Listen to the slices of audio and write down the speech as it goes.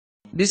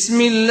بسم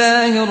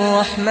الله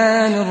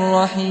الرحمن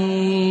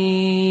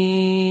الرحيم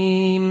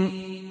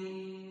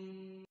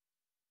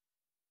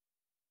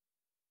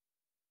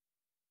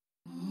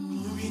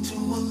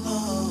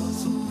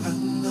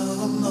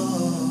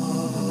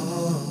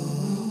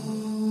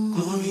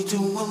Glory to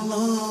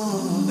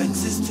Allah,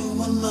 access to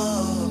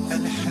Allah,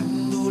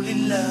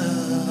 Alhamdulillah.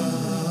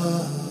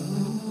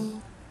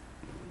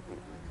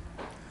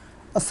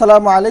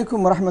 Assalamu alaikum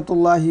wa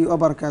rahmatullahi wa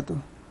barakatuh.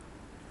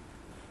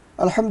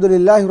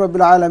 Alhamdulillahi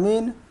rabbil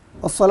alameen,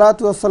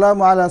 wassalatu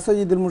wassalamu ala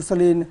sayyidil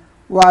mursalin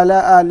wa ala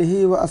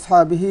alihi wa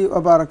ashabihi wa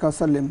baraka wa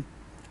sallim.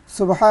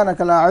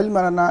 Subhanaka la ilma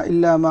lana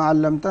illa ma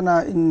 'allamtana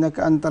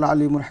innaka antal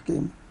alimul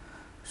hakim.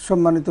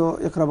 সম্মানিত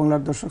ইকরা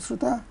বাংলার দর্শক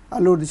শ্রোতা,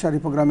 আলোর দিশারি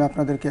প্রোগ্রামে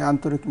আপনাদেরকে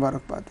আন্তরিক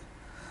মোবারকবাদ।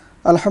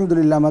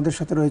 আলহামদুলিল্লাহ, আমাদের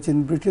সাথে রয়েছেন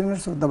ব্রিটেনের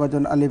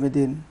শ্রদ্ধাভাজন আলিম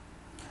দ্বীন,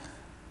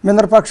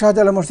 মেনার পাক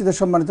শাহজালাল মসজিদের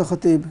সম্মানিত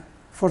খতিব,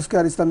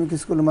 ফোর্সকেয়ার ইসলামিক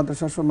স্কুল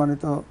মাদ্রাসার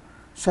সম্মানিত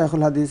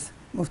শাইখুল হাদিস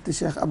মুফতি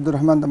শেখ আব্দুর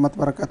রহমান দামাত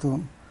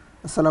বারাকাতুহুম।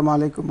 আসসালামু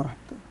আলাইকুম ওয়া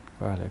রাহমাতুল্লাহ।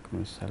 ওয়া আলাইকুম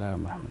আসসালাম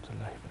ওয়া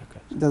রাহমাতুল্লাহি ওয়া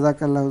বারাকাতুহু।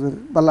 জাযাকাল্লাহু হুজুর,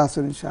 ভালো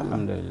আছেন ইনশাআল্লাহ?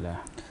 আলহামদুলিল্লাহ।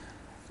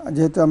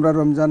 যেহেতু আমরা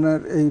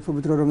রমজানের এই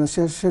পবিত্র রমজান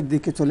শেষের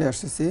দিকে চলে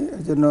আসতেছি,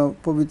 এই জন্য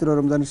পবিত্র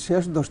রমজানের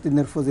শেষ 10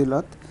 দিনের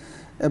ফজিলত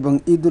এবং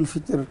ঈদ উল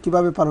ফিতর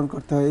কীভাবে পালন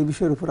করতে হয় এই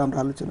বিষয়ের উপর আমরা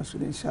আলোচনা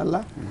শুনি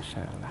ইনশাআল্লাহ।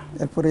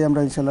 এরপরেই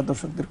আমরা ইনশাআল্লাহ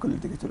দর্শকদের কলির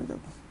দিকে চলে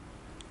যাব।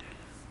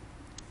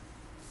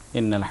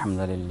 ইন্নাল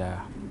হামদুলিল্লাহ,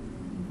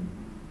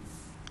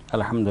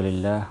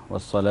 আলহামদুলিল্লাহ,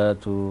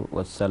 ওয়াসসালাতু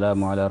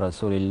ওয়াসসালামু আলা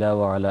রাসূলিল্লাহ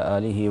ওয়া আলা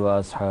আলিহি ওয়া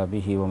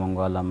আসহাবিহি ওয়া মান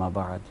ওয়ালা, মা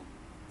বা'দ।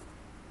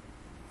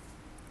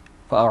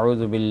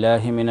 فأعوذ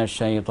بالله من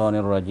الشيطان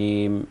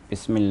الرجيم.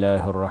 بسم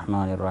الله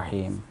الرحمن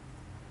الرحيم.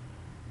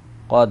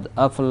 قد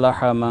أفلح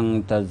من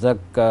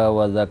تزكى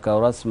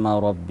وذكر اسم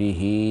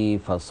ربه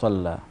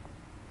فصلى.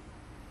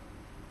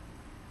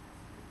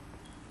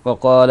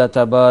 وقال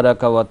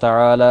تبارك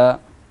وتعالى: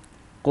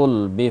 قل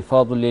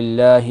بفضل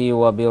الله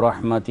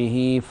وبرحمته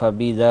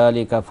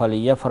فبذلك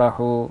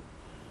فليفرحوا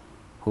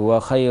هو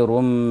خير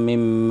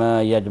مما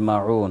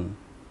يجمعون.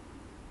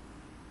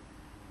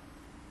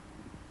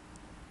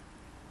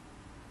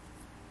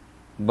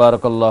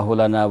 بارك الله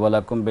لنا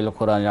ولكم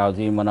بالقرآن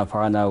العظيم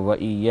ونفعنا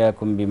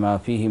وإياكم بما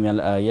فيه من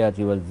الآيات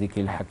والذكر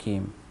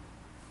الحكيم.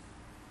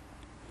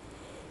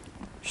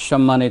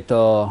 সম্মানিত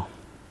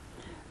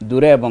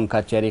দূরে এবং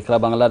কাছের ইকরা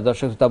বাংলার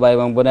দর্শক শ্রোতা ভাই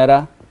এবং বোনেরা,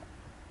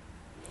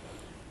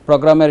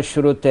 প্রোগ্রামের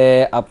শুরুতে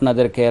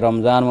আপনাদেরকে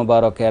রমজান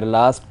মুবারকের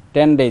লাস্ট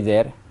 10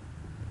 ডেজের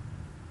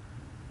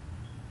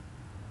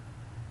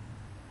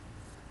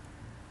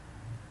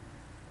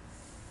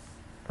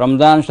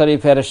রমজান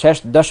শরীফের শেষ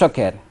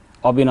দশকের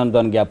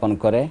অভিনন্দন জ্ঞাপন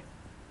করে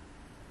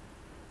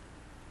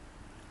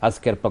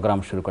আজকের প্রোগ্রাম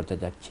শুরু করতে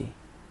যাচ্ছি।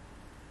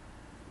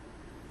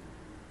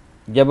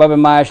 যেভাবে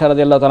মা আয়েশা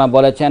রাদিয়াল্লাহু তাআলা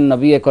বলেছেন,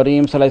 নবী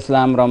করিম সাল্লাল্লাহু আলাইহি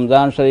ওয়াসাল্লাম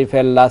রমজান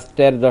শরীফের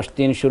লাস্টের 10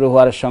 দিন শুরু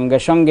হওয়ার সঙ্গে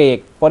সঙ্গে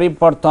এক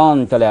পরিবর্তন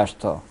চলে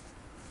আসতো।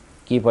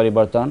 কি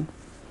পরিবর্তন?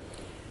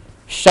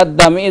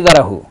 শাদ্দা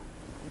মিজারাহু,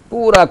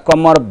 পুরা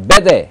কমর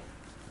বেঁধে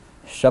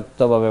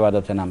শক্তভাবে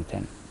ইবাদতে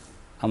নামতেন।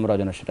 আমরা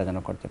যেন সেটা যেন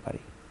করতে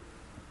পারি।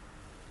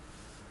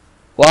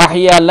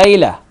 ওয়াহিয়া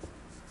লাইলা,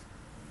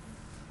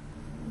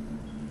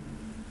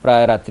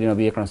 প্রায় রাত্রি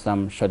নবী করিম সাল্লাল্লাহু আলাইহি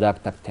ওয়াসাল্লাম সজাগ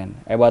থাকতেন,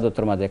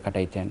 ইবাদতের মাঝে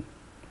কাটাইতেন।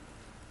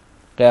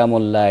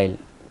 কিয়ামুল লাইল,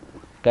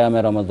 কিয়ামে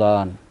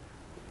রমজান,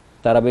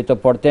 তারাবি তো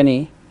পড়তেনই।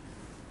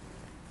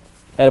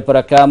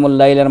 এরপরে কিয়ামুল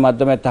লাইলের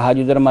মাধ্যমে,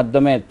 তাহাজ্জুদের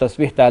মাধ্যমে,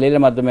 তাসবিহ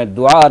তাহলিলের মাধ্যমে,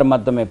 দুআর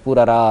মাধ্যমে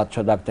পুরা রাত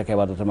সজাগ থেকে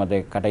ইবাদতের মাঝে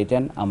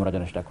কাটাইতেন। আমরা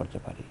যেন সেটা করতে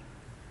পারি।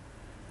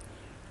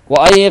 ওয়া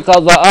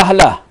আইকাযা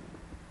আহলা,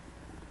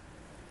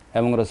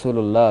 এবং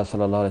রাসূলুল্লাহ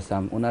সাল্লাল্লাহু আলাইহি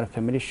ওয়াসাল্লাম ওনার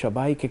ফ্যামিলির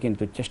সবাইকে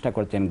কিন্তু চেষ্টা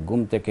করতেন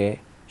ঘুম থেকে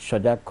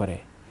সজাগ করে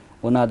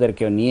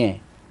ওনাদেরকে নিয়ে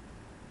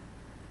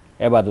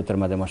ইবাদতের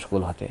মাঝে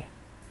মশগুল হতে।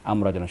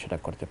 আমরা যেন সেটা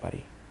করতে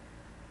পারি।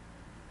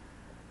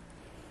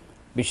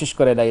 বিশেষ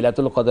করে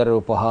লাইলাতুল কদরের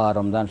উপহার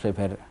রমজান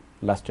শরীফের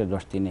লাস্টের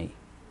 10 দিনেই।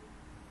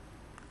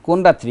 কোন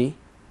রাত্রি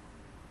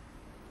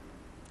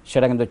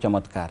সেটা কিন্তু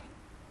চমৎকার।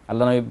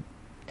 আল্লাহ নবী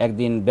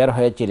একদিন বের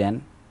হয়েছিলেন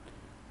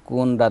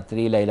কোন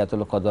রাত্রি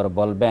লাইলাতুল কদর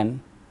বলবেন,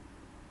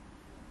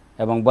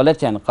 এবং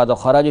বলেছেন, قد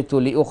خرجت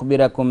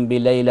لأخبركم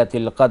بليلة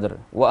القدر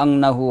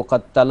وأنه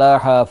قد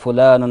تلاها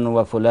فلان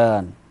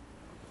وفلان।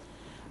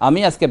 আমি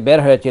আজকে বের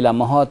হয়েছিলাম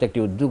মহৎ একটি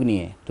উদ্যোগ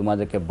নিয়ে,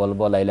 তোমাদেরকে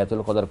বলবো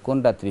লাইলাতুল কদর কোন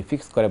রাত্রি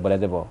ফিক্স করে বলে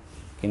দেব।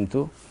 কিন্তু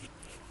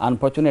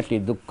আনফরচুনেটলি,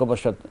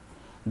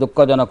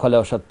 দুঃখজনক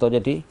হলেও সত্য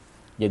যেটি,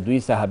 যে 2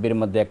 সাহাবীর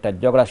মধ্যে একটা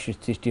ঝগড়া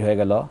সৃষ্টি হয়ে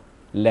গেল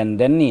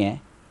লেনদেন নিয়ে,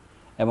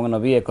 এবং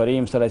নবী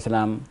করিম সাল্লাল্লাহু আলাইহি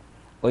ওয়াসাল্লাম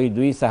ওই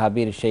 2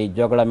 সাহাবীর সেই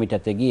ঝগড়া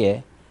মিটাতে গিয়ে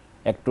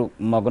একটু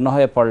মগ্ন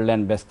হয়ে পড়লেন,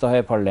 ব্যস্ত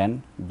হয়ে পড়লেন,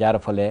 যার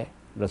ফলে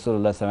রাসূলুল্লাহ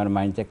সাল্লাল্লাহু আলাইহি ওয়াসাল্লামের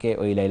মাইন্ড থেকে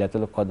ওই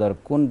লাইলাতুল কদর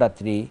কোন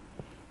রাত্রি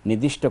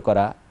নির্দিষ্ট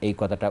করা এই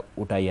কথাটা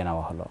উঠাইয়ে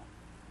নেওয়া হলো।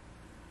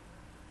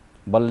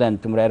 বললেন,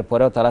 তোমরা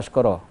এরপরেও তালাশ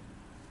করো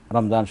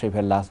রমজান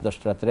শরীফের লাস্ট 10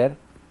 রাত্রের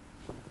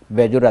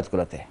বেজুর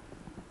রাতগুলোতে,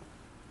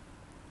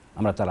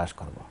 আমরা তালাশ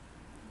করব।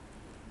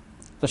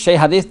 তো সেই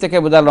হাদিস থেকে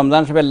বোঝা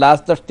রমজান শরীফের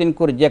লাস্ট 10 দিন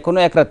করে যে কোনো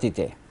এক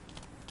রাত্রিতে,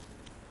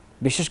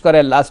 বিশেষ করে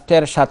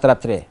লাস্টের 7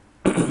 রাত্রে,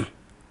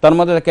 তার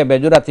মধ্যে থেকে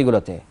বেজুর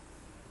রাত্রিগুলোতে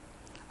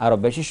আরও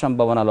বেশি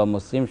সম্ভাবনা হলো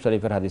মুসলিম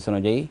শরীফের হাদিস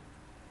অনুযায়ী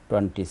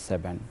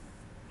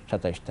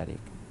 27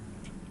 তারিখ।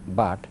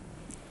 বাট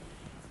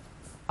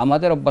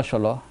আমাদের অভ্যাস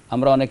হলো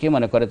আমরা অনেকেই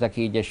মনে করে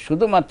থাকি যে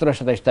শুধুমাত্র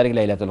 27 তারিখ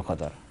লাইলাতুল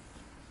কদর,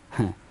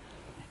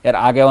 এর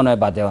আগেও নয়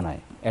বাদেও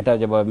নয়। এটা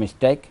যে বড়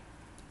মিস্টেক।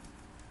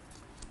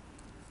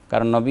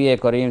 কারণ নবী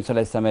করিম সাল্লাল্লাহু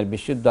আলাইহি ওয়াসাল্লামের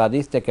বিশুদ্ধ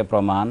হাদিস থেকে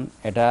প্রমাণ,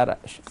 এটার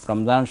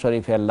রমজান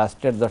শরীফের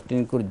লাস্টের 10 দিন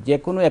যে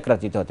কোনো এক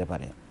রাতিতে হতে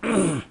পারে।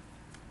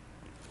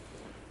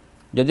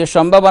 যদিও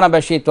সম্ভাবনা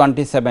বেশি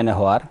 27-এ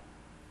হওয়ার,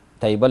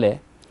 তাই বলে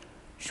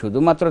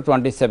শুধুমাত্র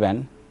 27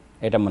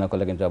 এটা মনে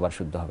করলে কিন্তু আবার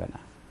শুদ্ধ হবে না।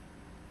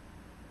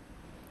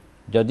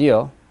 যদিও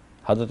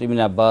হযরত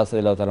ইবনে আব্বাস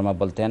রাদিয়াল্লাহু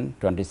তাআলা বলতেন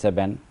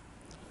 27,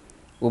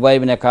 উবাই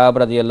ইবনে কাব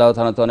রাদিয়াল্লাহু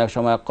তাআলা তো অনেক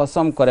সময়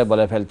কসম করে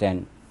বলে ফেলতেন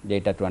যে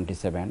এটা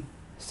 27,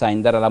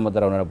 সাইনদার আলামত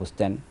দ্বারা ওনারা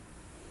বুঝতেন।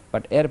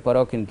 বাট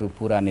এরপরেও কিন্তু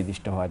পুরা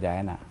নির্দিষ্ট হওয়া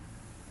যায় না।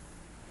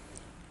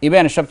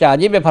 ইভেন সবচেয়ে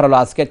আজীব ব্যাপার হলো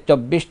আজকে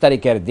 24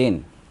 তারিখের দিন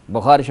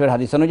বুখারী শরীফের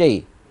হাদিস অনুযায়ী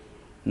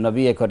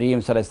নবী করিম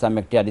সাল্লাল্লাহু আলাইহি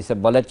ওয়াসাল্লাম একটি হাদিসে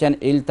বলেছেন,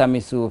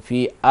 ইলতামিসু ফি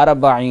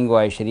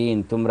 24,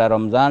 তোমরা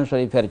রমজান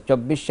শরীফের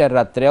 24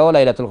 রাত্রেও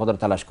লাইলাতুল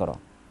কদর তালাশ করো।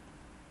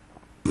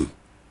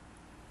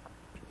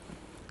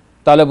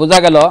 তাহলে বোঝা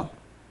গেল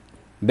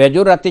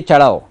বেজুর রাত্রি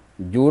ছাড়াও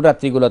জুর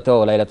রাত্রিগুলোতেও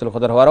লাইলাতুল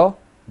কদর হওয়ারও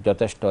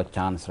যথেষ্ট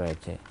চান্স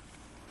রয়েছে।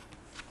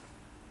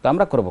 তো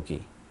আমরা করব কি?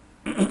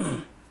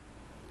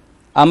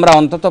 আমরা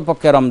অন্তত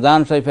পক্ষে রমজান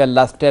শরীফের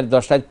লাস্টের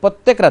 10 রাত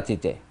প্রত্যেক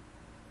রাত্রিতে,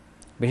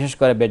 বিশেষ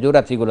করে বেজুর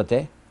রাত্রিগুলোতে,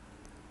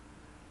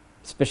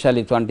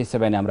 স্পেশালি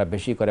 27-এ আমরা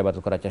বেশি করে ইবাদত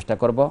করার চেষ্টা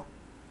করব।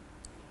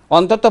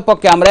 অন্তত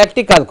পক্ষে আমরা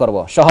একটি কাজ করব,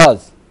 সহজ।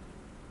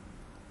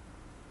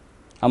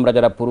 আমরা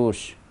যারা পুরুষ,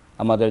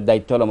 আমাদের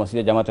দায়িত্ব হলো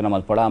মসজিদে জামাতে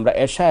নামাজ পড়া। আমরা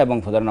এশা এবং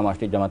ফজর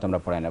নামাজটি জামাতে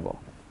আমরা পড়ে নেব।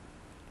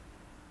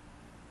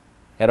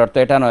 এর অর্থ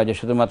এটা নয় যে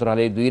শুধুমাত্র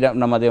হলে 2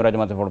 নামাজে আমরা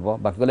জামাতে পড়বো,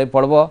 বাকিগুলোই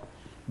পড়ব।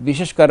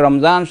 বিশেষ করে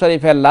রমজান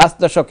শরীফের লাস্ট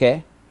দশকে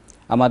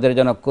আমাদের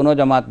যেন কোনো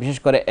জামাত, বিশেষ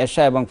করে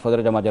এশা এবং ফজর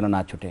জামাত যেন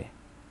না ছুটে।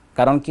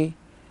 কারণ কি?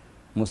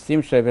 মুসলিম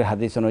শরীফের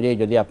হাদিস অনুযায়ী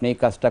যদি আপনি এই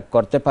কাজটা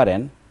করতে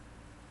পারেন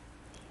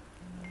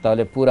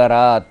তাহলে পুরা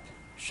রাত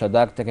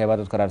সজাগ থেকে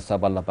ইবাদত করার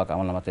সওয়াব আল্লাহ পাক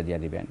আমলনামাতে দিয়ে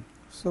দিবেন।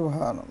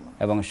 সুবহানাল্লাহ।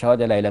 এবং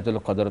সহজে লাইলাতুল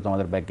কদর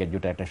তোমাদের ভাগ্যের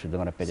জুটা একটা সুযোগ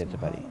আমরা পেয়ে যেতে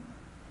পারি।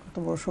 কত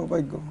বড়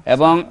সৌভাগ্য।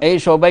 এবং এই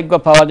সৌভাগ্য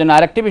পাওয়ার জন্য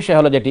আরেকটি বিষয়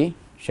হলো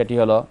সেটি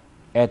হলো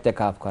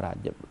ইতিকাফ করা।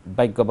 যে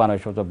ভাগ্যবান ওই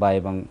সমস্ত ভাই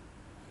এবং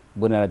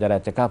বোনেরা যারা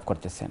ইতিকাফ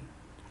করতেছেন,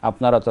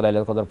 আপনারা তো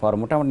লাইলাতুল কদর পাওয়ার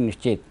মোটামুটি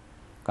নিশ্চিত,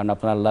 কারণ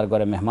আপনারা আল্লাহর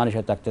ঘরে মেহমান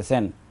হিসেবে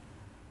থাকতেছেন,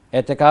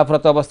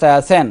 ইতিকাফরত অবস্থায়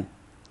আছেন।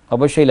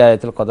 অবশ্যই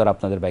লাইলাতুল কদর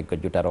আপনাদের ভাগ্যের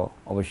জুটারও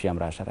অবশ্যই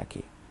আমরা আশা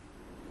রাখি।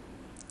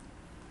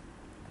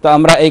 তো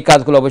আমরা এই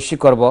কাজগুলো অবশ্যই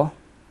করব।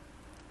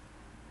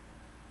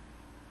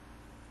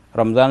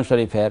 রমজান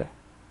শরীফের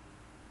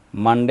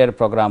মানডের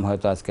প্রোগ্রাম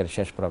হয়তো আজকের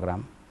শেষ প্রোগ্রাম,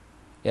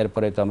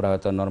 এরপরে তো আমরা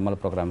হয়তো নর্মাল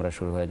প্রোগ্রামরা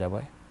শুরু হয়ে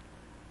যাবে।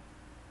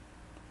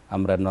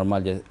 আমরা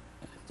নর্মাল যে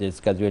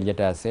স্কেজুয়েল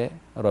যেটা আছে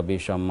রবি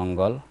সোম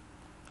মঙ্গল,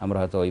 আমরা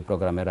হয়তো ওই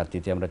প্রোগ্রামের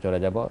রাত্রিতে আমরা চলে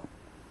যাব।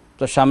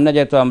 তো সামনে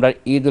যেহেতু আমরা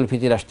ঈদ উল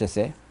ফিতর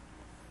আসতেছে,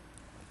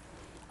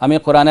 আমি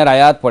কোরআনের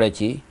আয়াত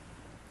পড়েছি,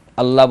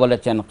 আল্লাহ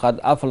বলেছেন কাদ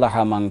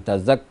আফলাহা মান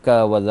তাযাক্কা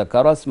ওয়া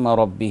যাকারা ইসমা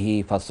রাব্বিহি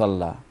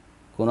ফাসাল্লা।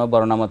 কোনো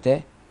বর্ণনামতে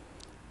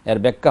এর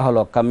ব্যাখ্যা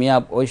হলো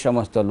কামিয়াব ওই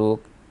সমস্ত লোক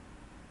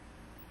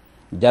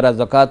যারা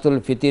যাকাতুল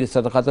ফিতর,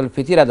 সাদাকাতুল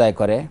ফিতর আদায়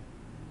করে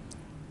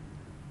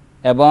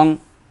এবং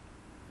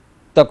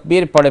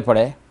তাকবীর পড়ে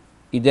পড়ে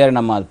ঈদের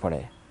নামাজ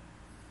পড়ে।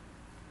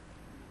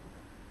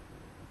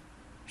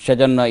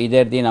 সেজন্য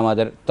ঈদের দিন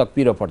আমাদের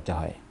তাকবীরও পড়তে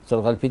হয়,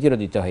 সাদাকাতুল ফিতরও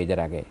দিতে হয় ঈদের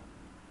আগে,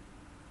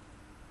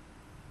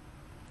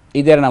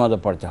 ঈদের নামাজও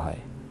পড়তে হয়।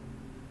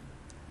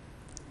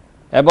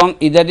 এবং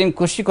ঈদের দিন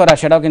খুশি করা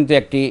সেটাও কিন্তু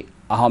একটি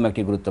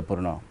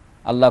গুরুত্বপূর্ণ।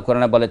 আল্লাহ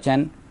কোরআনে বলেছেন,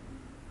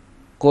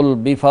 কুল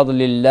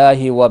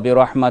বিফাদলিল্লাহি ওয়া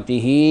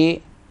বিরহমাতিহি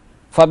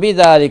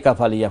ফাবিযালিকা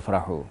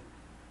ফালিয়াফরাহু।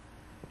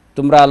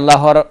 তোমরা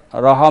আল্লাহর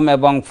রহম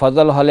এবং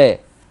ফজল হলে,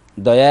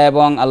 দয়া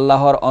এবং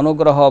আল্লাহর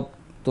অনুগ্রহ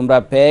তোমরা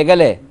পেয়ে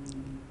গেলে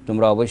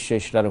তোমরা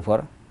অবশ্যই সেটার উপর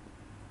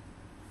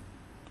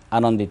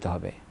আনন্দিত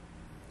হবে।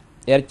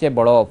 এর চেয়ে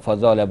বড়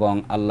ফজল এবং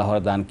আল্লাহর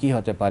দান কি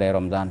হতে পারে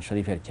রমজান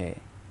শরীফের চেয়ে?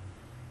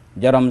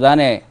 যে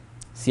রমজানে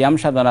সিয়াম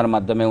সাধনার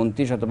মাধ্যমে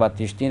 29 অথবা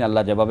 30 দিন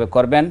আল্লাহ যেভাবে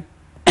করবেন,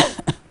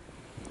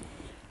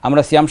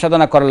 আমরা সিয়াম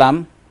সাধনা করলাম,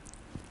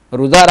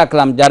 রোজা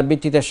রাখলাম, যার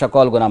ভিত্তিতে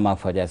সকল গুনাহ মাফ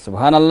হয়ে যায়।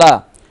 সুবহানাল্লাহ।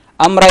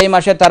 আমরা এই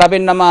মাসে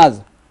তারাবির নামাজ,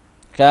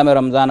 কিয়ামে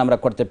রমজান আমরা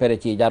করতে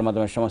পেরেছি, যার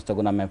মাধ্যমে সমস্ত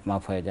গুনাহ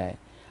মাফ হয়ে যায়।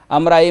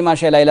 আমরা এই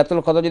মাসে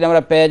লাইলাতুল কদর যদি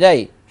আমরা পেয়ে যাই,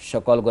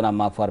 সকল গুনাহ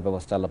মাফ হওয়ার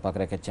ব্যবস্থা আল্লাহ পাক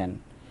রেখেছেন।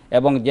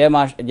 এবং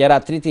যে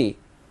রাত্রিটি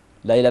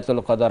লাইলাতুল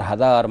কদর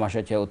 1000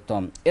 মাসের চেয়ে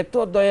উত্তম। এত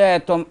দয়া,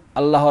 এত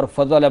আল্লাহর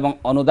ফজল এবং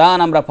অনুদান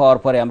আমরা পাওয়ার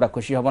পরে আমরা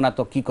খুশি হব না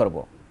তো কি করব?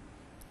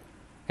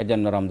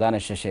 এজন্য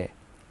রমজানের শেষে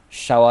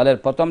শাওয়ালের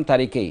প্রথম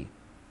তারিখেই,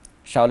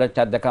 শাওয়ালের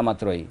চাঁদ দেখা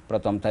মাত্রই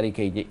প্রথম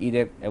তারিখেই যে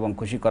ঈদের এবং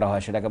খুশি করা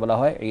হয় সেটাকে বলা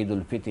হয় ঈদ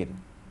উল ফিতর।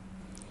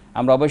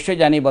 আমরা অবশ্যই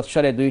জানি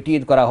বৎসরে 2টি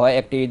ঈদ করা হয়,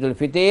 একটি ঈদ উল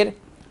ফিতর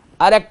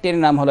আর একটির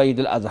নাম হলো ঈদ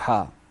উল আজহা।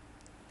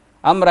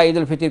 আমরা ঈদ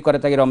উল ফিতর করে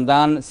থাকি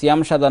রমজান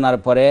সিয়াম সাধনার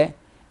পরে।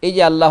 এই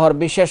যে আল্লাহর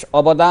বিশেষ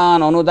অবদান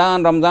অনুদান,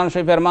 রমজান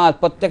শরীফের মাস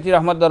প্রত্যেকটি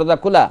রহমত দরজা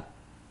খোলা,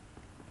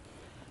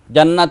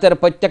 জান্নাতের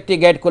প্রত্যেকটি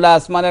গেট খোলা,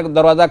 আসমানের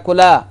দরজা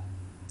খোলা,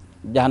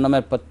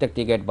 জাহান্নামের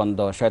প্রত্যেকটি গেট বন্ধ।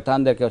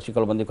 শয়তানদেরকেও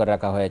শিকলবন্দি করে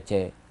রাখা হয়েছে,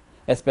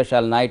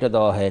 স্পেশাল নাইটও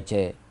দেওয়া হয়েছে,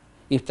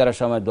 ইফতারের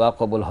সময় দোয়া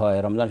কবুল হয়,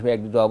 রমজান শরীফে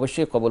এক দোয়া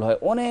অবশ্যই কবুল হয়,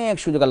 অনেক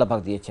সুযোগ আল্লাহ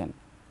পাক দিয়েছেন।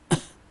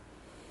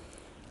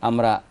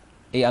 আমরা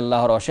এই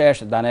আল্লাহর অশেষ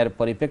দানের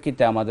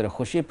পরিপ্রেক্ষিতে আমাদের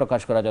খুশি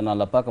প্রকাশ করার জন্য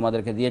আল্লাহ পাক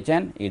আমাদেরকে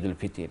দিয়েছেন ঈদ উল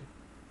ফিতর।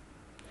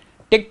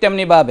 ঠিক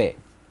তেমনিভাবে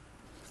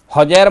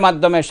হজের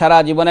মাধ্যমে সারা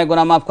জীবনে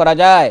গুনাহ মাফ করা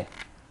যায়।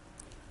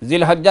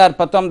 জিলহজ্জার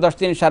প্রথম 10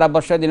 দিন সারা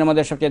বছরের দিনের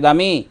মধ্যে সবচেয়ে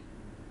দামি।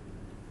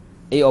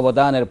 এই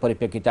অবদানের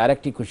পরিপ্রেক্ষিতে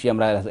আরেকটি খুশি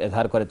আমরা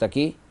এজহার করে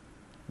থাকি,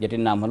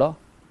 যেটির নাম হলো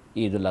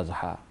ঈদ উল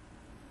আজহা।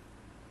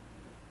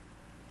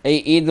 এই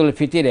ঈদ উল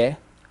ফিতরে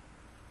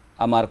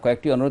আমার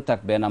কয়েকটি অনুরোধ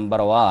থাকবে।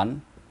 নাম্বার 1,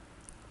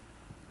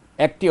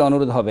 একটি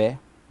অনুরোধ হবে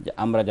যে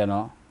আমরা যেন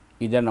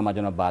ঈদের নামাজ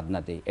যেন বাদ না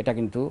দিই। এটা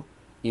কিন্তু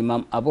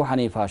ইমাম আবু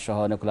হানিফা সহ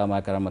অনেক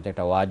উলামায়ে কেরামের মতে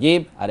একটা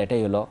ওয়াজিব, আর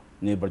এটাই হলো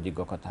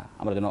নির্ভরযোগ্য কথা।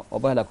 আমরা যেন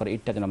অবহেলা করে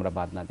ঈদটা যেন আমরা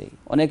বাদ না দিই।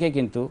 অনেকেই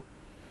কিন্তু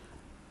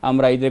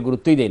আমরা ঈদের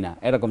গুরুত্বই দিই না,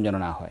 এরকম যেন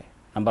না হয়,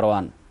 নাম্বার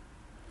 1।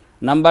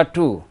 নাম্বার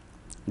 2,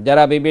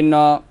 যারা বিভিন্ন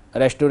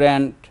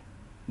রেস্টুরেন্ট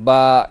বা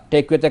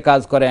টেকওয়েতে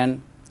কাজ করেন,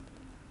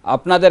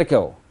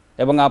 আপনাদেরকেও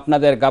এবং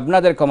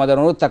আপনাদেরকেও আমাদের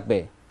অনুরোধ থাকবে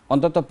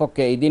অন্তত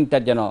পক্ষে এই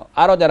দিনটার যেন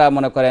আরও যারা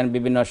মনে করেন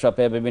বিভিন্ন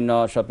শপে, বিভিন্ন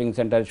শপিং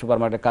সেন্টার,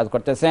 সুপারমার্কেটে কাজ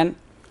করতেছেন,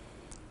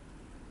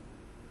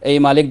 এই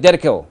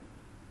মালিকদেরকেও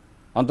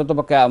অন্তত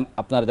পক্ষে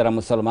আপনারা যারা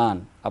মুসলমান,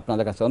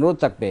 আপনাদের কাছে অনুরোধ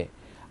থাকবে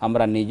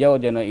আমরা নিজেও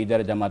যেন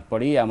ঈদের জামাত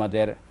পড়ি,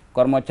 আমাদের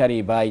কর্মচারী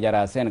ভাই যারা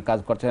আছেন কাজ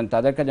করতেছেন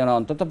তাদেরকে যেন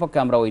অন্তত পক্ষে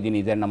আমরা ওই দিন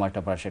ঈদের নামাজটা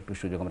পড়ার একটু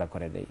সুযোগ আমরা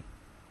করে দেই।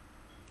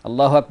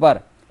 আল্লাহু আকবার।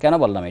 কেন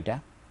বললাম এটা?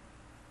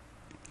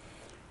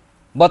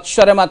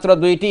 বৎসরে মাত্র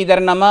 2টি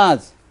ঈদের নামাজ,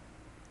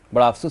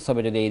 বড় আফসোস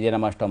হবে যদি এই ঈদের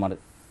নামাজটা আমার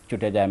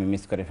ছুটে যায়, আমি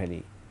মিস করে ফেলি।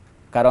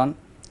 কারণ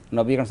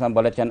নবী করিম সাল্লাল্লাহু আলাইহি ওয়াসাল্লাম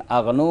বলেছেন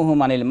আগনুহুম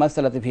আনিল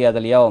মাসআলাতি ফি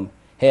হাযাল ইয়াওম,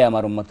 হে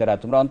আমার উম্মতেরা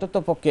তোমরা অন্তত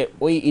পক্ষে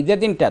ওই ঈদের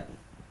দিনটা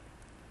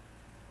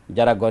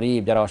যারা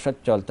গরিব, যারা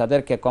অসচ্ছল,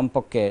 তাদেরকে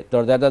কমপক্ষে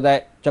দরজায় দরজায়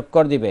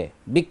চক্কর দিবে,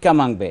 ভিক্ষা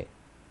মাংবে,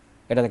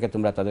 এটা থেকে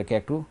তোমরা তাদেরকে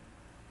একটু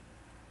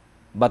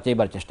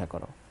বাঁচাইবার চেষ্টা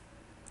করো।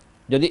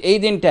 যদি এই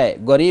দিনটায়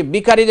গরিব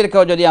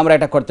ভিখারিদেরকেও যদি আমরা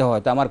এটা করতে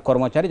হয়, তো আমার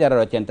কর্মচারী যারা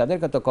রয়েছেন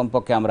তাদেরকে তো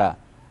কমপক্ষে আমরা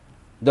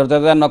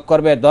দরজা নক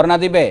করবে, ধর্ণা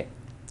দিবে,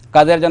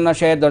 কাজের জন্য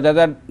সে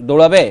দরজা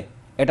দৌড়াবে,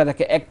 এটা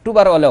থেকে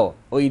একটুবার হলেও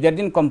ওই ঈদের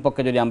দিন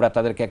কমপক্ষে যদি আমরা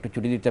তাদেরকে একটু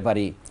ছুটি দিতে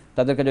পারি,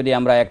 তাদেরকে যদি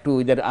আমরা একটু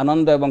ঈদের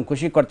আনন্দ এবং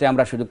খুশি করতে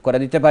আমরা সুযোগ করে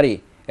দিতে পারি,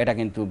 এটা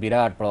কিন্তু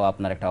বিরাট বড়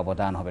আপনার একটা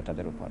অবদান হবে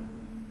তাদের উপর।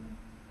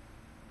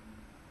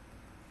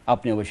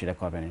 আপনি অবশ্যই এটা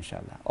করবেন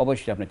ইনশাআল্লাহ,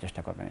 অবশ্যই আপনি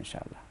চেষ্টা করবেন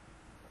ইনশাআল্লাহ।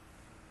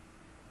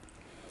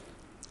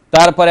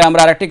 তারপরে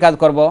আমরা আরেকটি কাজ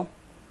করব,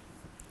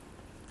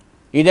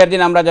 ঈদের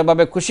দিন আমরা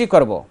যেভাবে খুশি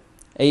করব,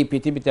 এই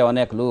পৃথিবীতে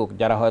অনেক লোক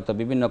যারা হয়তো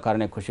বিভিন্ন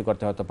কারণে খুশি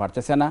করতে হয়তো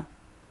পারতেছে না,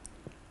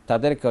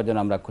 তাদেরকেও যেন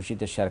আমরা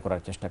খুশিতে শেয়ার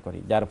করার চেষ্টা করি।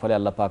 যার ফলে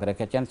আল্লাহ পাক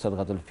রেখেছেন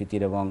সদকাতুল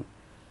ফিতর এবং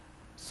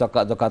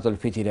যাকাতুল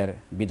ফিতরের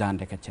বিধান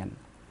রেখেছেন,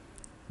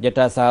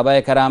 যেটা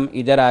সাহাবায়ে কেরাম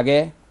ঈদের আগে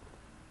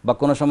বা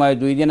কোনো সময়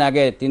 2 দিন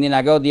আগে, 3 দিন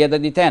আগেও দিয়ে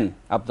দিতেন,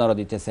 আপনারাও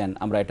দিতেছেন।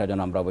 আমরা এটা যেন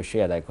আমরা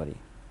অবশ্যই আদায় করি।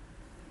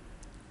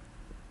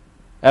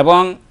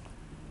 এবং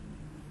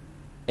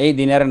এই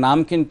দিনের নাম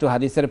কিন্তু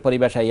হাদিসের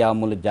পরিভাষায়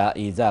ইয়ামুল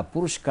জাইজা,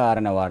 পুরস্কার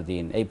নেওয়ার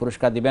দিন। এই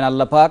পুরস্কার দিবেন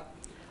আল্লাহ পাক,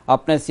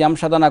 আপনি সিয়াম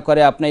সাধনা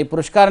করে আপনি এই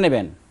পুরস্কার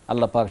নেবেন,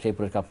 আল্লাহ পাক সেই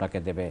পুরস্কার আপনাকে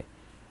দেবে।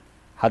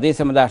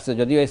 হাদিসের মধ্যে আসছে,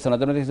 যদিও এই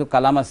সনদের মধ্যে কিছু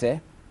কালাম আছে,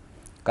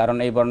 কারণ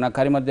এই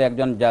বর্ণনাকারীর মধ্যে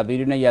একজন জাবির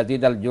ইবনে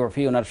ইয়াজিদ আল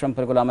জুরফি, ওনার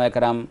সম্পর্কে উলামায়ে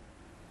কেরাম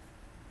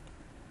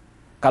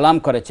কালাম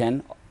করেছেন,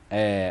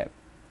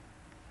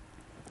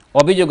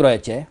 অভিযোগ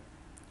রয়েছে।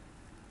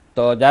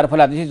 তো যার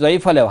ফলে হাদিস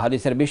জয়ীফ হলেও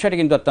হাদিসের বিষয়টি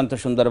কিন্তু অত্যন্ত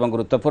সুন্দর এবং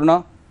গুরুত্বপূর্ণ।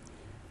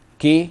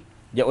 কি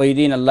যে ওই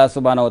দিন আল্লাহ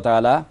সুবহানাহু ওয়া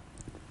তাআলা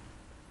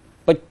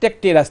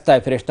প্রত্যেকটি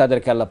রাস্তায়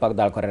ফেরেশতাদেরকে আল্লাহ পাক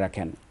দাঁড় করে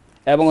রাখেন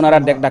এবং ওনারা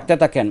ডাকতে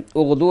থাকেন,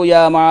 উগদু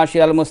ইয়া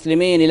মাশিরাল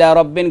মুসলিমিন ইলা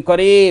রাব্বিন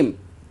করিম,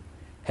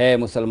 হে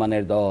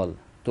মুসলমানের দল,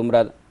 তোমরা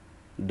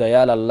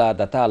দয়াল আল্লাহ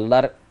দাতা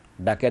আল্লাহর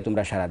ডাকে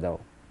তোমরা সাড়া দাও।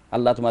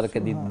 আল্লাহ তোমাদেরকে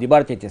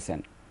দিবার চাইতেছেন।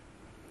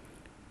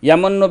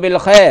 ইয়ামুন্নু বিল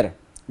খায়র,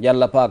 যে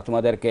আল্লাহ পাক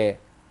তোমাদেরকে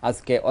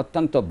আজকে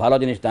অত্যন্ত ভালো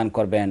জিনিস দান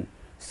করবেন।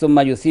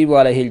 সুম্মা ইউসিবু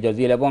আলাইহিল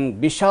জাজিল, এবং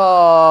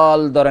বিশাল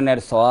ধরনের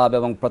সওয়াব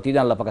এবং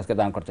প্রতিদান আল্লাহ পাক আজকে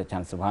দান করতে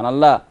চান।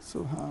 সুবহানাল্লাহ,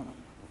 সুবহানাল্লাহ।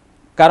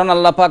 কারণ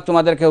আল্লাহ পাক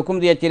তোমাদেরকে হুকুম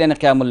দিয়েছিলেন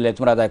কিয়ামুল লাইল,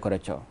 তোমরা আদায়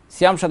করেছো,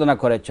 সিয়াম সাধনা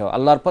করেছো,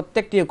 আল্লাহর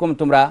প্রত্যেকটি হুকুম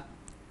তোমরা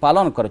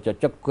পালন করেছো,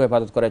 চক্ষু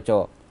হেফাজত করেছো,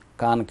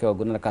 কানকেও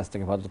গুনার কাছ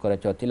থেকে হেফাজত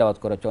করেছো, তিলাওয়াত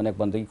করেছো, অনেক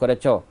বন্দী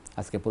করেছো,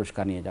 আজকে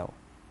পুরস্কার নিয়ে যাও।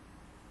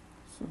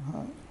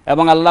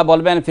 এবং আল্লাহ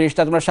বলবেন,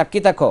 ফেরেশতা তোমরা সাক্ষী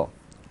থাকো,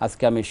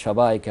 আজকে আমি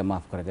সবাইকে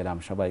মাফ করে দিলাম,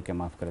 সবাইকে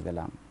মাফ করে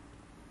দিলাম।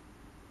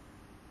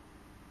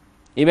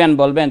 ইভেন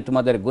বলবেন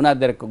তোমাদের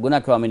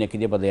গুনাহকেও আমি নেকি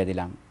দিয়ে বদলে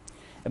দিলাম।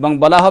 এবং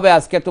বলা হবে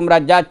আজকে তোমরা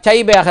যা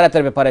চাইবে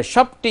আখিরাতের ব্যাপারে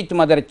সবটি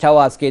তোমাদের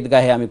চাওয়া আজকে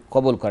ঈদগাহে আমি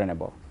কবুল করে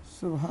নেব।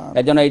 সুবহান।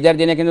 এর জন্য ঈদের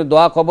দিনে কিন্তু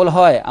দোয়া কবুল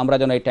হয়, আমরা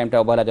যেন এই টাইমটা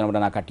অবহেলা যেন আমরা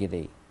না কাটিয়ে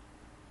দিই।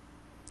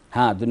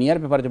 হ্যাঁ, দুনিয়ার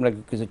ব্যাপারে তোমরা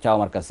কিছু চাও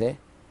আমার কাছে,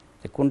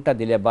 যে কোনটা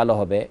দিলে ভালো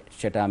হবে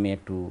সেটা আমি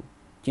একটু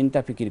চিন্তা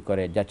ফিকির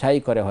করে যাচাই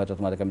করে হয়তো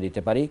তোমাদেরকে আমি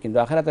দিতে পারি, কিন্তু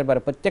আখিরাতের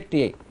ব্যাপারে প্রত্যেকটি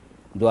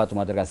দোয়া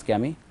তোমাদের আজকে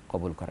আমি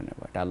কবুল করে নেব,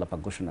 এটা আল্লাহ পাক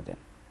ঘোষণা দেন।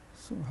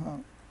 সুবহান।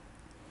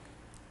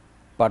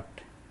 বাট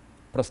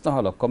প্রশ্ন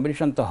হলো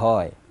কম্পিটিশন তো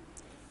হয়,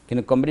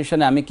 কিন্তু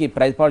কম্পিটিশনে আমি কি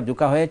প্রাইজ পাওয়ার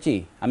যোগ্য হয়েছি,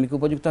 আমি কি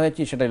উপযুক্ত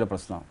হয়েছি, সেটাই হলো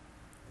প্রশ্ন।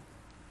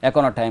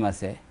 এখনও টাইম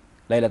আছে,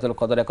 লাইলাতুল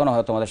কদর এখনও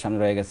হয়তো আমাদের সামনে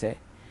রয়ে গেছে,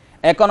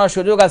 এখনও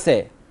সুযোগ আছে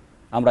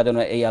আমরা যেন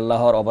এই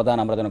আল্লাহর অবদান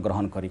আমরা যেন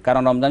গ্রহণ করি।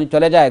 কারণ রমজান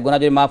চলে যায়, গুনাহ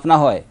যদি মাফ না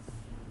হয়,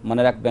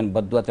 মনে রাখবেন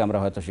বদদুয়াতে আমরা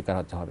হয়তো শিকার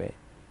হতে হবে।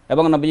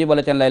 এবং নবীজি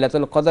বলেছেন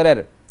লাইলাতুল কদরের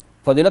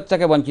ফজিলত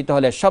থেকে বঞ্চিত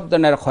হলে সব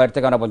ধরনের খয়ের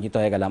থেকে আমরা বঞ্চিত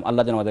হয়ে গেলাম।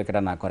 আল্লাহ যেন আমাদেরকে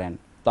এটা না করেন।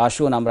 তো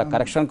আসুন আমরা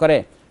কারেকশন করে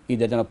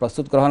ঈদের জন্য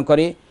প্রস্তুত গ্রহণ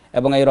করি,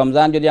 এবং এই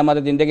রমজান যদি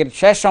আমাদের জিন্দেগির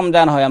শেষ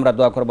রমজান হয়, আমরা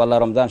দোয়া করবো আল্লাহ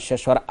রমজান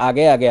শেষ হওয়ার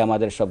আগে আগে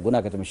আমাদের সব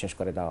গুনাহকে তুমি শেষ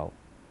করে দাও,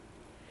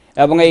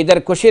 এবং এই ঈদের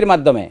খুশির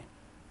মাধ্যমে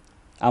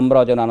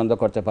আমরাও যেন আনন্দ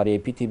করতে পারি।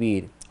 এই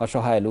পৃথিবীর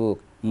অসহায় লোক,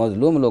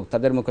 মজলুম লোক,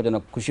 তাদের মুখে যেন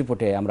খুশি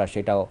ফুটে, আমরা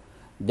সেটাও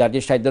যার যে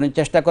সাহায্য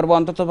চেষ্টা করবো।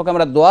 অন্ততপক্ষে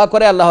আমরা দোয়া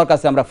করে আল্লাহর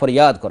কাছে আমরা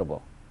ফরিয়াদ করব,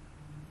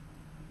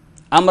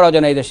 আমরাও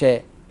যেন এই দেশে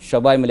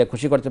সবাই মিলে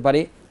খুশি করতে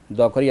পারি।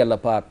 দোয়া করি আল্লাহ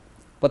পাক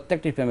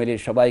প্রত্যেকটি ফ্যামিলির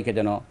সবাইকে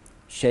যেন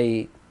সেই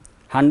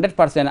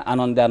 100%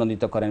 আনন্দে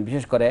আনন্দিত করেন।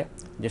 বিশেষ করে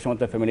যে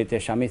সমস্ত ফ্যামিলিতে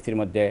স্বামী স্ত্রীর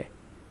মধ্যে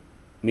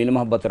মিল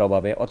মহব্বতের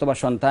অভাবে অথবা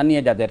সন্তান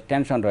নিয়ে যাদের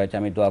টেনশন রয়েছে,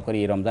 আমি দোয়া করি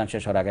রমজান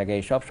শেষ হওয়ার আগে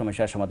এই সব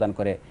সমস্যার সমাধান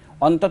করে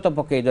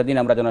অন্ততপক্ষে এই দিন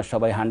আমরা যেন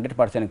সবাই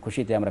 100%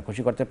 খুশিতে আমরা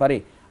খুশি করতে পারি।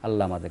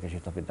 আল্লাহ আমাদেরকে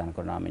সেই তৌফিক দান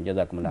করুন, আমিন।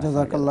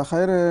 জাযাকাল্লাহ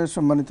খায়ের।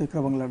 সম্মানিত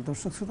ইকরা বাংলার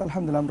দর্শক শ্রোতা,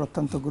 আলহামদুলিল্লাহ আমরা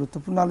অত্যন্ত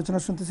গুরুত্বপূর্ণ আলোচনা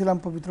শুনতেছিলাম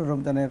পবিত্র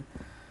রমজানের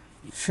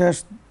শেষ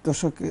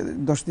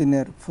 10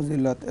 দিনের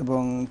ফজিলত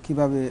এবং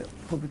কিভাবে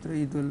পবিত্র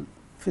ঈদুল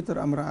ফিতর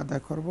আমরা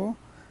আদায় করব,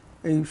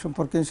 এই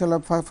সম্পর্কে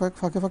ইনশাআল্লাহ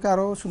ফাঁকে ফাঁকে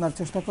আরও শোনার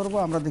চেষ্টা করব।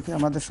 আমরা দেখি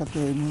আমাদের সাথে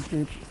এই মুহূর্তে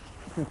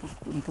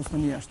প্রশ্ন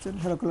নিয়ে আসছেন।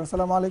 হ্যালো,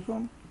 আসসালামু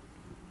আলাইকুম।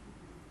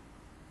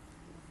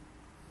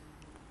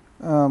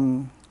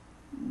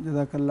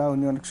 জাযাকাল্লাহ,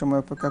 উনি অনেক সময়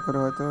অপেক্ষা করে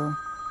হয়তো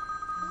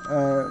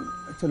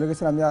চলে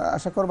গেছেন। আমি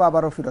আশা করবো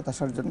আবারও ফিরত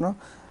আসার জন্য।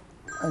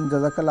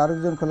 জাযাকাল্লাহ,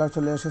 আরেকজন খোলা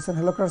চলে এসেছেন।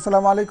 হ্যালো,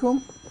 আসসালামু আলাইকুম।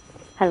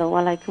 হ্যালো,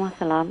 ওয়ালাইকুম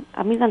আসসালাম।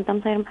 আমি জানতাম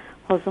স্যার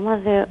হজমা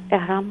যে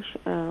এহরাম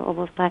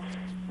অবস্থায়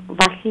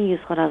ভাসলিন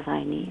ইউজ করা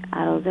যায়নি,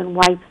 আর ওজন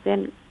ওয়াইপস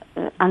এন্ড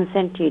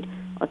আনসেন্টেড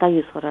ওটা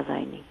ইউজ করা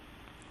যায়নি।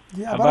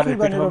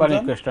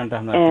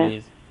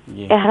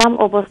 এহরাম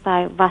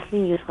অবস্থায়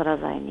ভাসলিন ইউজ করা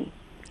যায়নি,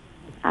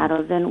 আর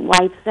ওজন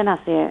ওয়াইপস এন্ড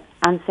আছে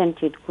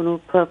আনসেন্টেড, কোনো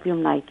পারফিউম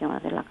নাই কি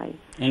আমাদের এলাকায়।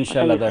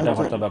 ইনশাআল্লাহ এটা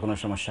করতে হবে, কোনো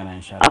সমস্যা নাই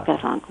ইনশাআল্লাহ। ওকে,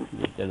 আসসালামু আলাইকুম।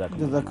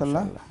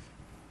 জাযাকাল্লাহ,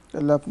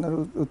 তাহলে আপনার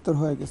উত্তর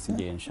হয়ে গেছে।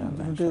 জি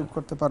ইনশাআল্লাহ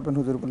করতে পারবেন,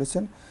 হুজুর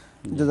বলেছেন।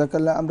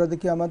 জাযাকাল্লাহ। আমরা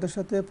দেখি আমাদের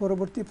সাথে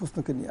পরবর্তী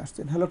প্রশ্নকে নিয়ে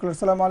আসছেন। হ্যালো,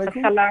 আসসালামু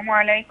আলাইকুম। আসসালামু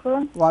আলাইকুম।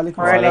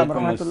 ওয়ালাইকুম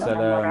আসসালাম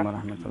ওয়া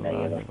রাহমাতুল্লাহি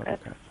ওয়া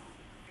বারাকাতুহু।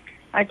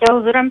 আচ্ছা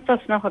হুজুর, আমি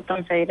প্রশ্ন করতাম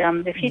চাইলাম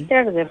যে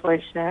ফিতর যে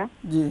পয়সা,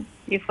 জি,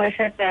 এই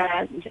পয়সাটা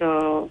যে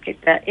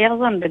কিটা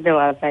একজন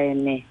দেওয়া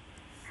যায়নি।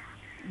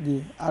 জি,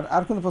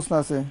 আর কোন প্রশ্ন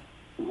আছে?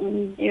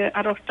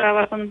 আর একটা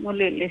এখন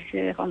বলে লিখে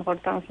এখন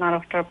করতাম আর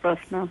একটা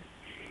প্রশ্ন।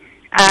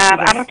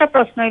 আর একটা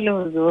প্রশ্ন হইলো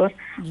হুজুর,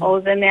 ও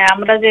জানে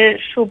আমরা যে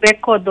শুবে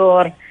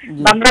কদর,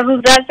 আমরা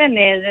রোজা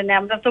জানে জানে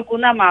আমরা তো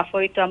গুনাহ মাফ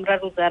হইতো, আমরা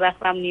রোজা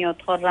রাখলাম, নিয়ত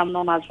করলাম,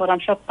 নামাজ পড়লাম,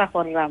 সপ্তাহ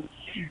করলাম,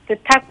 তো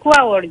তাকওয়া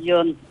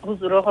অর্জন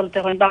হুজুরও বলতে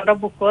হয়, আমরা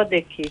বুকও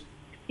দেখি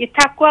এই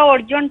তাকওয়া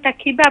অর্জনটা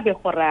কিভাবে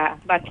করা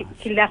বা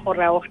কিলা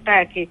করা ওটা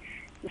কি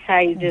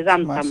চাই যে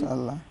জানতাম।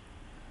 মাশাআল্লাহ,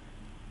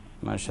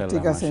 মাশাআল্লাহ,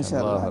 ঠিক আছে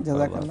ইনশাআল্লাহ।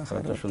 জাযাকাল্লাহ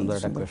খাইর। কত সুন্দর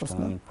একটা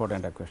কোশ্চেন,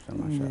 ইম্পর্টেন্ট একটা কোশ্চেন,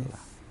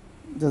 মাশাআল্লাহ।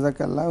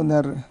 জাযাকাল্লাহ।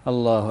 ওনার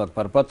আল্লাহু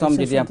আকবার। প্রথম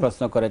যেটি আপনি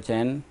প্রশ্ন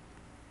করেছেন,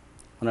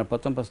 ওনার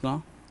প্রথম প্রশ্ন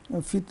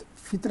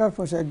ফিতরার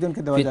পয়সা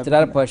একজনকে দেওয়া যাবে?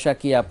 ফিতরার পয়সা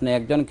কি আপনি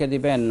একজনকে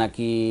দিবেন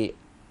নাকি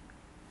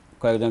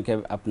কয়েকজনকে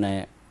আপনি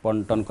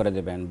বন্টন করে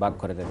দেবেন, ভাগ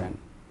করে দেবেন?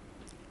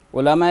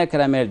 উলামায়ে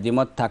কেরামের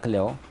দ্বিমত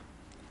থাকলেও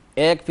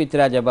এক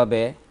ফিতরা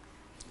যেভাবে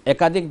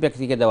একাধিক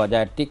ব্যক্তিকে দেওয়া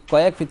যায়, ঠিক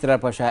কয়েক ফিতরার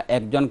পয়সা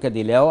একজনকে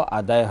দিলেও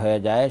আদায় হয়ে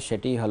যায়,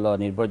 সেটি হলো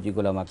নির্ভরযোগ্য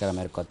উলামায়ে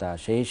কেরামের কথা।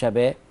 সেই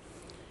হিসাবে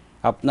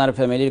আপনার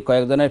ফ্যামিলির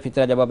কয়েকজনের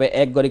ফিতরা যেভাবে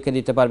এক গরিকে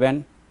দিতে পারবেন,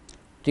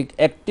 ঠিক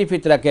একটি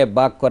ফিতরাকে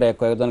ভাগ করে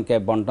কয়েকজনকে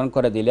বন্টন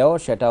করে দিলেও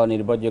সেটাও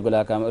নির্ভরযোগ্য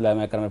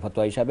উলামায়ে কেরামের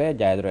ফতোয়া হিসাবে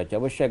জায়েজ রয়েছে।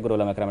 অবশ্যই একগুলো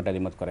উলামায়ে কেরাম এটা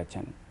দ্বিমত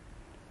করেছেন।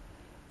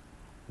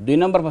 2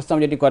 নম্বর প্রশ্ন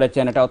যেটি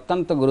করেছেন এটা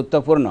অত্যন্ত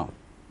গুরুত্বপূর্ণ,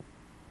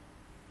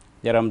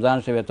 যে রমজান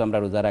শরীফে তো আমরা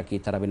রোজা রাখি,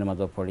 তারাবি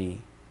নামাজও পড়ি,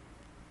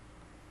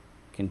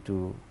 কিন্তু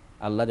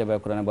আল্লাহ যেভাবে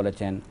কোরআনে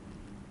বলেছেন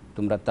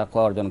তোমরা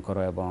তাকওয়া অর্জন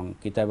করো, এবং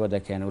কিতাবেও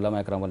দেখেন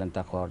উলামায়ে কেরাম বলেন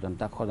তাকওয়া অর্জন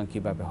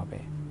কীভাবে হবে?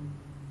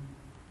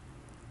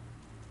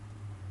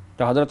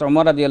 তো হযরত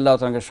ওমর রাদিয়াল্লাহু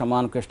তাআলাকে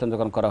সমান কোয়েশ্চন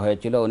যখন করা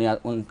হয়েছিল, উনি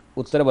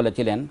উত্তরে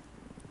বলেছিলেন,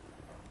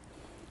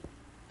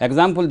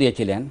 এক্সাম্পল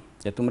দিয়েছিলেন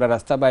যে তোমরা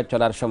রাস্তা বাইরে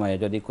চলার সময়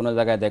যদি কোনো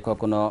জায়গায় দেখো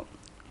কোনো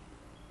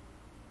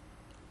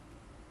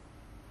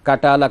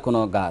কাঁটাওয়ালা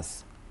কোনো গাছ,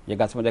 যে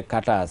গাছের মধ্যে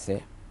কাঁটা আছে,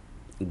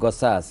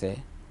 গোছা আছে,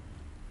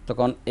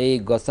 তখন এই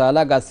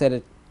গোছাওয়ালা গাছের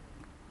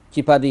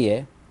চিপা দিয়ে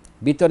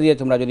ভিতর দিয়ে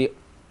তোমরা যদি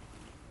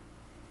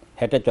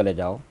হেঁটে চলে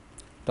যাও,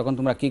 তখন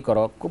তোমরা কি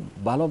করো, খুব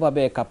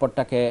ভালোভাবে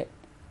কাপড়টাকে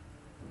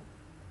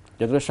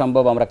যতটুকু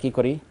সম্ভব আমরা কি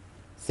করি,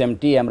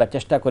 সেমটি আমরা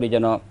চেষ্টা করি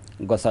যেন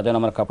গোছা যেন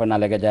আমার কাপড় না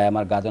লেগে যায়,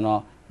 আমার গা যেন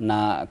না,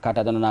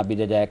 কাঁটা যেন না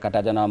বিঁধে যায়, কাঁটা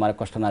যেন আমার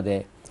কষ্ট না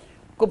দেয়,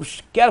 খুব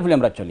কেয়ারফুলি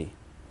আমরা চলি।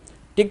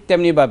 ঠিক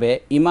তেমনিভাবে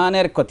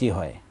ইমানের ক্ষতি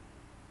হয়,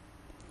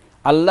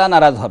 আল্লাহ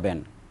নারাজ হবেন,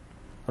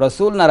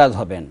 রসুল নারাজ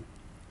হবেন,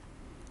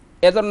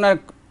 এ ধরনের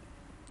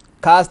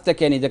কাজ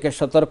থেকে নিজেকে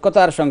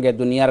সতর্কতার সঙ্গে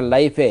দুনিয়ার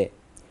লাইফে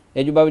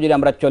এই যেভাবে যদি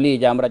আমরা চলি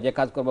যে আমরা যে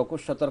কাজ করবো খুব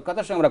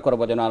সতর্কতার সঙ্গে আমরা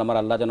করবো, যেন আমার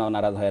আল্লাহ যেন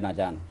নারাজ হয়ে না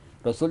যান,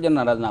 রসুল যেন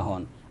নারাজ না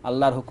হন,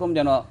 আল্লাহর হুকুম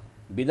যেন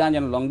বিধান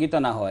যেন লঙ্ঘিত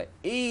না হয়,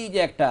 এই যে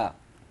একটা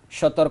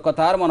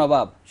সতর্কতার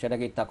মনোভাব,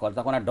 সেটাকে তাকওয়া,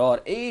 তখন ডর,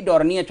 এই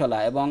ডর নিয়ে চলা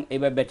এবং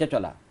এইভাবে বেঁচে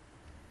চলা,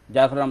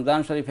 যার ফলে রমজান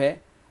শরীফে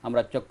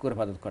আমরা চক্ষুর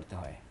হেফাজত করতে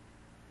হয়।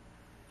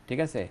 ঠিক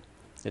আছে,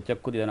 যে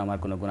চক্ষু দিয়ে যেন আমার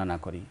কোনো গুনাহ না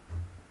করি,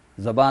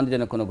 জবান দিয়ে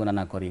যেন কোনো গুনাহ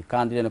না করি,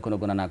 কান দিয়ে যেন কোনো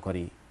গুনাহ না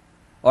করি।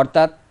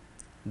 অর্থাৎ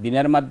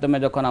দিনের মাধ্যমে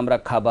যখন আমরা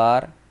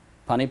খাবার,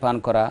 পানি পান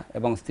করা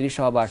এবং স্ত্রী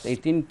সহবাস, এই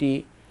তিনটি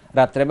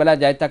রাত্রেবেলা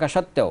যাই থাকা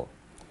সত্ত্বেও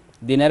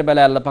দিনের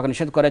বেলায় আল্লাহ পাক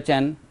নিষেধ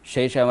করেছেন,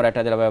 সেই সময় আমরা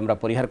এটা যেভাবে আমরা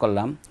পরিহার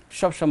করলাম,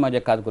 সব সময় যে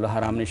কাজগুলো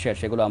হারাম নিষেধ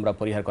সেগুলো আমরা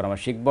পরিহার করা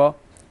আমরা শিখব।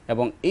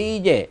 এবং এই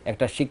যে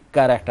একটা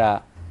শিক্ষার একটা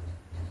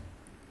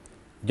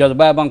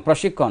জজবা এবং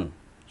প্রশিক্ষণ,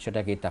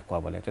 সেটাকেই তাকওয়া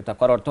বলে। তো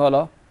তাকওয়ার অর্থ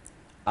হলো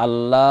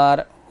আল্লাহর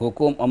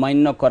হুকুম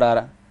অমান্য করার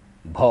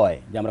ভয়,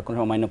 যে আমরা কোনো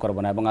অমান্য করবো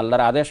না, এবং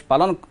আল্লাহর আদেশ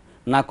পালন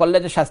না করলে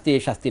যে শাস্তি,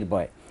 এই শাস্তির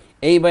ভয়,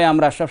 এই ভয়ে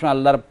আমরা সবসময়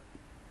আল্লাহর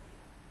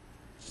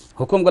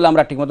হুকুমগুলো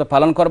আমরা ঠিকমতো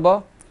পালন করব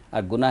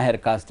আর গুনাহের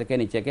কাজ থেকে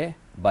নিজেকে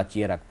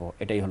বাঁচিয়ে রাখবো।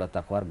 এটাই হলো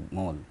তাকওয়ার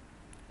মূল।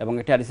 এবং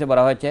এটা হাদিসে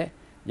বলা হয়েছে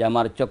যে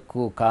আমার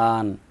চক্ষু,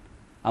 কান,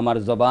 আমার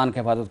জবানকে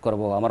হেফাজত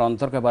করব, আমার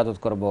অন্তরকে হেফাজত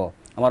করব,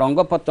 আমার অঙ্গ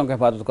প্রত্যঙ্গকে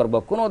হেফাজত করব,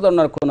 কোনো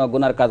ধরনের কোনো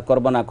গুনার কাজ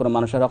করব না, কোনো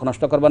মানুষের হক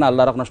নষ্ট করব না,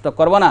 আল্লাহর হক নষ্ট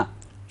করব না।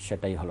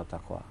 সেটাই হলো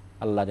তাকওয়া।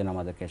 আল্লাহ যেন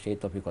আমাদেরকে সেই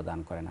তৌফিকও দান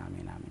করেন।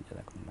 আমিন আমিন।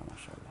 জাযাকুমুল্লাহ।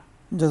 মাশাআল্লাহ।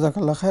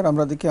 জাযাকাল্লাহ খায়ের।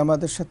 আমরা দেখি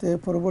আমাদের সাথে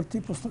পরবর্তী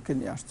প্রশ্নকে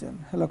নিয়ে আসছেন।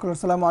 হ্যালো,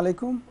 আসসালামু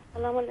আলাইকুম।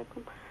 আসসালামু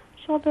আলাইকুম।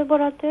 শবে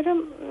বরাতের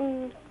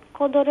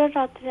কদরের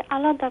রাতে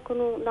আলাদা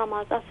কোনো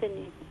নামাজ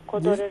আসেনি?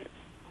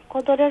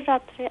 কদরের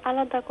রাতে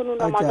আলাদা কোনো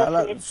নামাজ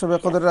আসেনি? শবে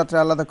কদরের রাতে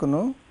আলাদা কোনো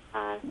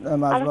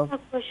নামাজ? আর একটা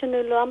কোশ্চেন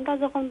হলো, আমরা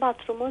যখন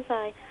বাথরুমে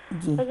যাই,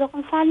 যখন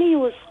পানি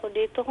ইউজ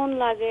করি তখন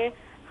লাগে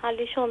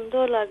খালি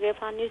সন্দেহ লাগে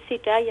পানির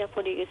ছিটা ইয়া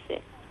পড়ে গেছে,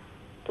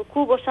 তো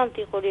খুব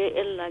অশান্তি করে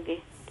এর লাগে,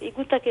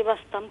 এগুলোকে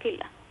বাঁচতাম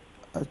কিলা?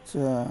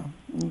 আচ্ছা,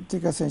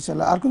 ঠিক আছে,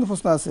 ইনশাআল্লাহ। আর কোনো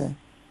প্রশ্ন আছে?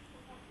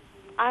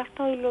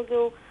 আরেকটা হইল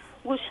কেউ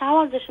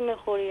শাওয়ার যে সময়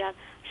করি, আর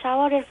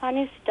শাওয়ারের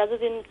পানির ছিটা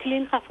যদি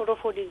ক্লিন কাপড়ও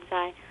পড়ে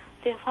যায়,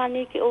 তো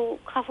পানি ও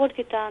কাপড়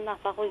কিটা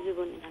নাপাক হয়ে যাব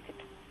না?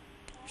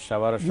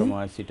 শাওয়ারের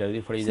সময় ছিটা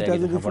যদি পড়ে যায়,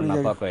 কাপড়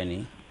নাপাক হয়নি।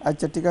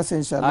 আচ্ছা, ঠিক আছে,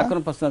 ইনশাআল্লাহ। আর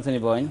কোনো প্রশ্ন আছে নি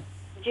বোন?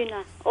 জি না,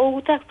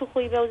 ওটা একটু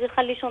কইবা, যে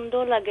খালি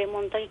সন্দেহ লাগে,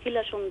 মনটাকে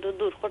কিলা সন্দেহ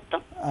দূর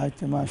করতাম।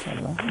 আচ্ছা,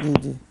 মাশাআল্লাহ। জি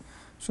জি,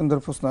 সুন্দর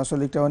প্রশ্ন।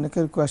 আসলে এটা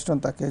অনেকের কোয়েশ্চন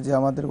থাকে যে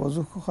আমাদের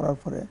ওযু করার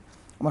পরে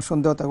আমার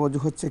সন্দেহ থাকে ওযু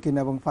হচ্ছে কিনা,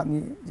 এবং পানি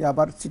যে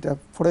আবার ছিটা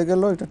পড়ে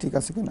গেল, এটা ঠিক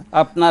আছে কিনা।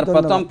 আপনার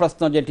প্রথম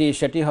প্রশ্ন যেটি,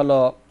 সেটি হলো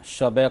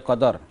শবে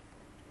কদর,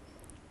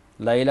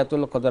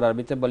 লাইলাতুল কদর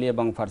আরবিতে বলি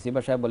এবং ফার্সি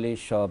ভাষায় বলি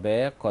শবে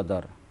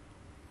কদর।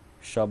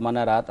 শব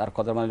মানে রাত, আর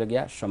কদর মানে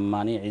গিয়া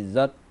সম্মানী,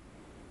 ইজ্জত।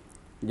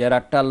 যে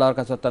রাতটা আল্লাহর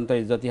কাছে অত্যন্ত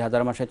ইজ্জতি,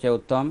 হাজার মাসের চেয়ে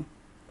উত্তম,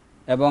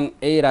 এবং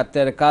এই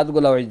রাতের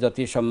কাজগুলো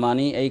ইজ্জতি,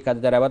 সম্মানী। এই কাজ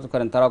যারা ইবাদত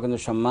করেন তারাও কিন্তু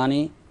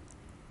সম্মানী।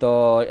 তো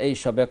এই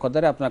শবে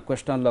কদরে আপনার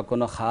কোয়েশ্চন হলো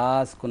কোনো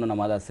খাস কোনো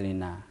নামাজ আসেনি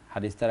না,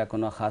 হাদিস দ্বারা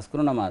কোনো খাস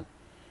কোনো নামাজ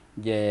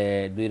যে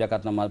 2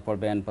 রাকাত নামাজ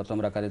পড়বেন, প্রথম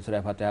রাকাতে সূরা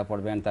ফাতিহা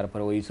পড়বেন,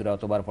 তারপরে ওই সূরা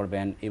অতবার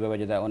পড়বেন, এইভাবে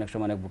যেটা অনেক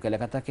সময় অনেক বুকে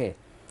লেখা থাকে,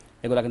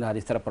 এগুলো কিন্তু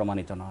হাদিস দ্বারা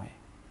প্রমাণিত নয়।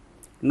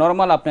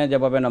 নর্মাল আপনি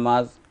যেভাবে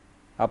নামাজ,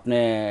 আপনি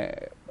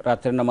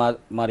রাতের নামাজ,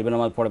 মাগরিবের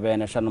নামাজ পড়বেন,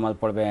 এশার নামাজ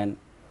পড়বেন,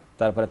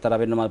 তারপরে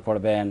তারাবির নামাজ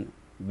পড়বেন,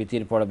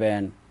 বিতির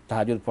পড়বেন,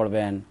 তাহাজ্জুদ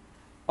পড়বেন,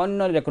 অন্য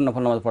যে কোনো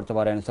নফল নামাজ পড়তে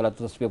পারেন,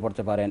 সালাতুত তাসবিহ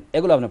পড়তে পারেন,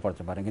 এগুলো আপনি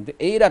পড়তে পারেন। কিন্তু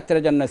এই রাতের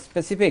জন্য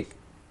স্পেসিফিক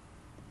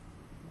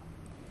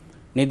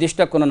নির্দিষ্ট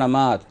কোনো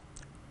নামাজ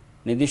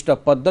নির্দিষ্ট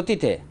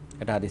পদ্ধতিতে,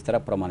 এটা হাদিস দ্বারা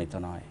প্রমাণিত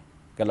নয়।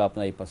 গেল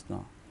আপনার এই প্রশ্ন।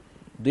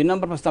 2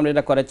 নম্বর প্রশ্ন আমরা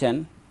যেটা করেছেন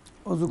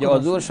যে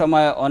অজুর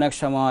সময় অনেক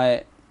সময়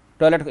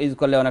টয়লেট ইউজ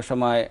করলে অনেক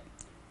সময়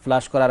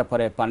ফ্লাশ করার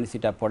পরে পানি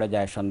ছিটা পড়ে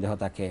যায়, সন্দেহ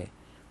থাকে,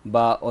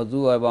 বা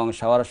অজু এবং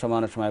শাওয়ারের সময়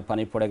অনেক সময়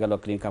পানি পড়ে গেল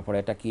ক্লিন কাপড়ে,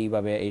 এটা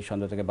কীভাবে এই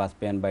সন্দেহ থেকে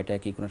বাঁচবেন, বা এটা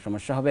কি কোনো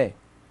সমস্যা হবে?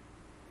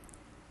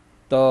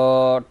 তো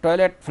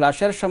টয়লেট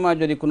ফ্লাশের সময়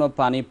যদি কোনো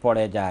পানি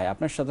পড়ে যায়,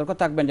 আপনি সতর্ক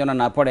থাকবেন যেন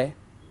না পড়ে।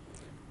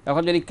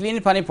 এখন যদি ক্লিন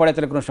পানি পড়ে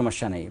তাহলে কোনো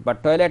সমস্যা নেই, বাট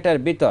টয়লেটের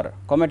ভিতর,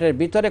 কমেটের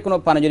ভিতরে কোনো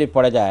পানি যদি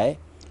পড়ে যায়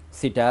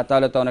সিটা,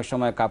 তাহলে তো অনেক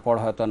সময় কাপড়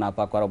হয়তো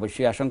নাপাক হওয়ার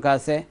অবশ্যই আশঙ্কা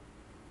আছে।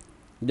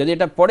 যদি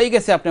এটা পড়েই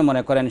গেছে আপনি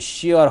মনে করেন,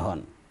 শিওর হন,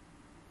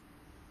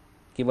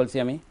 কি বলছি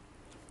আমি,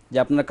 যে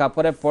আপনার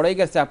কাপড়ে পড়েই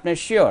গেছে, আপনি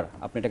শিওর,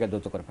 আপনি এটাকে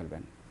দ্রুত করে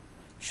ফেলবেন।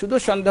 শুধু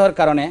সন্দেহের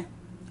কারণে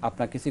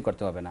আপনার কিছুই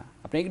করতে হবে না,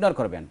 আপনি ইগনোর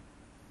করবেন।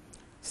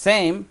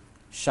 সেম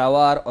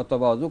শাওয়ার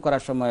অথবা অজু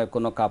করার সময়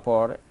কোনো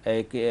কাপড়,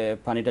 এই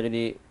পানিটা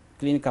যদি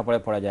ক্লিন কাপড়ে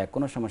পড়ে যায়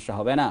কোনো সমস্যা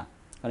হবে না,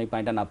 কারণ এই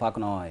পানিটা নাপাক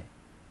নয়।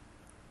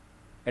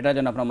 এটার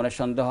জন্য আপনার মনে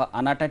সন্দেহ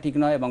আনাটা ঠিক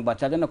নয়। এবং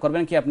বাচ্চার জন্য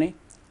করবেন কি, আপনি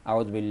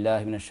আউযু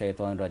বিল্লাহি মিনাশ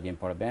শাইতানির রাজিম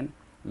পড়বেন,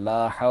 লা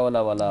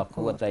হাওলা ওয়ালা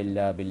কুওয়াতা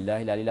ইল্লা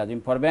বিল্লাহিল আলিয়্যিল আযীম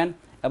পড়বেন,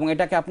 এবং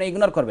এটাকে আপনি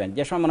ইগনোর করবেন।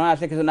 যে সময় মনে হয়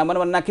আছে কিছু না, মনে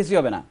না কিছুই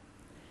হবে না।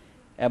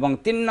 এবং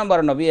 3 নম্বর,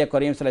 নবী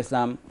করিম সাল্লাল্লাহু আলাইহি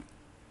ওয়াসাল্লাম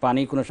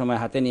পানি কোনো সময়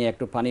হাতে নিয়ে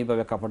একটু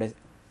পানিভাবে কাপড়ে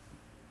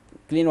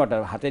ক্লিন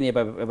ওয়াটার হাতে নিয়ে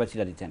এবার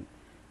ছিটা দিচ্ছেন।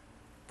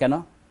 কেন?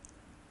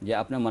 যে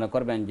আপনি মনে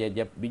করবেন যে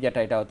যে বিজাটা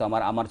এটা হয়তো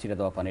আমার ছিটা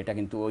দেওয়া পানি, এটা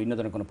কিন্তু অন্য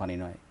ধরনের কোনো পানি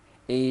নয়।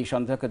 এই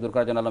সন্দেহকে দূর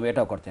করার জন্য আল্লাহ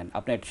এটাও করতেন,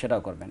 আপনি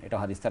সেটাও করবেন। এটা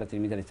হাদিস দ্বারা,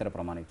 তিরমিজি হাদিস দ্বারা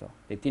প্রমাণিত।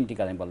 এই 3টি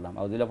কাজ আমি বললাম।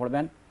 আউযুবিল্লাহ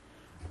পড়বেন,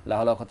 লা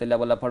হাওলা ওয়া কুওয়াতা ইল্লা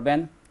বিল্লাহ পড়বেন,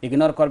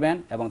 ইগনোর করবেন,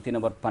 এবং 3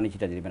 নম্বর পানি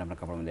ছিটা দিবেন আপনার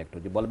কাপড়ের মধ্যে একটু,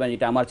 যে বলবেন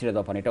এটা আমার ছিটা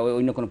দেওয়া পানি, এটা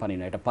অন্য কোনো পানি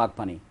নয়, এটা পাক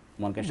পানি,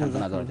 মনকে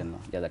সান্ত্বনা দেওয়ার জন্য।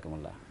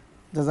 জাযাকুমুল্লাহ।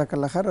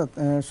 জাযাকাল্লাহ খাইর।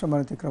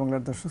 সম্মানিত ইকরা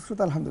বাংলার দর্শক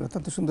শ্রোতা, আলহামদুলিল্লাহ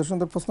অত্যন্ত সুন্দর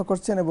সুন্দর প্রশ্ন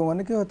করছেন এবং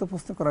অনেকেই হয়তো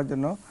প্রশ্ন করার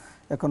জন্য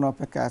এখনও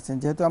অপেক্ষায় আছেন।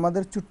 যেহেতু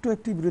আমাদের ছোট্ট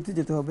একটি বিরতি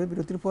যেতে হবে,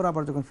 বিরতির পর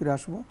আবার যখন ফিরে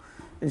আসবো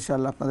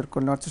ইনশাআল্লাহ আপনাদের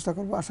কল নেওয়ার চেষ্টা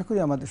করবো। আশা করি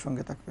আমাদের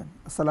সঙ্গে থাকবেন।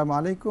 আসসালামু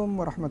আলাইকুম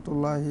ওয়া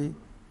রাহমাতুল্লাহি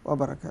ওয়া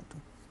বারাকাতুহু।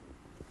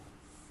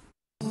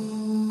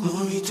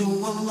 Glory to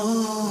Allah,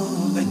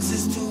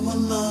 access to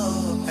Allah,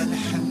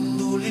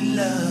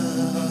 Alhamdulillah.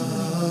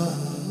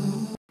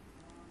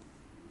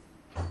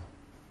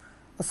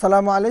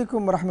 আসসালামু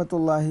আলাইকুম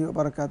রহমতুল্লাহি ওয়া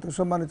বারাকাতুহু।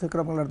 সম্মানিত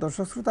ইকরা বাংলার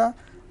দর্শক শ্রোতা,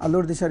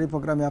 আলোর দিশারি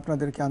প্রোগ্রামে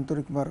আপনাদেরকে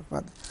আন্তরিক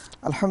মোবারকবাদ।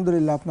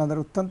 আলহামদুলিল্লাহ, আপনাদের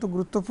অত্যন্ত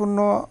গুরুত্বপূর্ণ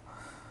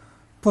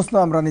প্রশ্ন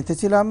আমরা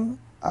নিতেছিলাম,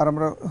 আর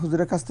আমরা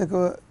হুজুরের কাছ থেকে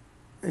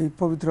এই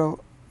পবিত্র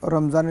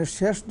রমজানের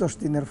শেষ 10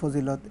 দিনের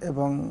ফজিলত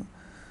এবং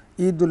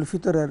ঈদ উল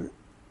ফিতরের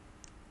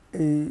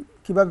এই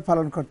কীভাবে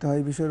পালন করতে হয়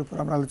এই বিষয়ের উপর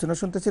আমরা আলোচনা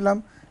শুনতেছিলাম।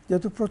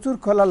 যেহেতু প্রচুর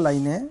কলার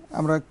লাইনে,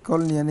 আমরা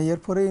কল নিয়ে নিই,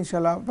 এরপরে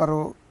ইনশাআল্লাহ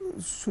আবারও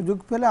সুযোগ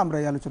পেলে আমরা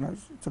এই আলোচনায়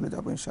চলে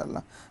যাব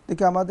ইনশাআল্লাহ।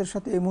 দেখি আমাদের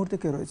সাথে এই মুহূর্তে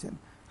কে রয়েছেন।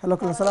 হ্যালো,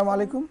 আসসালামু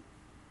আলাইকুম।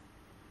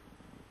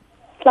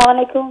 আসসালামু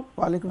আলাইকুম।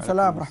 ওয়ালাইকুম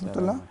সালাম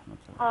রাহমাতুল্লাহ।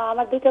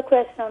 আমার দুটো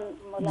কোয়েশ্চন।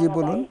 জি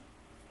বলুন।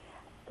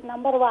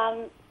 নাম্বার 1,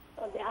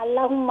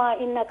 আল্লাহুম্মা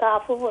ইন্নাকা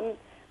আফুউন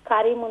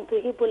কারিমুন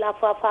তুহিব্বুল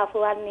আফওয়া ফাফু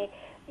আন্নি,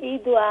 এই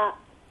দোয়া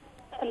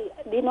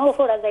দিনও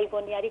পড়া যাইব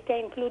নি, আর এটা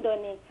ইনক্লুড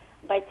হয়নি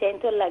বাই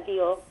চেঞ্জর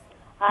লাগিও।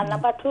 আর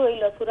নাম্বার 2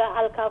 হইল সূরা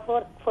আল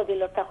কাফর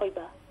ফজিলতটা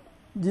কইবা।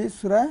 জি,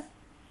 সূরা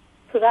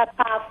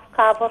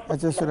কাফর।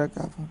 আচ্ছা, সূরা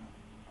কাফর।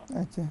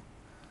 আচ্ছা,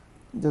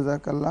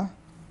 জাযাকাল্লাহ।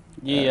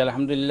 জি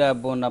আলহামদুলিল্লাহ।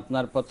 বোন,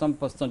 আপনার প্রথম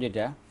প্রশ্ন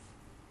যেটা,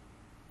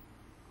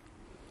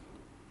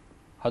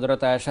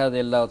 হযরত আয়েশা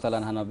রাদিয়াল্লাহু তাআলা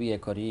আনহা নবী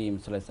করিম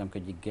সাল্লাল্লাহু আলাইহি ওয়াসাল্লামকে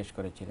জিজ্ঞেস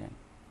করেছিলেন,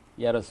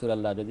 ইয়া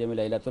রাসূলুল্লাহ, যদি আমি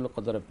লাইলাতুল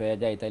কদর পেয়ে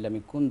যাই তাহলে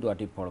আমি কোন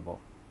দোয়াটি পড়ব?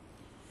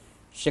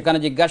 সেখানে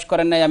জিজ্ঞাসা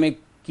করেন নাই আমি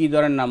কি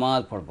ধরনের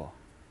নামাজ পড়ব,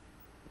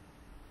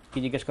 কি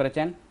জিজ্ঞেস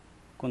করেছেন?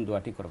 কোন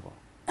দোয়াটি করব।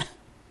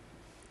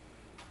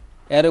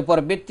 এর উপর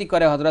ভিত্তি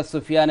করে হযরত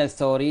সুফিয়ান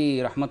আস-সাওরী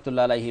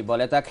রাহমাতুল্লাহ আলাইহি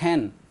বলে থাকেন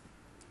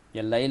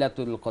যে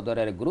লাইলাতুল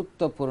কদরের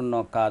গুরুত্বপূর্ণ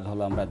কাজ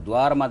হলো আমরা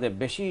দোয়ার মাঝে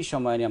বেশি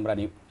সময় নিয়ে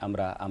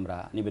আমরা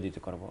নিবেদিত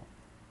করব।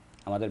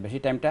 আমাদের বেশি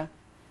টাইমটা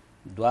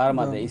দোয়ার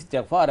মাঝে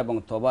ইস্তেগফার এবং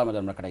তওবার মাঝে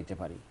আমরা কাটাইতে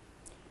পারি।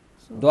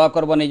 দোয়া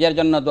করব নিজের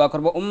জন্য, দোয়া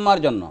করব উম্মার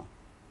জন্য,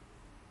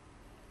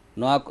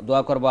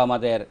 দোয়া করব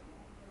আমাদের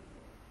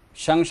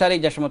সাংসারিক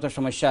যে সমস্ত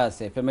সমস্যা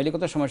আছে,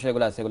 ফ্যামিলিগত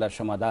সমস্যাগুলো আছে, এগুলোর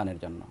সমাধানের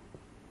জন্য।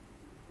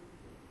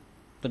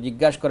 তো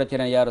জিজ্ঞাসা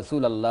করেছিলেন, ইয়া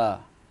রাসূলুল্লাহ,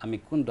 আমি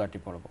কোন দোয়াটি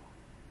পড়ব?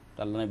 তো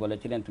আল্লাহ নবী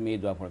বলেছিলেন, তুমি এই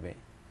দোয়া পড়বে,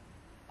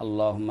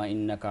 আল্লাহুম্মা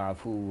ইন্নাকা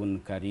আফুউন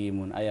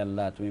কারীমুন, আয়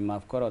আল্লাহ তুমি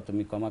মাফ করো,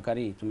 তুমি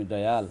ক্ষমাকারী, তুমি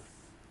দয়াল,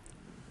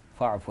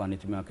 ফাআফু আনি,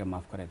 তুমি আমাকে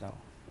মাফ করে দাও।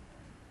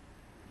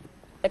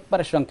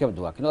 একবারে সংক্ষেপ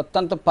দোয়া, কিন্তু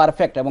অত্যন্ত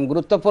পারফেক্ট এবং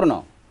গুরুত্বপূর্ণ।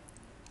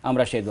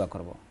 আমরা সেই দোয়া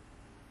করব।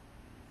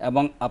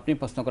 এবং আপনি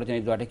প্রশ্ন করেছেন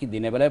এই দোয়াটা কি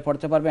দিনের বেলায়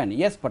পড়তে পারবেন?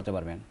 ইয়েস, পড়তে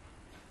পারবেন।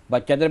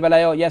 বাচ্চাদের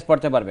বেলায়ও ইয়েস,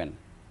 পড়তে পারবেন।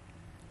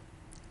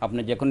 আপনি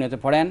যে কোনো নিয়তে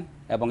পড়েন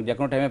এবং যে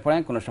কোনো টাইমে পড়েন,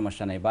 কোনো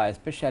সমস্যা নেই। বা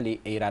স্পেশালি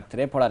এই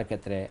রাত্রে পড়ার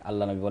ক্ষেত্রে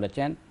আল্লাহ নবী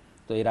বলেছেন,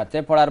 তো এই রাত্রে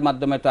পড়ার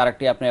মাধ্যমে তো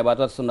আরেকটি আপনি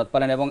ইবাদত সুন্নাত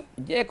পারেন, এবং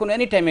যে কোনো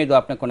এনি টাইমে এই দোয়া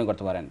আপনি কোনো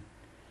করতে পারেন।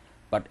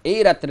 বাট এই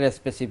রাত্রের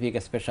স্পেসিফিক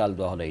স্পেশাল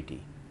দোয়া হলো এইটি।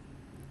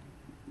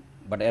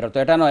 বাট এর তো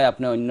এটা নয়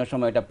আপনি অন্য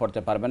সময় এটা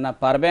পড়তে পারবেন না,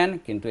 পারবেন,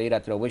 কিন্তু এই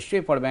রাত্রে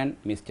অবশ্যই পড়বেন,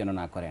 মিস যেন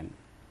না করেন।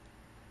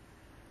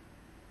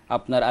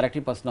 আপনার আরেকটি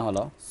প্রশ্ন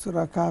হলো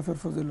সূরা কাহফের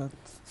ফজিলত।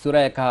 সূরা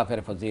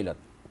কাহফের ফজিলত।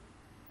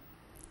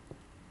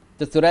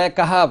 তো সূরা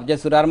কাহফ যে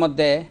সূরার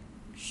মধ্যে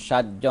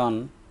 7 জন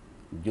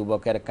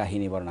যুবকের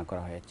কাহিনী বর্ণনা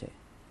করা হয়েছে,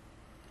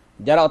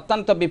 যারা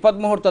অত্যন্ত বিপদ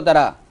মুহূর্ত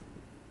তারা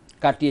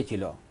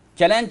কাটিয়েছিল,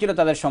 চ্যালেঞ্জ ছিল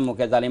তাদের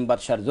সম্মুখে জালিম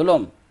বাদশার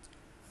জুলুম,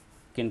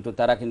 কিন্তু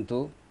তারা কিন্তু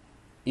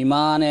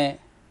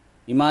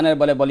ইমানের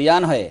বলে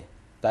বলিয়ান হয়ে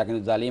তারা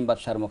কিন্তু জালিম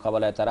বাদশার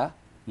মোকাবেলায় তারা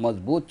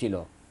মজবুত ছিল।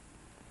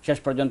 শেষ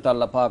পর্যন্ত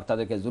আল্লাহ পাক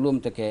তাদেরকে জুলুম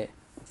থেকে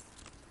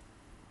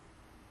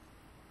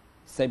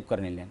সেভ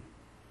করে নিলেন,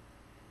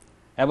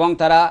 এবং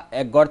তারা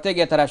এক গর্তে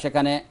গিয়ে তারা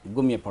সেখানে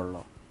ঘুমিয়ে পড়ল।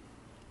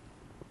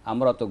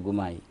 আমরা তো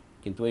ঘুমাই,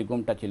 কিন্তু ওই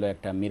ঘুমটা ছিল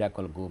একটা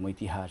মিরাকল ঘুম,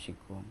 ঐতিহাসিক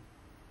ঘুম।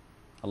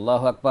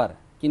 আল্লাহু আকবার,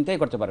 চিন্তাই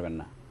করতে পারবেন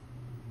না।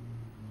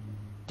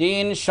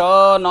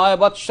 309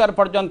 বৎসর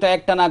পর্যন্ত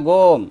একটানা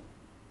ঘুম,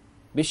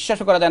 বিশ্বাস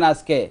করা যায় না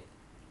আজকে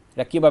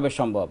এটা কীভাবে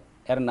সম্ভব।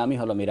 এর নামই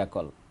হলো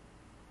মিরাকল,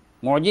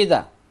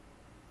 মুজিজা।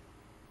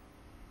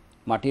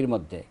 মাটির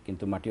মধ্যে,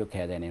 কিন্তু মাটিও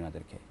খেয়ে দেয়নি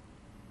ওনাদেরকে।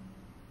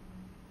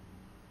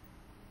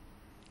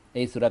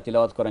 এই সূরা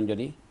তিলাওয়াত করেন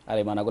যদি, আর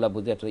এই মানাগুলো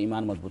বুঝে, তো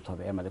ইমান মজবুত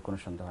হবে, এর মধ্যে কোনো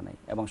সন্দেহ নেই।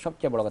 এবং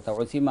সবচেয়ে বড় কথা,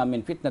 উসিমা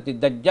মিন ফিতনাতিদ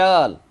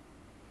দাজ্জাল,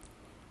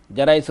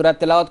 যারা এই সূরা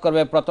তিলাওয়াত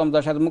করবে, প্রথম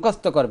 10 আয়াত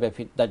মুখস্থ করবে,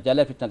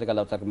 দাজ্জালের ফিতনা থেকে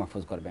আল্লাহ তাকে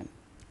মাহফুজ করবেন।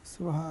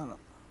 সুবহানাল্লাহ।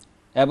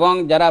 এবং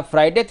যারা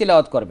ফ্রাইডে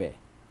তিলাওয়াত করবে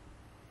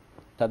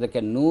তাদেরকে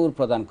নূর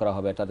প্রদান করা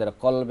হবে, তাদের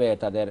কলবে,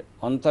 তাদের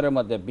অন্তরের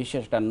মধ্যে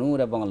বিশেষ একটা নূর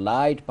এবং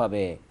লাইট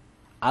পাবে,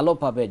 আলো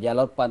পাবে, যে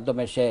আলোর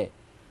মাধ্যমে সে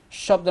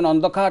সব ধরনের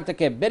অন্ধকার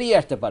থেকে বেরিয়ে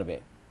আসতে পারবে।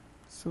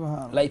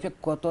 সুবহানাল্লাহ। লাইফে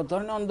কত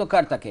ধরনের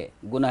অন্ধকার থাকে,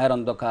 গুনাহের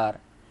অন্ধকার,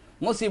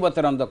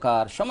 মুসিবতের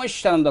অন্ধকার,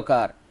 সমস্যার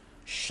অন্ধকার,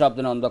 সব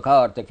ধরনের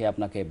অন্ধকার থেকে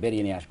আপনাকে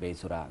বেরিয়ে নিয়ে আসবে এই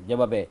সূরা।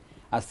 যেভাবে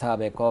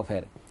আসহাবে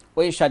কফের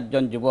ওই 7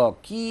 জন যুবক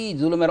কি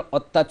জুলুমের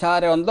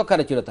অত্যাচারের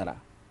অন্ধকারে ছিল তারা,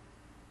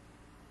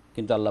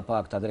 কিন্তু আল্লাহ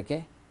পাক তাদেরকে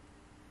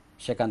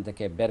সেখান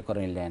থেকে বের করে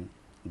নিলেন,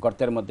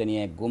 গর্তের মধ্যে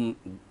নিয়ে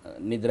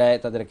নিদ্রায়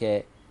তাদেরকে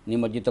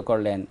নিমজ্জিত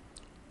করলেন।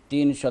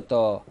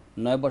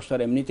 309 বছর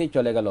এমনিতেই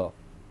চলে গেল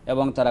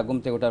এবং তারা ঘুম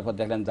থেকে ওঠার পর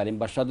দেখলেন জালিম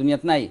বাদশা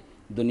দুনিয়াতে নাই,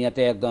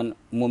 দুনিয়াতে একজন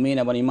মুমিন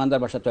এবং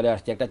ইমানদার বাদশা চলে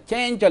আসছে, একটা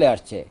চেঞ্জ চলে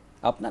আসছে।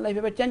 আপনার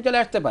লাইফে চেঞ্জ চলে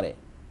আসতে পারে।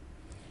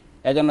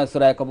 এজন্য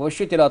সূরা ইয়াকুব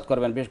অবশ্যই তিলাওয়াত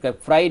করবেন, বিশেষ করে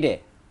ফ্রাইডে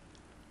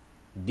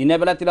দিনের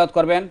বেলা তিলাওয়াত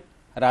করবেন,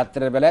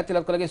 রাত্রের বেলায়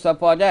তিলাওয়াত করলে কি সওয়াব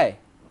পাওয়া যায়?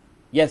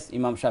 ইয়েস,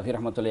 ইমাম শাফি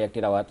রহমতুল্লাহ একটি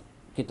রাওয়াত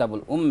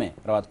কিতাবুল উম্মে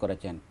রাওয়াত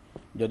করেছেন,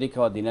 যদি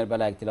কেউ দিনের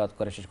বেলায় তিলাওয়াত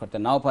করে শেষ করতে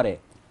নাও পারে,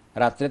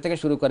 রাত্রে থেকে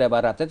শুরু করে বা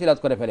রাতে তিলাওয়াত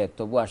করে ফেলে,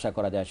 তবু আশা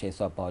করা যায় সেই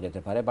সওয়াব পাওয়া যেতে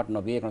পারে। বাট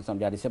নবী আকরাম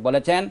সাল্লাল্লাহু আলাইহি ওয়াসাল্লাম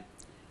বলেছেন,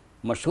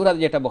 মশহুর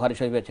হাদিস যেটা বুখারী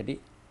শরীফে, সেটি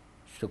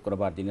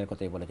শুক্রবার দিনের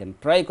কথাই বলেছেন।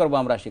 ট্রাই করবো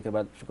আমরা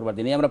শুক্রবার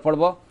দিনেই আমরা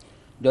পড়বো।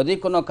 যদি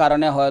কোনো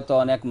কারণে হয়তো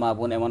অনেক মা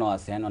বোন এমনও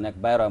আছেন, অনেক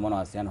ভাইয়েরা এমনও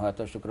আছেন,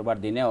 হয়তো শুক্রবার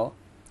দিনেও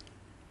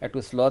একটু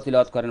স্লো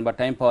তিলাওয়াত করেন বা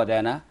টাইম পাওয়া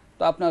যায় না,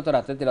 তো আপনি হয়তো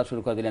রাতে তিলাওয়াত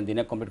শুরু করে দিলেন,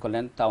 দিনে কমপ্লিট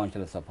করলেন, তাও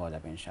ইনশাআল্লাহ সওয়াব পাওয়া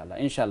যাবে ইনশাআল্লাহ।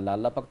 ইনশাআল্লাহ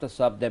আল্লাহ পাক তো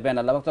সওয়াব দেবেন।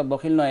 আল্লাহ পাক তো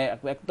বখিল নয়,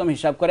 একদম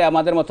হিসাব করে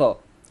আমাদের মতো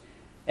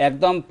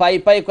একদম পাই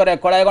পাই করে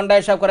কড়াই গন্ডা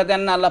হিসাব করে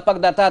দেন না। আল্লাহ পাক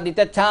দাতা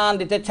দিতে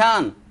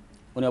চান,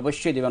 উনি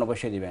অবশ্যই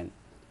দিবেন।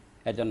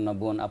 এজন্য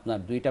বোন আপনার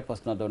 2টা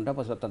প্রশ্ন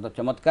অত্যন্ত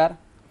চমৎকার।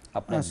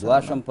 আপনার দোয়া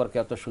সম্পর্কে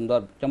অত সুন্দর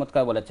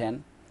চমৎকার বলেছেন।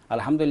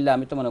 আলহামদুলিল্লাহ,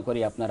 আমি তো মনে করি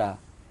আপনারা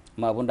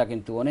মা বোনরা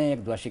কিন্তু অনেক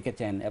দোয়া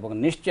শিখেছেন এবং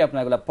নিশ্চয়ই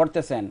আপনারা এগুলো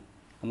পড়তেছেন।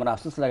 আমরা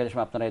আফসোস লাগে যে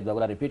আপনারা এই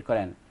দোয়াগুলো রিপিট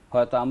করেন।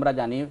 হয়তো আমরা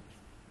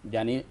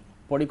জানি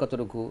পড়ি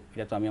কতটুকু,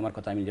 এটা তো আমি আমার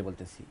কথা আমি যে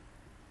বলতেছি,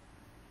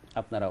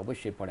 আপনারা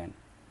অবশ্যই পড়েন।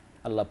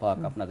 আল্লাহ পাক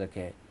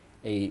আপনাদেরকে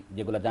এই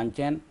যেগুলো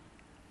জানছেন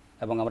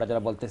এবং আমরা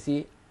যারা বলতেছি,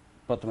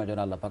 প্রথমে যেন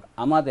আল্লাহ পাক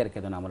আমাদেরকে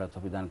যেন আমাদের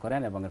তৌফিক দান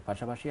করেন এবং এর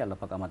পাশাপাশি আল্লাহ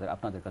পাক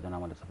আপনাদেরকে যেন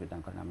আমাদের তৌফিক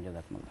দান করেন। আমি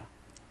জাযাকুমুল্লাহ।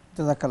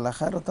 জাযাকাল্লাহ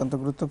খায়র। অত্যন্ত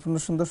গুরুত্বপূর্ণ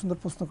সুন্দর সুন্দর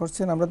প্রশ্ন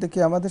করছেন। আমরা দেখি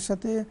আমাদের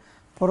সাথে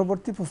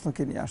পরবর্তী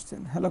প্রশ্নকে নিয়ে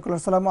আসছেন। হ্যালো কলার,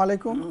 আসসালামু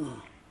আলাইকুম।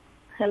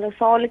 হ্যালো,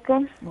 আসসালামু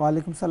আলাইকুম।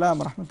 ওয়ালাইকুম সালাম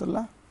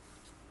রাহমাতুল্লাহ।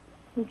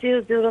 জি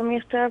আমি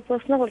একটা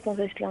প্রশ্ন করতে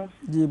চাইছিলাম।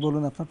 জি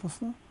বলুন আপনার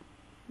প্রশ্ন।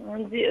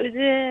 জি, ওই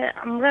যে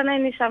আমরা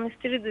নাইনি স্বামী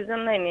স্ত্রী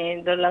দুজন নাইনি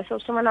ধরলা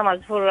সবসময় নামাজ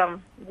পড়লাম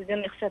দুজন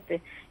একসাথে,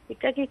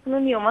 এটা কি কোনো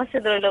নিয়ম আছে?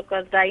 ধরল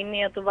ডাইনি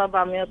অথবা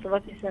বামে অথবা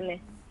পিছনে?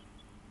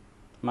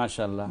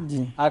 মাশাআল্লাহ।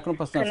 আর কোন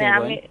প্রশ্ন আছে?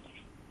 আমি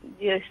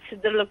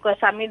ধরল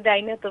স্বামী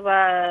ডাইনি অথবা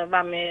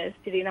বামে,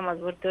 স্ত্রী নামাজ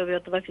পড়তে হবে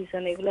অথবা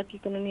পিছনে, এগুলা কি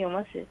কোনো নিয়ম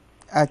আছে?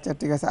 আচ্ছা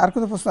ঠিক আছে। আর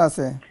কোনো প্রশ্ন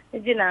আছে?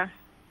 জি না।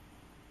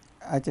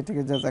 আচ্ছা ঠিক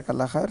আছে,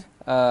 জাযাকাল্লাহ খায়র।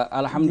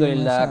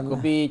 আলহামদুলিল্লাহ,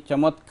 খুবই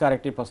চমৎকার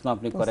একটি প্রশ্ন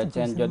আপনি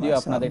করেছেন। যদিও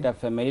আপনাদের এটা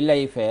ফ্যামিলি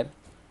লাইফের,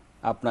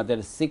 আপনাদের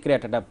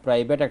সিক্রেট, এটা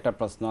প্রাইভেট একটা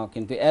প্রশ্ন,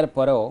 কিন্তু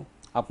এরপরেও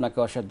আপনাকে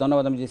অশেষ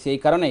ধন্যবাদ আমি দিচ্ছি এই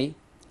কারণেই,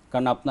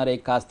 কারণ আপনার এই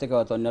কাজ থেকে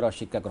হয়তো অন্যরা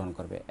শিক্ষা গ্রহণ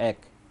করবে।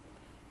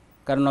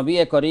 কারণ নবী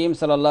করিম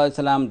সাল্লাল্লাহু আলাইহি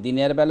সাল্লাম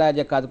দিনের বেলায়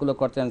যে কাজগুলো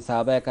করতেন,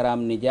 সাহাবায়ে কেরাম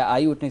নিজে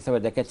আই উইটনেস হিসেবে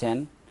দেখেছেন।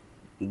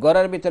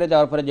 ঘরের ভিতরে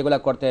যাওয়ার পরে যেগুলো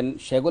করতেন,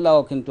 সেগুলোও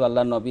কিন্তু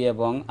আল্লাহ নবী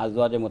এবং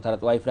আজওয়াজে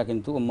মুতাহারাত ওয়াইফরা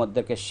কিন্তু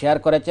উম্মতদেরকে শেয়ার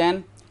করেছেন,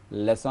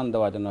 লেসন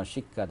দেওয়ার জন্য,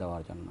 শিক্ষা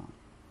দেওয়ার জন্য।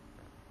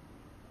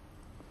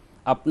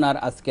 আপনার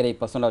আজকের এই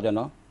প্রশ্নটা যেন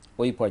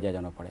ওই পর্যায়ে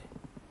যেন পড়ে।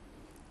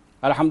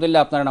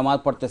 আলহামদুলিল্লাহ, আপনারা নামাজ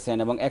পড়তেছেন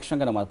এবং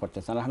একসঙ্গে নামাজ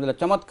পড়তেছেন, আলহামদুলিল্লাহ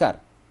চমৎকার।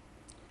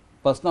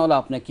 প্রশ্ন হলো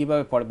আপনি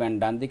কীভাবে পড়বেন,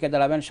 ডান দিকে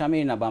দাঁড়াবেন স্বামী,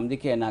 না বাম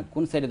দিকে, না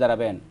কোন সাইডে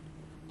দাঁড়াবেন?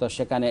 তো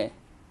সেখানে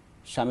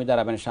স্বামী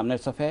দাঁড়াবেন সামনের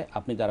সফে,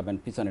 আপনি দাঁড়াবেন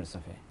পিছনের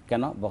সফে।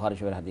 কেন? বুখারী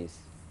শরীফের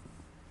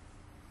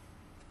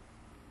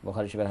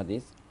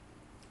হাদিস।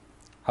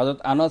 হযরত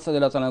আনাস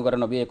রাদিয়াল্লাহু তাআলা করে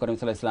নবী করিম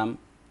সাল্লাল্লাহু আলাইহি ওয়াসাল্লাম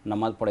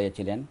নামাজ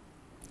পড়িয়েছিলেন।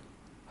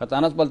 হযরত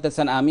আনাস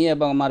বলতেছেন, আমি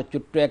এবং আমার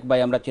ছোট্ট এক ভাই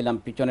আমরা ছিলাম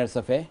পিছনের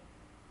সফে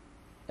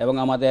এবং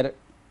আমাদের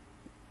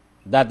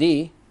দাদি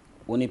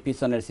উনি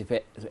পিছনের সফে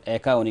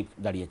একা উনি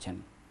দাঁড়িয়েছেন।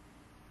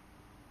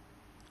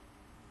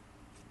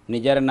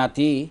 নিজের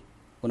নাতি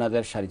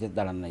ওনাদের সারিতে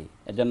দাঁড়ান নাই।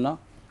 এজন্য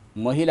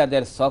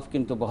মহিলাদের সফ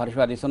কিন্তু বুখারী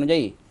শরীফের হাদিস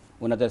অনুযায়ী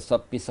ওনাদের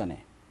সফ পিছনে।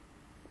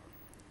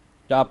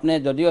 তো আপনি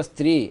যদিও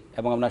স্ত্রী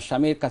এবং আপনার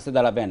স্বামীর কাছে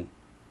দাঁড়াবেন,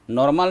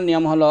 নর্মাল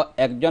নিয়ম হলো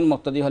একজন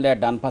মুক্তাদি হলে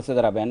ডান পাশে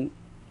দাঁড়াবেন,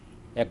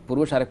 এক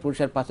পুরুষ আরেক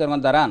পুরুষের পাশে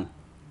যখন দাঁড়ান,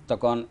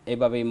 তখন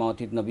এইভাবে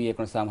ইমামতি নবী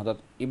সাল্লাল্লাহু আলাইহি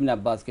ওয়াসাল্লাম ইবনে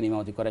আব্বাসকে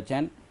ইমামতি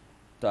করেছেন।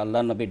 তো আল্লাহ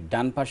নবী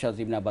ডান পাশে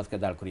ইবনে আব্বাসকে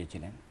দাঁড়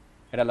করিয়েছিলেন।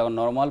 এটা হলো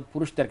নর্মাল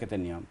পুরুষদের ক্ষেত্রে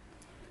নিয়ম।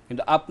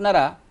 কিন্তু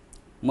আপনারা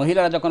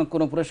মহিলারা যখন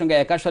কোনো পুরুষের সঙ্গে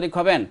একা শরিক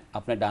হবেন,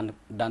 আপনি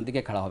ডান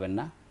দিকে খাড়া হবেন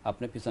না,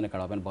 আপনি পিছনে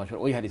খাড়া হবেন বছর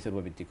ওই হাদিসের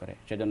উপর ভিত্তি করে।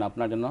 সেজন্য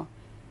আপনার জন্য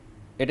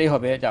এটাই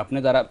হবে যে আপনি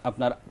যারা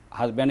আপনার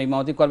হাজব্যান্ড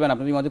ইমামতি করবেন,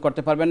 আপনি ইমামতি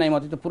করতে পারবেন না,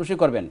 ইমামতি তো পুরুষই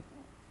করবেন,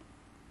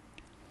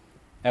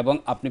 এবং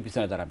আপনি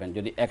পিছনে দাঁড়াবেন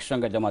যদি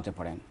একসঙ্গে জমাতে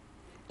পড়েন।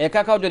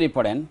 একাকাও যদি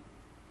পড়েন,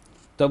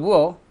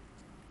 তবুও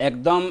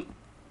একদম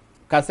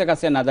কাছে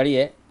কাছে না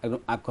দাঁড়িয়ে একদম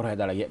আক্কর হয়ে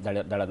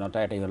দাঁড়ানোটা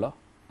এটাই হলো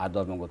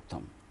আদব এবং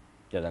উত্তম।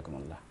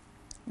 জাযাকুমুল্লাহ।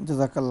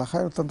 জাযাকাল্লাহ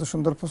খায়র। অত্যন্ত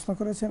সুন্দর প্রশ্ন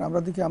করেছেন। আমরা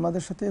দেখি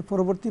আমাদের সাথে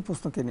পরবর্তী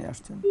প্রশ্নকে নিয়ে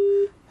আসছেন।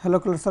 হ্যালো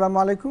কলার, আসসালামু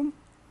আলাইকুম।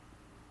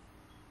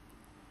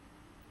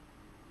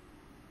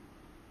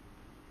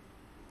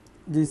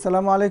 জি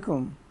সালামু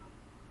আলাইকুম।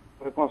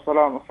 ওয়ালাইকুম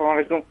আসসালাম। আসসালামু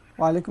আলাইকুম।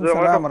 ওয়ালাইকুম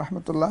সালাম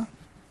রাহমাতুল্লাহ।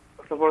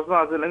 একটা প্রশ্ন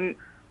আছে আমি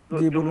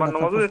জুম্মার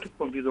নামাজও একটু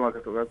কনফিউজ আমার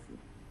কাছে আছে।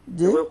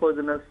 জি কই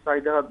দিনে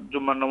সাইডা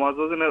জুম্মার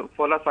নামাজও দিনে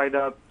ফলা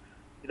সাইডা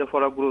এটা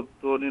ফলা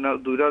গুরুত্ব নিনা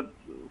দুই রাত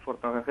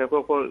ফরতা হয়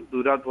কো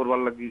দুই রাত পড়বার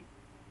লাগি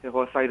কো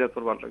সাইডা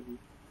পড়বার লাগি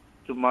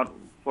জুম্মার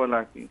ফলা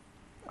কি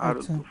আর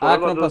আর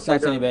কোন প্রশ্ন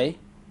আছে নি ভাই?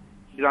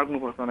 আর কোন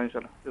প্রশ্ন নাই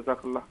ইনশাআল্লাহ।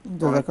 জাযাকাল্লাহ।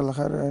 জাযাকাল্লাহ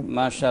খাইর।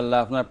 মাশাআল্লাহ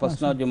আপনার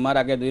প্রশ্ন জুম্মার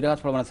আগে 2 রাকাত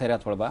পড়বা না 4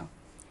 রাকাত পড়বা?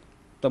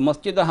 তো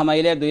মসজিদ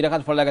হামাইলে 2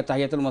 রাকাত পড়া লাগে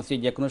তাহিয়াতুল মসজিদ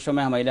যে কোনো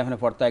সময় হামাইলে আপনি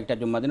পড়তা একটা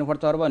জুম্মা দিনে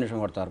পড়তে পারবা অন্য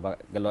সময় পড়তে পারবা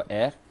গেল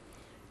এক।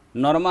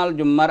 নরমাল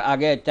জুম্মার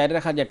আগে 4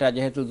 রাকাত যেটা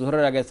যেহেতু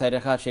যোহরের আগে 4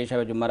 রাকাত সেই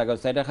হিসাবে জুম্মার আগে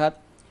 4 রাকাত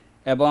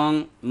এবং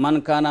মান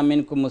কানা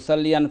মিনকুম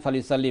মুসাল্লিয়ান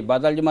ফালিসাল্লি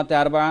বাদাল জুমাতে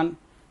আরবান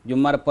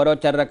জুম্মার পরেও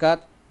 4 রাকাত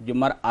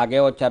জুম্মার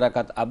আগেও 4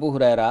 রাকাত। আবু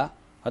হুরায়রা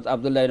হযরত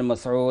আব্দুল্লাহ ইবনে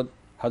মাসউদ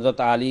হযরত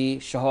আলী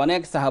সহ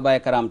অনেক সাহাবায়ে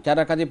কেরাম 4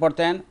 রাকাতই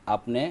পড়তেন।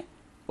 আপনি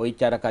ওই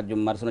 4 রাকাত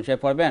জুম্মার সুন্নাত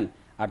হিসেবে পড়বেন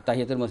আর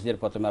তাহিয়াতুল মসজিদের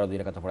প্রথমে আরো 2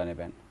 রাকাত পড়ে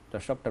নেবেন। তো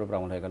সবটার উপর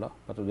আমল হয়ে গেল।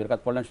 প্রথম 2 রাকাত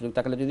পড়লেন সুযোগ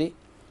থাকলে যদি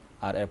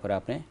আর এরপরে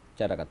আপনি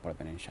 4 রাকাত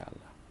পড়বেন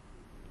ইনশাআল্লাহ।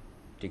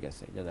 ঠিক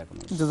আছে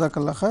জাযাকাল্লাহ।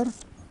 জাযাকাল্লাহ খাইর।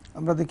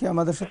 আমরা দেখি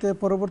আমাদের সাথে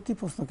পরবর্তী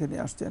প্রশ্নকে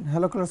নিয়ে আসছেন।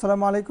 হ্যালো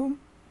আসসালামু আলাইকুম।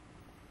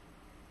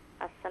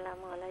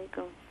 আসসালামু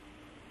আলাইকুম।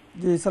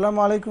 জি আসসালামু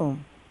আলাইকুম।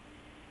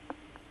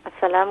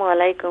 আসসালামু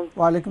আলাইকুম।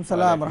 ওয়া আলাইকুম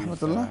সালাম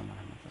রাহমাতুল্লাহ।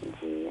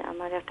 জি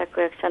আমার একটা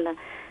কোয়েকশন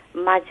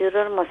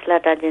মাজুরের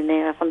মশলাটা জেনে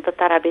এখন তো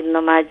তারাবির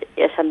নামাজ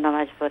এশার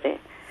নামাজ পড়ে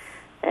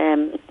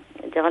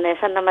যখন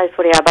এশার নামাজ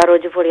পড়ে আবার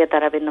ওযু পড়িয়ে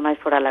তারাবির নামাজ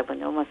পড়া লাগবে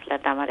না ও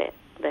মশলাটা আমারে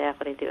দয়া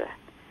করে দিবা।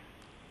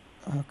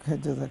 ওকে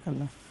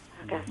জাযাকাল্লাহ।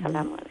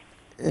 আসসালামু আলাইকুম।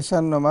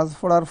 এশার নামাজ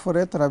পড়ার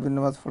পরে তারাবির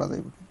নামাজ পড়া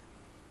যাবে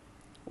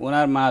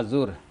ওনার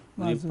মাজুর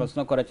উনি প্রশ্ন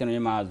করেছেন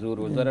উনি মাজুর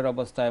উজরের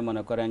অবস্থায়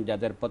মনে করেন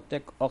যাদের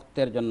প্রত্যেক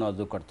ওয়াক্তের জন্য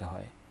ওযু করতে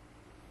হয়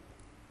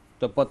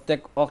তো প্রত্যেক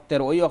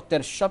ওয়াক্তের ওই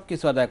ওয়াক্তের সব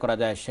কিছু আদায় করা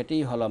যায়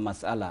সেটাই হলো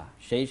মাসআলা।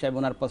 সেই হিসাবে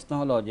ওনার প্রশ্ন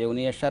হলো যে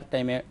উনি এশার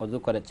টাইমে ওযু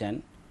করেছেন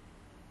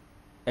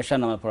এশার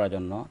নামাজ পড়ার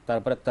জন্য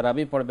তারপরে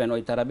তারাবি পড়বেন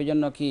ওই তারাবির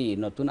জন্য কি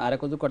নতুন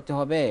আরেক ওযু করতে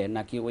হবে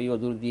নাকি ওই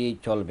ওযু দিয়েই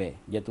চলবে?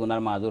 যেহেতু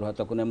ওনার মাজুর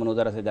হয়তো কোনো এমন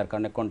ওযর আছে যার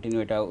কারণে কন্টিনিউ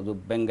এটা ওযু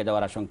ভেঙে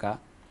যাওয়ার আশঙ্কা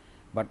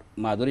বাট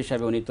মাজুর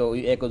হিসাবে উনি তো ওই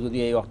এক ওযু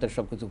দিয়ে এই ওয়াক্তের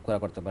সব কিছু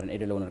করতে পারেন।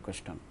 এটা হলো ওনার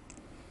কোয়েশ্চন।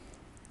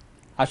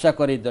 আশা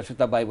করি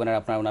দর্শকতা ভাই বোনেরা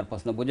আপনারা ওনার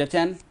প্রশ্ন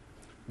বুঝেছেন।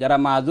 যারা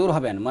মাজুর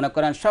হবেন মনে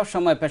করেন সব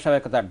সময়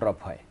পেশাবেকতা ড্রপ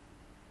হয়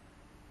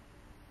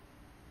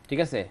ঠিক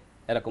আছে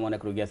এরকম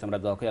অনেক রোগী আছে আমরা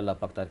দোয়া করি আল্লাহ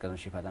পাক তাদের কাছে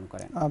শিফা দান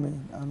করেন। আমিন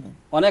আমিন।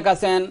 অনেক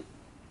আছেন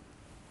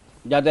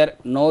যাদের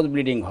নোজ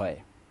ব্লিডিং হয়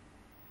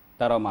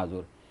তারাও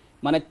মাজুর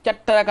মানে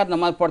 4টা রাকাত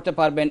নামাজ পড়তে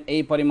পারবেন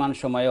এই পরিমাণ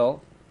সময়ও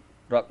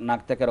নাক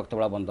থেকে রক্ত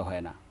পড়া বন্ধ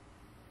হয় না।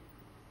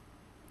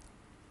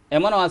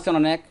 এমনও আছেন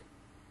অনেক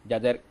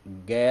যাদের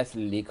গ্যাস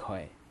লিক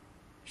হয়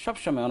সব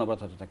সময় অনবরত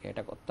হতে থাকে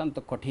এটা অত্যন্ত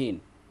কঠিন।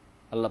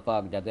 আল্লাহ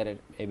পাক যাদের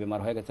এই বিমার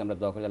হয়ে গেছে আমরা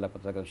দোয়া করি আল্লাহ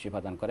পাক তাদেরকে শিফা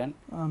দান করেন।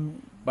 আমিন।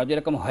 বা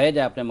যেরকম হয়ে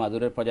যায় আপনি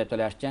মাজুরের পর্যায়ে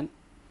চলে আসছেন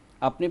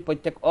আপনি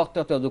প্রত্যেক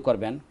ওয়াক্তে ওযু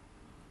করবেন।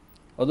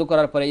 ওযু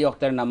করার পরে এই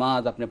ওয়াক্তের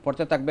নামাজ আপনি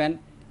পড়তে থাকবেন।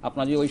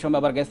 আপনার যদি ওই সময়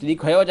আবার গ্যাস লিক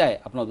হয়েও যায়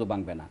আপনার ওযু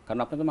ভাঙবে না কারণ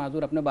আপনি তো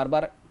মাজুর আপনি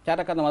বারবার 4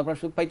 রাকাত নামাজ পড়ার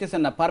সুযোগ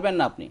পাইতেছেন না পারবেন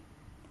না আপনি।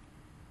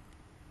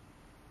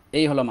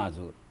 এই হলো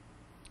মাজুর।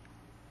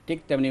 ঠিক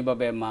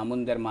তেমনিভাবে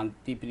মামুনদের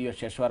মান্তি পিরিয়ড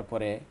শেষ হওয়ার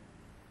পরে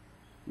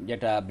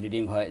যেটা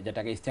ব্লিডিং হয়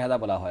যেটাকে ইস্তেহাদা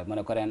বলা হয়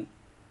মনে করেন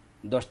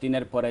 10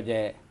 দিনের পরে যে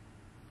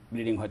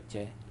ব্লিডিং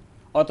হচ্ছে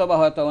অথবা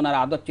হয়তো ওনার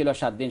আদত ছিল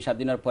 7 দিন 7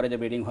 দিনের পরে যে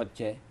ব্লিডিং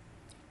হচ্ছে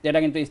যেটা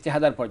কিন্তু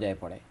ইস্তেহাদার পর্যায়ে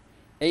পড়ে।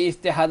 এই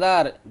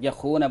ইস্তেহাদার যে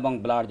খুন এবং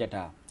ব্লাড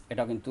যেটা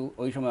এটা কিন্তু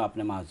ওই সময়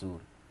আপনি মাজুর।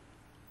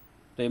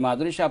 তো এই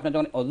মাজুর হিসেবে আপনি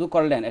যখন ওযু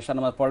করলেন এশার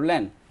নামাজ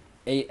পড়লেন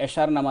এই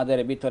এশার নামাজের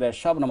ভিতরে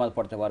সব নামাজ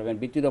পড়তে পারবেন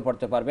বিতিরও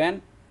পড়তে পারবেন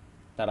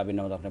তারাবির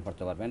নামাজ আপনি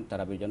পড়তে পারবেন।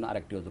 তারাবির জন্য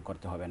আরেকটি ওযু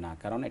করতে হবে না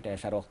কারণ এটা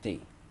এশার ওয়াক্তেই।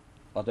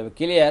 অতএব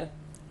ক্লিয়ার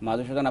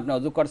মাজুর যখন আপনি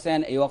ওযু করছেন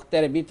এই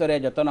ওয়াক্তের ভিতরে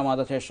যত নামাজ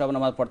আছে সব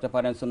নামাজ পড়তে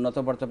পারেন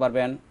সুন্নতও পড়তে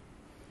পারবেন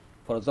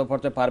ফরজও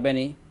পড়তে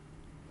পারবেনই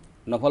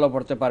নফলও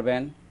পড়তে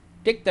পারবেন।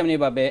 ঠিক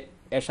তেমনিভাবে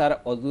এশার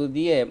ওযু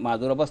দিয়ে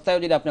মাজুর অবস্থায়ও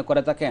যদি আপনি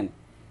করে থাকেন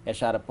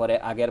এশার পরে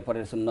আগের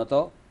পরের সুন্নত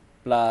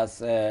প্লাস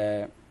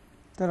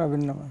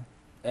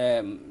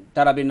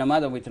তারাবির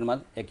নামাজ ও বিতর নামাজ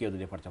একই ওযু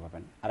দিয়ে পড়তে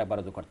পারবেন আরেকবার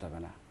ওযু করতে হবে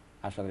না।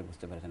 আশা করি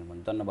বুঝতে পেরেছেন।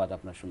 ধন্যবাদ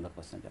আপনার সুন্দর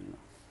প্রশ্নের জন্য।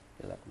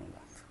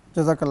 জাযাকুমুল্লাহ।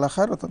 জাযাকাল্লাহ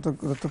খাইর। অত্যন্ত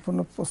গুরুত্বপূর্ণ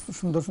প্রশ্ন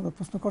সুন্দর সুন্দর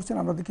প্রশ্ন করছেন।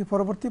 আমরা দেখি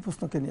পরবর্তী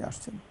প্রশ্নকে নিয়ে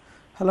আসছেন।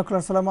 হ্যালো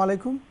আসসালামু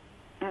আলাইকুম।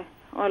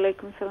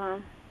 ওয়ালাইকুম সালাম।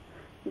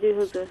 জি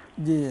হুজুর।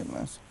 জি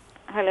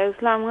হ্যালো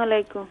আসসালামু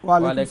আলাইকুম। ওয়া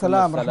আলাইকুম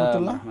সালাম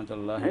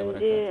রাহমাতুল্লাহ।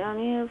 জি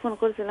আমি ফোন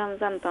করেছিলাম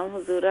জানতাম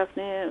হুজুর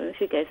আপনি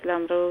শিখাইছিলেন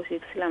আমরাও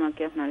শিখছিলাম আর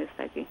কি আপনার কাছ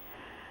থেকে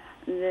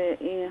যে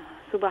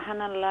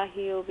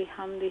সুবহানাল্লাহি ওয়া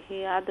বিহামদিহি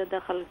আদাদা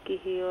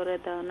খালকিহি ওয়া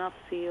রিদা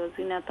নাফসি ওয়া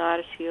জিনাতা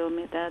আরশি ওয়া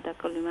মিদাদা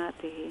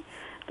কালিমাতিহি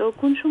তো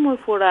কোন সময়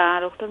পড়া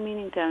আর ওটার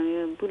মিনিংটা আমি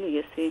ভুলে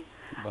গেছি।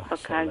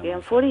 আগে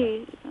পড়ি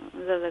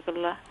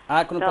জাযাকাল্লাহ।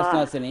 আর কোন প্রশ্ন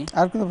আছে নি?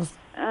 আর কোন প্রশ্ন?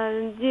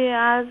 জি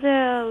আজ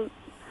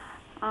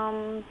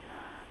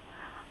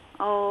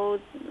ও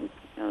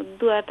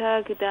দুয়াটা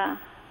কিটা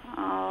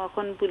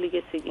এখন ভুলে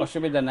গেছি।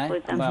 অসুবিধা নাই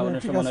আমরা অন্য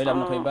সময় হইলে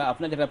আপনি কইবা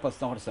আপনি যেটা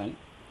প্রশ্ন করছেন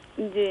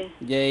জি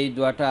যে এই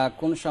দোয়াটা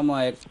কোন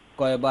সময়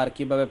কয়বার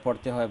কিভাবে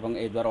পড়তে হয় এবং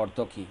এই দোয়ার অর্থ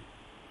কি।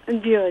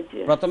 জি জি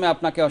প্রথমে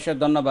আপনাকে অশেষ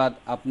ধন্যবাদ,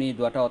 আপনি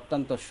দোয়াটা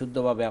অত্যন্ত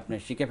শুদ্ধভাবে আপনি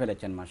শিখে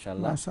ফেলেছেন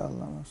মাশাআল্লাহ।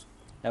 মাশাআল্লাহ।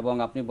 এবং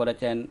আপনি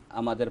বলেছেন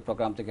আমাদের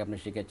প্রোগ্রাম থেকে আপনি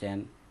শিখেছেন,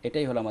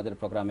 এটাই হলো আমাদের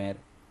প্রোগ্রামের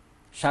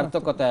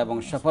সার্থকতা এবং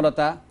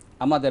সফলতা,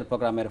 আমাদের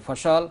প্রোগ্রামের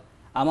ফসল,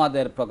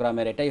 আমাদের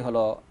প্রোগ্রামের এটাই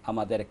হলো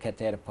আমাদের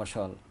ক্ষেতের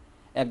ফসল।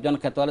 একজন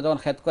ক্ষেতওয়ালা যখন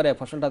ক্ষেত করে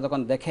ফসলটা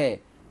যখন দেখে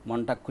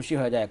মনটা খুশি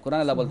হয়ে যায়। কোরআন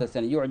আল্লাহ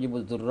বলতেছেন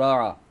ইউজিবুজ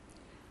যুররা,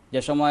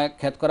 যে সময়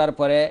ক্ষেত করার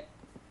পরে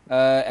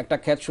একটা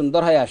ক্ষেত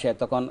সুন্দর হয়ে আসে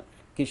তখন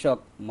কৃষক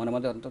মনে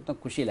মধ্যে অত্যন্ত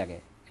খুশি লাগে।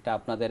 এটা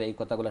আপনাদের এই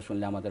কথাগুলো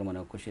শুনলে আমাদের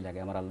মনেও খুশি লাগে,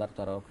 আমার আল্লাহর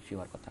তরফ খুশি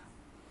হওয়ার কথা।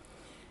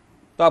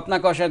 তো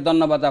আপনাকে অশেষ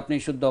ধন্যবাদ, আপনি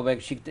শুদ্ধভাবে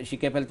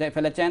শিখে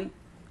ফেলেছেন।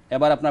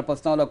 এবার আপনার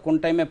প্রশ্ন হলো কোন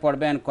টাইমে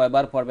পড়বেন,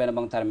 কয়বার পড়বেন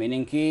এবং তার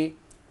মিনিং কি।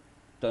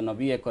 তো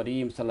নবী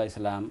করিম সাল্লাল্লাহু আলাইহি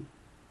ওয়াসাল্লাম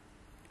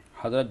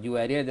হযরত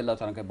জুয়াইরিয়া রাদিয়াল্লাহু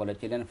তাআলাকে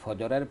বলেছিলেন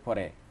ফজরের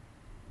পরে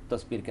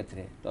তসবির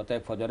ক্ষেত্রে,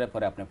 অতএব ফজরের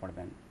পরে আপনি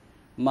পড়বেন,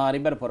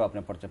 মাগরিবের পরেও আপনি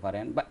পড়তে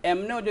পারেন, বা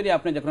এমনিও যদি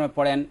আপনি যখন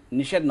পড়েন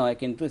নিষেধ নয়,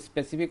 কিন্তু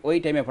স্পেসিফিক ওই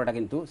টাইমে পড়া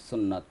কিন্তু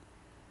সুন্নত।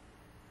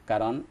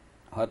 কারণ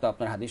হয়তো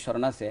আপনার হাদিস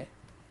স্মরণ আছে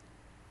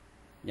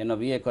যে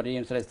নবী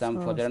করিম সাল্লাল্লাহু আলাইহি ওয়াসাল্লাম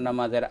ফজরের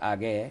নামাজের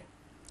আগে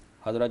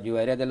হযরত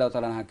জুয়াইরিয়া রাদিয়াল্লাহু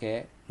তাআলাকে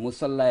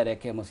মুসল্লায়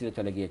রেখে মসজিদে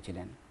চলে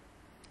গিয়েছিলেন।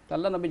 তো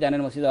আল্লাহ নবী জানেন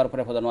মসজিদে যাওয়ার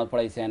পরে ফজর নামাজ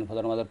পড়াইছেন,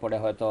 ফজর নামাজের পরে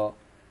হয়তো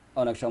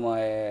অনেক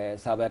সময়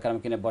সাহাবায়ে কেরাম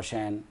কিনে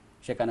বসেন,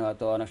 সেখানে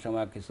হয়তো অনেক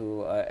সময় কিছু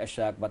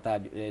এশাক বা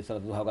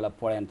দুহাগুলা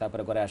পড়েন,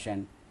 তারপরে ঘরে আসেন।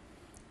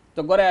 তো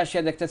ঘরে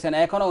আসিয়া দেখতেছেন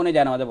এখনও উনি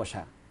জায়নামাজে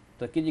বসা।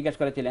 তো কি জিজ্ঞেস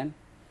করেছিলেন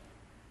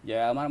যে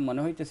আমার মনে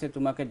হইতেছে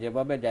তোমাকে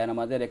যেভাবে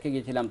জায়নামাজে রেখে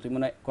গিয়েছিলাম তুমি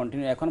মনে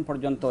কন্টিনিউ এখন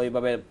পর্যন্ত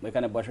ওইভাবে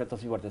এখানে বসে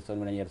তসবিহ পড়তেছো।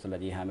 মানে ইয়া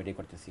রাসূলুল্লাহ, জি হ্যাঁ আমি এটাই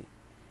করতেছি।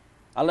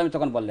 আল্লাহ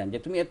তখন বললেন যে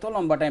তুমি এত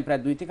লম্বা টাইম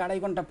প্রায় 2 থেকে 2.5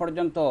 ঘন্টা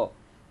পর্যন্ত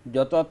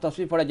যত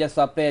তসবিহ পড়ে যে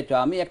সব পেয়েছো,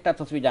 আমি একটা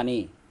তসবিহ জানি,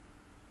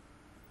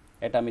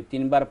 এটা আমি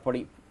 3 বার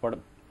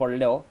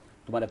পড়লেও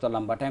তোমার এত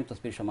লম্বা টাইম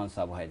তসবির সমান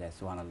সব হয়ে যায়।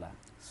 সুবহানাল্লাহ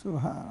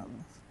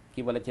সুবহানাল্লাহ।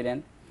 কি বলেছিলেন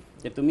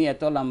যে তুমি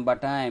এত লম্বা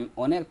টাইম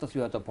অনেক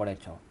তসবিহ হয়তো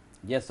পড়েছো,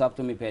 যে সব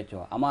তুমি পেয়েছো,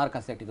 আমার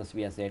কাছে একটি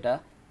তসবিহ আছে, এটা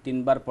 3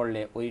 বার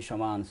পড়লে ওই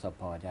সমান সব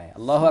পাওয়া যায়।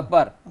 আল্লাহু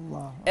আকবার।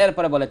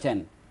 এরপরে বলেছেন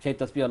সেই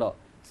তসবিহ হলো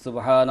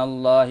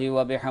সুবহানাল্লাহি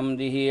ওয়া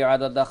বিহামদিহি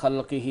আদাদা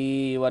খালকিহি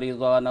ওয়া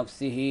রিযা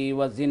নাফসিহি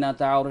ওয়া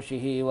জিনাতা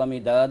আরশিহি ওয়া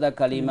মিদাদা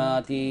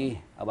কালিমাতিহি।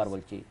 আবার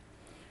বলছি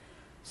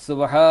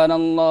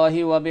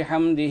সুবহানাল্লাহি ওয়া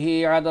বিহামদিহি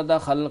আদাদা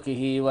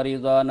খালকিহি ওয়া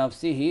রিযা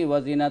নাফসিহি ওয়া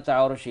জিনাতা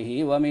আরশিহি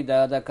ওয়া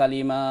মিদাদা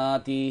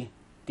কালিমাতিহি।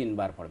 3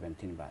 বার পড়বেন,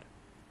 3 বার।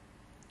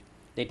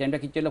 এই টাইমটা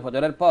কি ছিল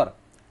ফজরের পর।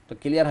 তো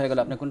ক্লিয়ার হয়ে গেল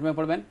আপনি কোন সময়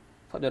পড়বেন,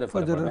 ফজরের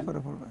পরে পড়বেন,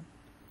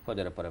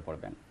 ফজরের পরে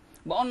পড়বেন,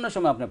 বা অন্য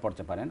সময় আপনি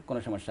পড়তে পারেন, কোনো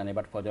সমস্যা নেই,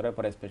 বাট ফজরের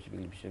পরে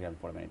স্পেসিফিকলি বিশেষ করে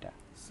পড়বেন। এটা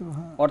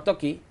অর্থ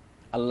কি,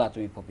 আল্লাহ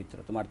তুমি পবিত্র,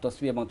 তোমার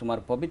তসবিহ এবং তোমার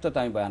পবিত্রতা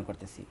আমি বয়ান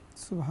করতেছি।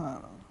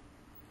 সুবহানাল্লাহ।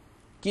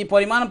 কি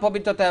পরিমাণ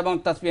পবিত্রতা এবং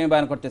তসবিহ আমি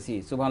বয়ান করতেছি।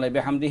 সুবহানাল্লাহি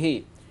বিহামদিহি,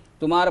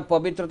 তোমার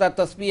পবিত্রতা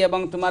তসবিহ এবং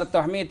তোমার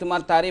তাহমিদ,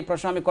 তোমার তারিফ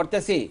প্রশংসা আমি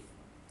করতেছি।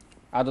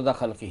 আদাদা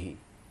খালকিহি,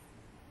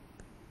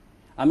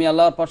 আমি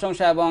আল্লাহর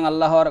প্রশংসা এবং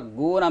আল্লাহর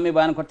গুণ আমি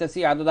বয়ান করতেছি।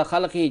 আদাদা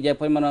খালকিহি, যে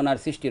পরিমাণ ওনার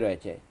সৃষ্টি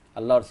রয়েছে।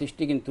 আল্লাহর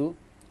সৃষ্টি কিন্তু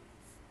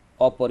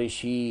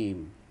অপরিসীম,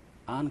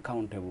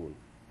 আনকাউন্টেবল।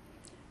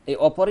 এই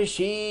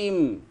অপরিসীম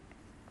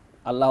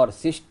আল্লাহর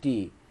সৃষ্টি,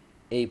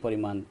 এই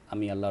পরিমাণ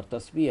আমি আল্লাহর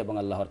তসবিহ এবং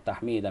আল্লাহর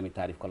তাহমিদ আমি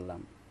তারিফ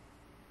করলাম।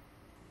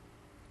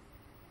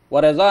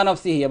 ওয়া রিযা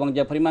নাফসিহি, এবং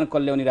যে পরিমাণ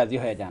করলে উনি রাজি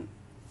হয়ে যান।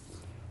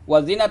 ওয়া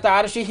জিনাতা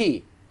আরশিহি,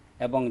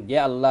 এবং যে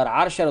আল্লাহর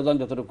আরশের ওজন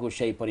যতটুকু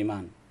সেই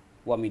পরিমাণ।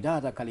 ওয়া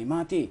মিদাদা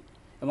কালিমাতি,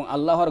 এবং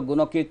আল্লাহর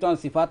গুণকীর্তন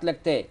সিফাত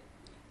লিখতে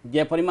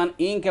যে পরিমাণ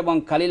ইঙ্ক এবং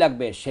কালি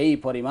লাগবে সেই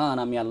পরিমাণ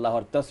আমি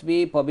আল্লাহর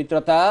তসবিহ,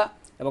 পবিত্রতা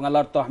এবং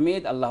আল্লাহর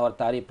তাহমিদ, আল্লাহর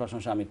তারিফ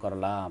প্রশংসা আমি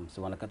করলাম।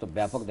 সুবহানাল্লাহ, কত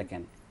ব্যাপক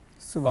দেখেন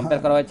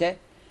কম্পেয়ার করা হয়েছে।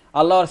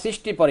 আল্লাহর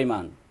সৃষ্টি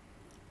পরিমাণ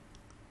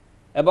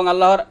এবং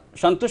আল্লাহর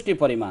সন্তুষ্টি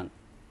পরিমাণ,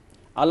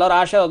 আল্লাহর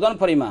আরশের ওজন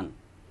পরিমাণ,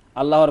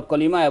 আল্লাহর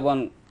কলিমা এবং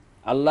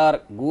আল্লাহর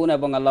গুণ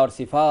এবং আল্লাহর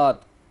সিফাত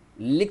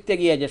লিখতে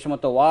গিয়ে যে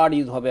সমস্ত ওয়ার্ড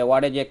ইউজ হবে,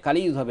 ওয়ার্ডে যে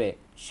কালি ইউজ হবে,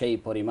 সেই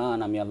পরিমাণ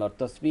আমি আল্লাহর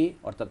তসবিহ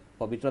অর্থাৎ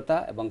পবিত্রতা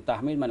এবং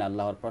তাহমিদ মানে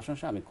আল্লাহর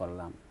প্রশংসা আমি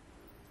করলাম।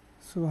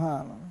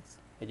 সুবহানাল্লাহ।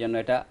 এই জন্য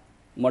এটা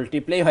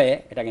মাল্টিপ্লাই হয়ে,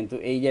 এটা কিন্তু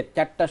এই যে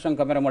 4টা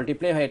সংখ্যা মেরে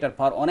মাল্টিপ্লাই হয়ে এটার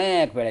পাওয়ার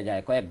অনেক বেড়ে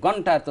যায়। কয়েক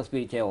ঘন্টার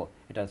তসবিহ চেয়েও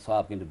এটার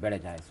সওয়াব কিন্তু বেড়ে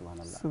যায়।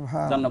 সুবহানাল্লাহ।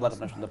 ধন্যবাদ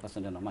আপনার সুন্দর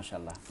প্রশ্নের জন্য।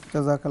 মাশাআল্লাহ,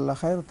 জাযাকাল্লাহ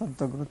খাইর। অত্যন্ত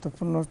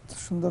গুরুত্বপূর্ণ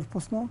সুন্দর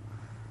প্রশ্ন।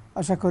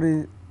 আশা করি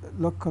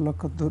লক্ষ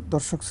লক্ষ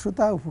দর্শক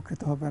শ্রোতা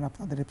উপকৃত হবেন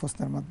আপনাদের এই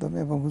প্রশ্নের মাধ্যমে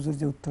এবং হুজুর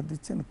যে উত্তর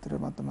দিচ্ছেন উত্তরের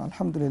মাধ্যমে।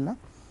 আলহামদুলিল্লাহ,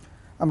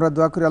 আমরা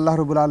দোয়া করি আল্লাহ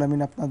রাব্বুল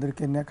আলামিন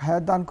আপনাদেরকে নেক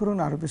হায়াত দান করুন,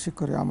 আরও বেশি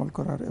করে আমল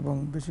করার এবং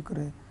বেশি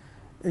করে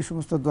এই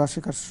সমস্ত দোয়া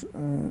শেখার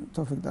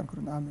তৌফিক দান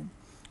করুন। আমিন।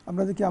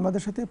 আমরা দেখি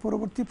আমাদের সাথে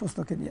পরবর্তী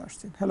প্রশ্নকে নিয়ে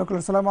আসছেন। হ্যালো,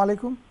 আসসালামু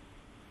আলাইকুম।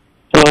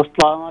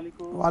 আসসালামু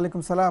আলাইকুম।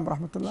 ওয়ালাইকুম সালাম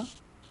রাহমাতুল্লাহ।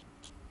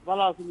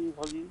 ভালো আছেন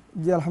ভাজি?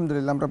 জি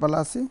আলহামদুলিল্লাহ, আমরা ভালো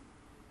আছি।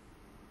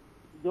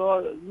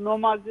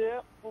 নমাজে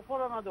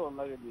পড়ানো দেওয়া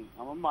লাগে নি,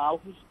 আমার মা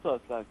অসুস্থ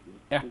আছে আর কি।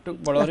 একটু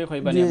বড় করে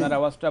কইবানি, আপনার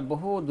আওয়াজটা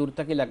বহু দূর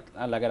থেকে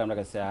লাগে আমার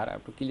কাছে, আর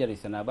একটু ক্লিয়ার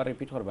হইছে না, আবার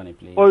রিপিট করবানি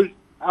প্লিজ। ওই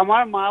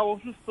আমার মা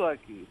অসুস্থ আর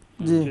কি,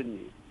 জি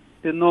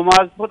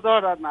নমাজ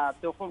পড়া না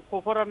তখন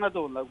খফরা না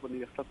দৌড় লাগবে নি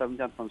একটা আমি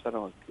জানতাম স্যার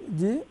আমার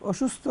জি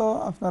অসুস্থ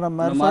আপনার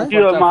আম্মার নমাজ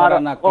পড়া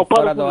না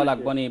কফারা দেওয়া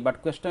লাগবে নি বাট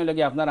কোশ্চেন হলো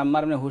কি আপনার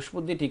আম্মার মানে হুশ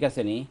বুদ্ধি ঠিক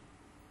আছে নি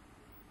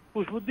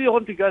হুশবুদ্ধি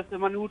এখন ঠিক আছে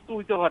মানে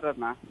উঠতে পারে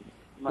না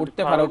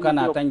উঠতে পারো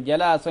না তাই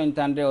জেলা আসেন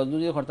তানরে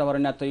অজুদি করতে পারে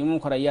না তো ইমু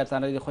খরাইয়া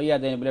তানরে যদি খইয়া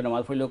দেন বলে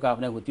নামাজ পড়লো কা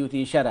আপনি হুতি হুতি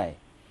ইশারায়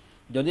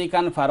যদি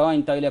কান ফারোইন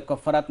তাহলে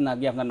কফারাত না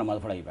গিয়ে আপনার নামাজ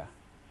পড়াইবা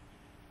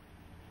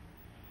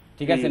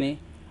ঠিক আছে নি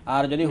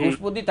আর যদি হুশ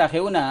বুদ্ধি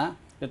থাকেও না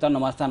তো তার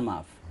নামাজ তান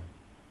মাফ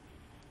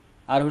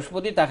আর হুশ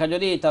বুদ্ধি থাকে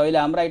যদি তাহলে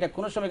আমরা এটা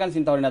কোনো সময় কান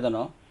চিন্তা করি না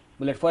জানো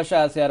বলে পয়সা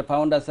আছে আর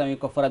ফাউন্ড আছে আমি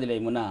কফারা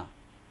দিলাইমু না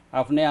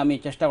আপনি আমি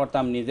চেষ্টা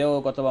করতাম নিজেও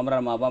কত আমরা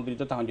মা বাবা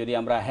বিরত তখন যদি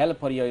আমরা হেল্প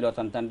করি হইল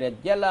তানরে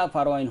জেলা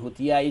ফারোইন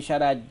হুতিয়া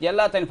ইশারা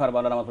জেলা তাইন ফারবা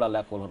নামাজ পড়া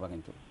আল্লাহ কবুল করবা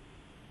কিন্তু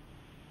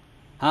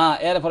হ্যাঁ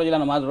এরপরে যদি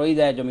নামাজ রই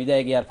যায় জমি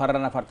যায় গিয়ে আর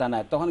ফারানা ফারতা না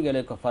তখন গেলে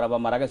কফারা বা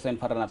মারা গেছেন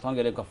ফারানা তখন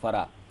গেলে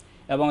কফারা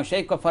এবং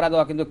সেই কফারা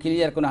দেওয়া কিন্তু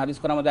ক্লিয়ার কোনো হাদিস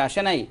করার মধ্যে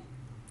আসে নাই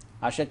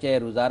আসেছে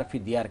রোজার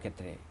ফিদিয়ার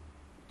ক্ষেত্রে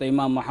তো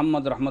ইমাম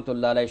মোহাম্মদ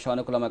রহমতুল্লাহ আলাই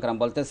শাহনুকুল্লাম একরাম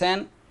বলতেছেন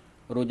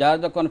রোজার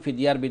যখন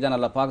ফিদিয়ার বিধান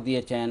আল্লাহ পাক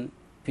দিয়েছেন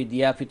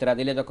ফিদিয়া ফিতরা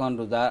দিলে যখন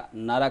রোজা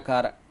না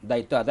রাখার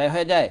দায়িত্ব আদায়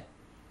হয়ে যায়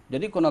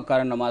যদি কোনো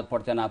কারণে নামাজ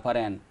পড়তে না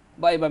পারেন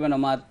বা এইভাবে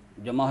নামাজ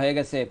জমা হয়ে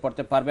গেছে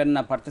পড়তে পারবেন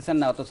না পারতেছেন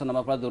না অথচ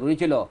নামাজ পড়া জরুরি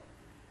ছিল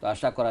তো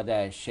আশা করা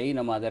যায় সেই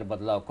নামাজের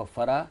বদলাও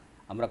কফারা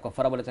আমরা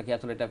কফারা বলে থাকি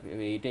আসলে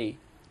এইটাই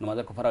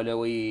নামাজের কফারা হলে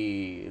ওই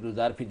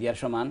রোজার ফিদিয়ার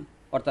সমান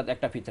অর্থাৎ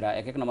একটা ফিতরা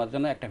এক এক নামাজের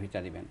জন্য একটা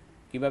ফিতরা দিবেন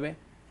কীভাবে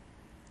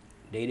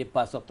ডেইলি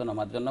 5 ওয়াক্ত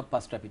নামাজের জন্য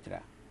 5টা ফিতরা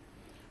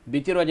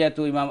বিতিরও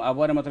যেহেতু ইমাম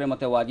আবুর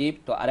মতে ওয়াজিব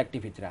তো আরেকটি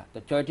ফিতরা তো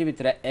 6টি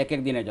ফিতরা এক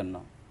এক দিনের জন্য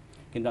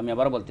কিন্তু আমি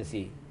আবার বলতেছি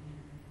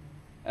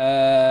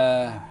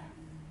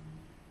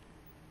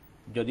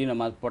যদি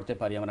নামাজ পড়তে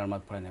পারি আমরা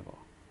নামাজ পড়ে নেব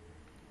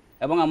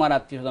এবং আমার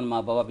আত্মীয় স্বজন মা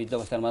বাবা বৃদ্ধ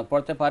অবস্থায় নামাজ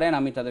পড়তে পারেন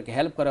আমি তাদেরকে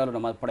হেল্প করে হলো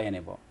নামাজ পড়াই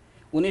নেব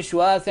উনি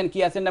শুয়া আছেন কি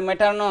আছেন না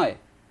ম্যাটার নয়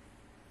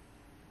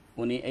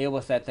উনি এই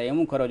অবস্থায় তাই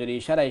এমন করে যদি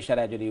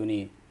ইশারায় যদি উনি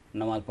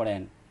নামাজ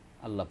পড়েন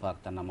আল্লাহ পাক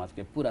তার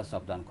নামাজকে পুরা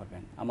সব দান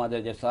করবেন আমাদের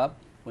যে সব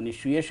উনি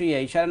শুয়ে শুয়ে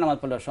ইশারা নামাজ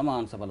পড়লে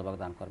সমান সব আল্লাহ পাক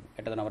দান করবেন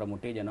এটা যেন আমরা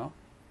মোটেই যেন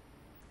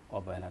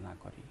অবহেলা না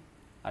করি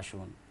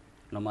আসুন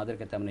নামাজের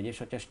ক্ষেত্রে আমরা নিজে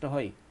সচেষ্ট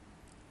হই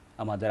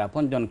আমাদের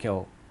আপনজনকেও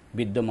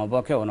বৃদ্ধ মা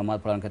বাবাকেও নামাজ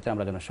পড়ানোর ক্ষেত্রে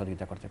আমরা যেন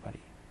সহযোগিতা করতে পারি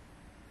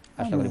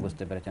আশা করি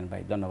বুঝতে পেরেছেন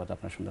ভাই ধন্যবাদ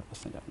আপনার সুন্দর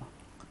প্রশ্নের জন্য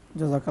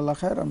জাযাকাল্লাহ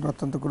খায়ের আমরা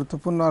অত্যন্ত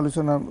গুরুত্বপূর্ণ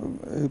আলোচনা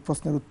এই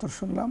প্রশ্নের উত্তর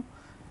শুনলাম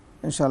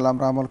ইনশাআল্লাহ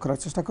আমরা আমল করার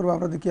চেষ্টা করব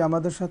আমরা দেখি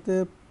আমাদের সাথে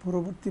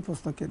পরবর্তী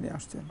প্রশ্ন কে নিয়ে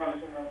আসছেন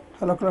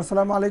হ্যালো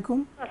আসসালামু আলাইকুম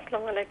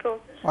আসসালামু আলাইকুম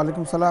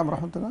ওয়ালাইকুম সালাম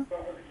রাহমাতুল্লাহ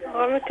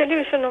আমি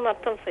টেলিভিশনে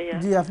মাধ্যম সাইয়া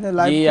জি আপনি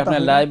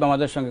লাইভ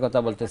আমাদের সঙ্গে কথা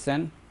বলতেছেন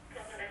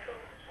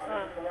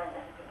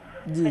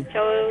জি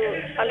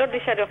আলোর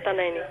দিশারি ওটা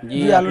নাইনি জি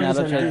আপনি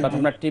আলোর দিশারি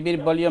আপনার টিভির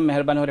ভলিউম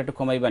মেহেরবানি করে একটু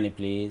কমাইবানি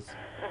প্লিজ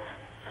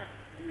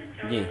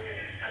জি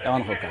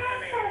কেমন হোক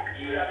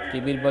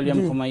টিভির ভলিউম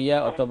কমাইয়া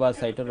অথবা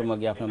সাইটের রুমে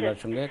গিয়ে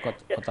আপনার সঙ্গে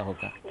কথা হোক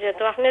যে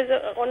তো আপনি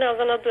অনেক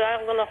অজন দোয়া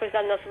অজন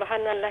কইছেন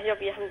সুবহানাল্লাহি ওয়া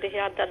বিহামদিহি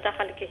আদাদা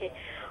খালকিহি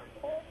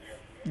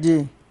জি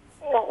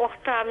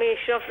ওটা আমি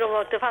সব রকম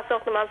ফাঁস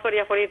নামাজ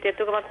পড়িয়া পড়িতে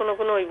তো আমার কোনো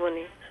গুণ হইব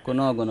নি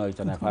কোনো গুণ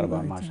হইতো না পারবা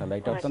মাশাআল্লাহ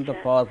এটা অত্যন্ত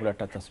পাওয়ারফুল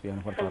একটা তাসবিহ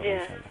আমি পড়তে পারবো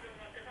ইনশাআল্লাহ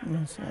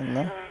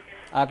মাশাআল্লাহ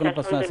আর কোনো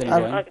প্রশ্ন আছে নি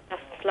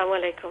আসসালামু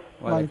আলাইকুম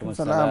ওয়া আলাইকুম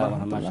আসসালাম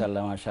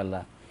মাশাআল্লাহ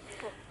মাশাআল্লাহ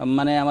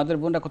মানে আমাদের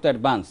বোনরা কত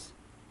অ্যাডভান্স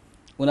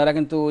ওনারা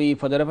কিন্তু এই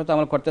ফজরের পর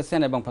আমল করতেছেন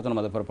এবং ফজর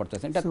নামাজের পর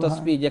পড়তেছেন এটা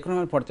তাসবিহ যে কোনো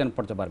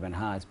পড়তে পারবেন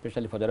হ্যাঁ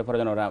স্পেশালি ফজরের পর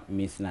যেন ওরা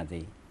মিস না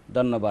দেই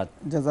ধন্যবাদ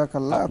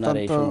জাযাকাল্লাহ আপনার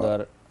এই সুন্দর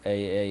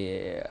এই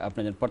আপনি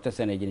যেন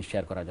পড়তেছেন এই জিনিস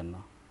শেয়ার করার জন্য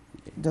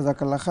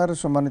জাযাকাল্লাহ খায়ের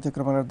সম্মানিত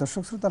ইকরামের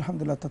দর্শক শ্রোতা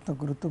আলহামদুলিল্লাহ অত্যন্ত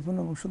গুরুত্বপূর্ণ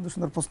এবং সুন্দর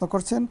সুন্দর প্রশ্ন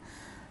করছেন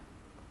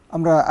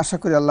আমরা আশা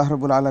করি আল্লাহ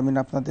রাব্বুল আলামিন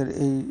আপনাদের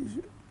এই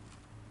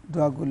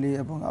দোয়াগুলি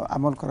এবং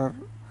আমল করার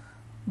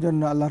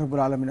জন্য আল্লাহ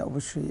রাব্বুল আলামিন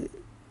অবশ্যই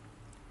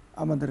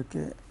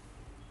আমাদেরকে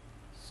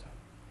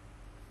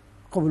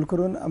কবুল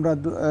করুন আমরা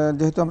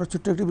যেহেতু আমরা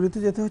ছোট্ট একটি বিরতি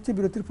যেতে হচ্ছে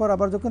বিরতির পর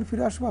আবার যখন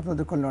ফিরে আসবো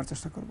আপনাদের কল নেওয়ার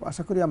চেষ্টা করবো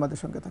আশা করি আমাদের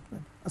সঙ্গে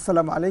থাকবেন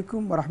আসসালামু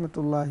আলাইকুম ওয়া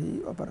রাহমাতুল্লাহি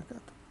ওয়া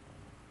বারাকাতুহু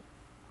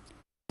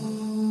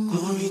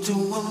Glory to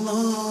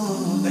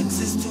Allah,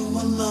 access to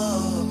Allah,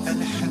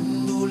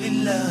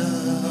 Alhamdulillah.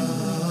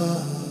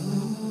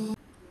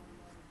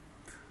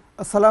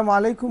 আসসালামু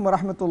আলাইকুম ওয়া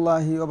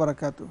রাহমাতুল্লাহি ওয়া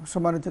বারাকাতুহু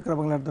সম্মানিত ইকরা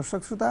বাংলার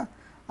দর্শক শ্রোতা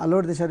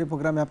আলোর দিশারি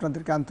প্রোগ্রামে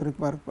আপনাদেরকে আন্তরিক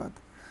মোবারকবাদ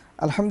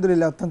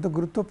আলহামদুলিল্লাহ অত্যন্ত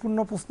গুরুত্বপূর্ণ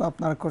প্রশ্ন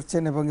আপনারা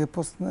করছেন এবং এই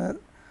প্রশ্নের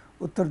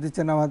উত্তর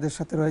দিচ্ছেন আমাদের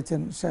সাথে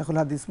রয়েছেন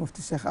শাইখুলহাদিস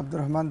মুফতি শেখ আব্দুর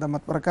রহমান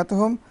দামাত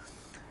বারাকাতুহুম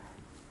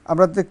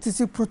আমরা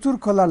দেখতেছি প্রচুর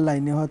কলার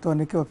লাইনে হয়তো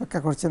অনেকে অপেক্ষা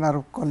করছেন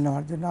আরও কল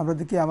নেওয়ার জন্য আমরা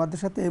দেখি আমাদের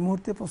সাথে এই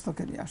মুহূর্তে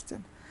প্রশ্নকে নিয়ে আসছেন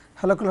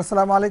হ্যালো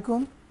আসসালামু আলাইকুম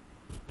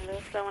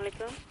আসসালামু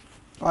আলাইকুম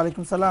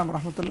ওয়ালাইকুম সালাম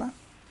রাহমাতুল্লাহ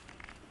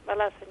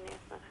ভালো আছেন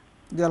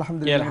জি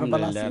আলহামদুলিল্লাহ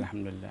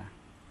আলহামদুলিল্লাহ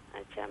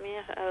আচ্ছা আমি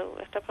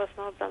একটা প্রশ্ন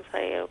করতাম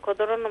স্যার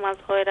কদরের নামাজ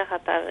হয় রাখা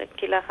তার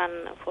কিলা খান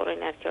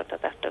ফরেন আর কি ওটা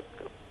একটা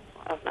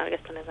আপনার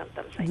কাছে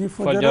জানতাম স্যার জি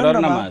ফজরের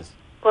নামাজ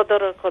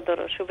কদর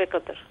শুভে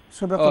কদর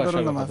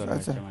নামাজ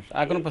আচ্ছা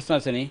আর কোনো প্রশ্ন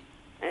আছে নি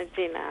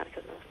জি না আর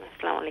কোনো প্রশ্ন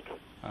আসসালামু আলাইকুম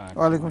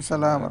ওয়া আলাইকুম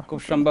সালাম খুব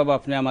সম্ভব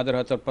আপনি আমাদের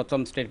হয়তো প্রথম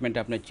স্টেটমেন্টে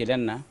আপনি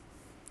ছিলেন না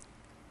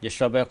যে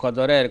শবে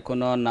কদরের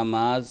কোনো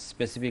নামাজ,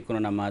 স্পেসিফিক কোনো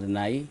নামাজ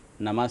নাই।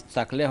 নামাজ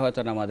থাকলে হয়তো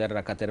নামাজের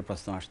রাকাতের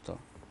প্রশ্ন আসতো।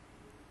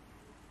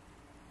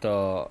 তো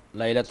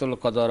লাইলাতুল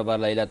কদর বা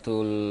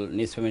লাইলাতুল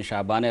নিসফে মিন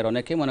শাবানের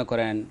অনেকেই মনে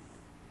করেন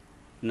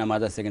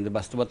নামাজ আছে, কিন্তু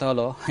বাস্তবতা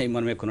হলো এই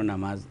মর্মে কোনো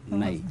নামাজ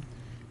নাই।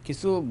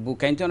 কিছু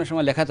বুকাইনতে অনেক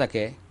সময় লেখা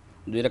থাকে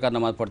 2 রাকাত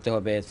নামাজ পড়তে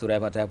হবে, সূরা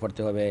ফাতিহা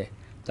পড়তে হবে,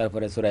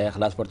 তারপরে সূরা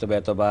ইখলাস পড়তে হবে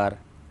এতবার,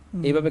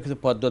 এইভাবে কিছু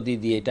পদ্ধতি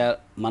দিয়ে, এটা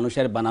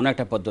মানুষের বানানো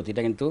একটা পদ্ধতি,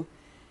 এটা কিন্তু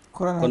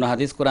কোনো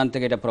হাদিস কোরআন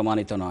থেকে এটা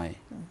প্রমাণিত নয়।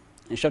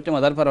 সবচেয়ে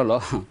মজার ব্যাপার হলো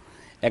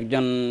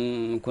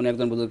কোন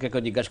একজন বুজুর্গকে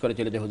কেউ জিজ্ঞাসা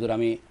করেছিল যে হুজুর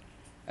আমি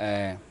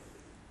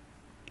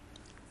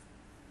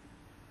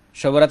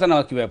শবে রাতে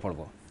নামাজ কীভাবে পড়ব।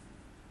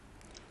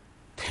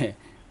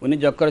 উনি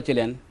যোগ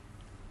করেছিলেন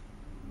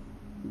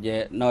যে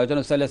নওয়াইতুন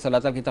উসাল্লি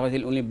সালাতাল কিতাব,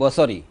 উনি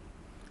বছরই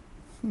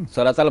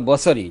সালাতাল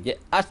বছরই, যে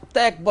আস্তে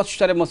 1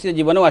 বছরের মসজিদে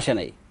জীবনেও আসে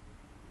নাই,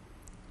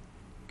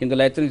 কিন্তু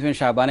লাইলাতুল নিসফে মিন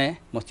শাবানে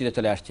মসজিদে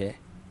চলে আসছে।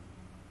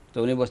 তো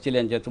উনি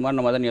বলছিলেন যে তোমার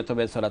নামাজের নিয়ত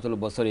হবে সালাতুল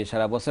বছরই,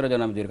 সারা বছরের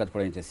জন্য আমি 2 রাকাত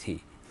পড়ে নিতেছি।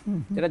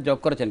 এটা যোগ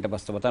করেছেন, এটা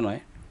বাস্তবতা নয়।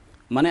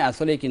 মানে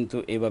আসলেই কিন্তু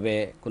এইভাবে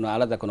কোনো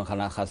আলাদা কোনো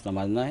খাস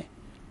নামাজ নয়।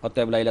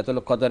 অতএব লাইলাতুল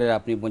কদরের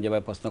আপনি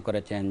যেভাবে প্রশ্ন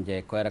করেছেন যে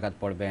কয় রাকাত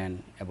পড়বেন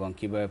এবং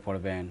কীভাবে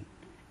পড়বেন,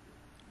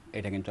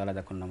 এটা কিন্তু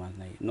আলাদা কোনো নামাজ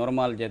নাই।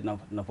 নর্মাল যে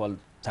নফল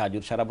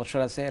তাহাজ্জুদ সারা বছর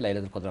আছে,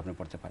 লাইলাতুল কদর আপনি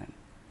পড়তে পারেন।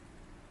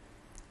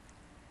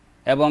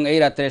 এবং এই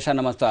রাত্রে এশার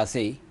নামাজ তো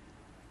আছেই,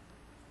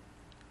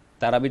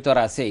 তারাবি তো আর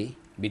আছেই,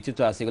 বিতৃত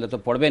আছে, এগুলো তো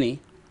পড়বেনই।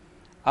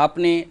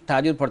 আপনি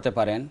তাহাজ্জুদ পড়তে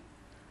পারেন,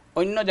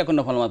 অন্য যে কোনো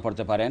নফল নামাজ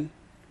পড়তে পারেন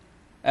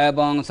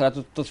এবং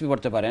সালাতুত তাসবিহ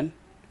পড়তে পারেন,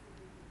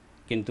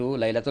 কিন্তু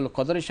লাইলাতুল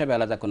কদর হিসাবে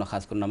আলাদা কোনো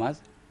খাস কোনো নামাজ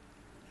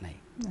নাই।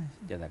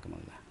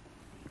 জাযাকুমুল্লাহ।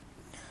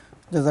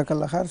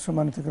 জাযাকাল্লাহ খায়র।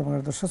 সম্মানিত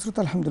দর্শক শ্রোতা,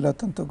 আলহামদুলিল্লাহ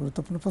অত্যন্ত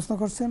গুরুত্বপূর্ণ প্রশ্ন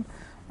করছেন।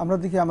 আমরা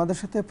দেখি আমাদের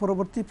সাথে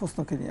পরবর্তী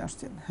প্রশ্নকে নিয়ে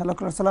আসছেন। হ্যালো,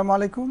 আসসালামু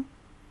আলাইকুম।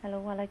 হ্যালো,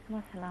 ওয়ালাইকুম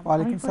আসসালাম।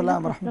 ওয়ালাইকুম সালাম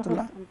ওয়া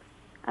রাহমাতুল্লাহ।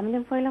 আমি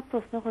পয়লা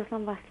প্রশ্ন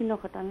করছিলাম বাসি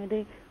নকটা, আমি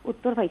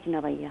উত্তর পাইছি না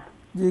ভাইয়া।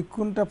 জি,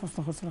 কোনটা প্রশ্ন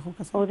করছেন আপনার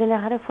কাছে? ওই দিন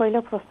আরে পয়লা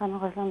প্রশ্ন আমি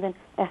করছিলাম যে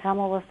ইহরাম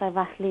অবস্থায়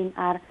ভাসলিন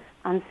আর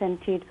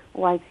আনসেন্টেড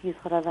ওয়াইপস ইউজ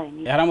করা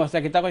যায়নি। ইহরাম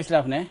অবস্থায় কিতা কইছিল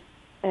আপনি?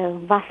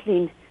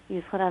 ভাসলিন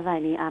ইউজ করা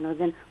যায়নি আর ওই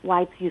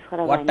ওয়াইপস ইউজ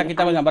করা যায়নি। ওয়ার্ডটা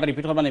কিতা বলেন আবার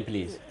রিপিট করবেন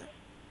প্লিজ।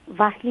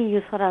 ভাসলিন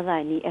ইউজ করা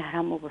যায়নি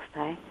ইহরাম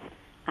অবস্থায়,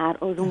 আর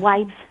ওই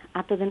ওয়াইপস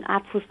আতদিন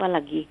আত ফুসপা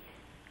লাগি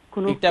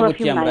কোন একটা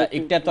বুঝছি আমরা।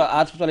 একটা তো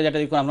আত ফুসপালে যেটা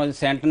কোন আপনার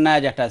সেন্ট না,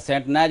 যেটা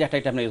সেন্ট না, যেটা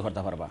এটা আপনি ইউজ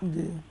করতে পারবা।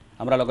 জি,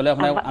 আমরা লগলে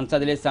আপনি আনসার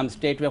দিলে সাম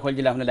স্টেট ওয়ে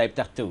কইছিল আপনি লাইভ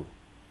থাকতো।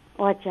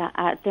 ও আচ্ছা,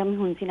 আর তেমন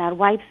শুনছি না। আর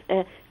ওয়াইপস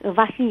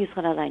ভাসলিন ইউজ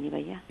করা যায়নি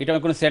ভাইয়া। এটা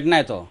কোন সেট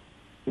নাই তো?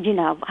 জি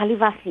না, খালি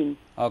ভাসলিন।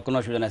 কোনো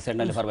অসুবিধা নাই, সেট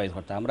নাইলে পারবা ইউজ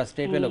করতে। আমরা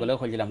স্টেট ওয়ে লগলে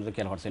কইছিলাম তো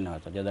খেয়াল করছেন না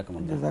হয়তো।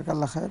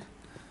 জাযাকাল্লাহ খায়র।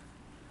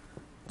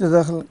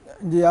 জাযাকাল্লাহ।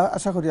 জি,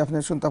 আশা করি আপনি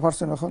শুনতে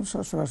পারছেন এখন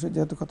সরাসরি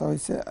যেহেতু কথা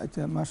হয়েছে।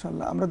 আচ্ছা,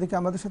 মাশাআল্লাহ। আমরা দেখি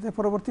আমাদের সাথে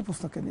পরবর্তী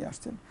প্রশ্নকে নিয়ে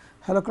আসছেন।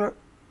 হ্যালো,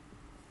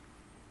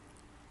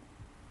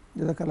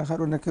 জাযাকাল্লাহ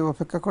খায়র। অনেকে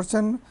অপেক্ষা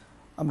করছেন।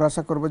 আমরা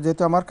আশা করব,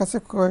 যেহেতু আমার কাছে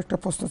কয়েকটা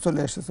প্রশ্ন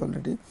চলে এসেছে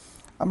অলরেডি।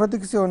 আমরা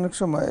দেখেছি অনেক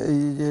সময়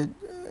এই যে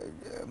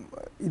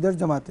ঈদের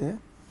জামাতে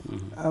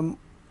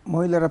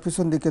মহিলারা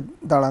পিছন দিকে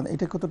দাঁড়ান,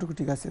 এটা কতটুকু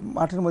ঠিক আছে?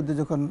 মাঠের মধ্যে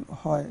যখন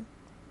হয়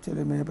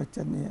ছেলে মেয়ে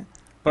বাচ্চা নিয়ে,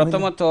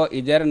 প্রথমত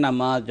ঈদের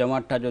নামাজ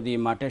জামাতটা যদি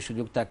মাঠে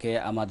সুযোগ থাকে,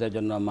 আমাদের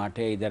জন্য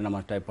মাঠে ঈদের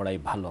নামাজটাই পড়াই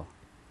ভালো।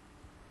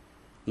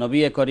 নবী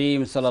করিম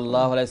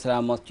সাল্লাল্লাহু আলাইহি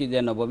সাল্লাম মসজিদে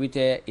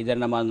নববীতে ঈদের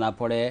নামাজ না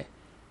পড়ে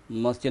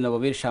মসজিদ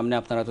নববীর সামনে,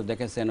 আপনারা তো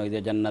দেখেছেন ওই যে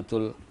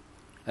জান্নাতুল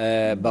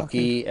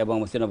বাকি এবং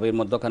মসজিদ নববীর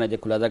মধ্যখানে যে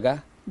খোলা জায়গা,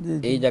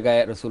 এই জায়গায়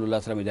রাসূলুল্লাহ সাল্লাল্লাহু আলাইহি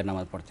ওয়াসাল্লাম ঈদের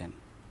নামাজ পড়তেন।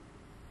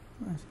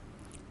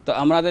 তো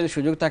আমরা যদি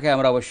সুযোগ থাকে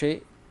আমরা অবশ্যই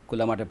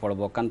খোলা মাঠে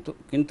পড়ব।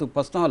 কিন্তু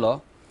প্রশ্ন হলো,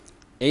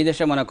 এই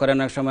দেশে মনে করেন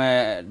অনেক সময়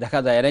দেখা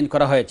যায় অ্যারেঞ্জ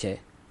করা হয়েছে,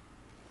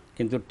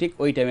 কিন্তু ঠিক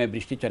ওই টাইমে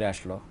বৃষ্টি চলে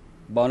আসলো,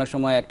 বা অনেক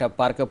সময় একটা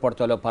পার্কে পড়তে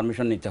হলেও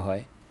পারমিশন নিতে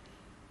হয়,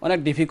 অনেক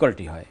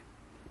ডিফিকাল্টি হয়।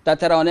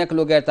 তাছাড়া অনেক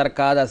লোকের তার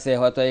কাজ আছে,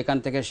 হয়তো এখান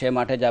থেকে সে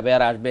মাঠে যাবে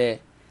আর আসবে,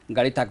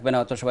 গাড়ি থাকবে না,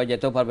 হয়তো সবাই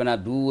যেতেও পারবে না,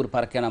 দূর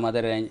পার্কে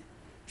আমাদের রেঞ্জ।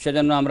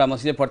 সেজন্য আমরা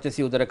মসজিদে পড়তেছি,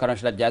 ওদের কারণে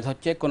সেটা জায়েজ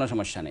হচ্ছে, কোনো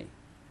সমস্যা নেই।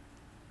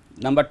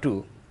 নাম্বার 2,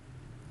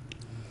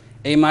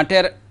 এই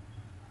মাঠের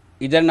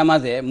ঈদের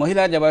নামাজে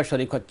মহিলা যেভাবে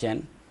শরিক হচ্ছেন,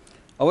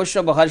 অবশ্য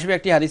বুখারী শরীফে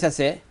একটি হাদিস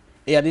আছে,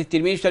 এই হাদিস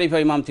তিরমিজি শরীফে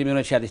ইমাম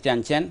তিরমিজি সেই হাদিসটি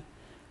আনছেন,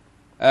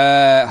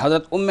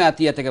 হযরত উম্মে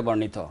আতিয়া থেকে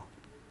বর্ণিত।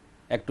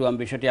 একটু আমি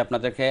বিষয়টি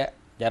আপনাদেরকে,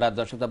 যারা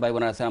দর্শক ভাই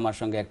বোনেরা আছেন আমার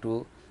সঙ্গে একটু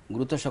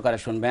গুরুত্ব সহকারে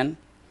শুনবেন।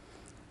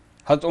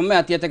 হযরত উম্মে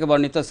আতিয়া থেকে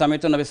বর্ণিত,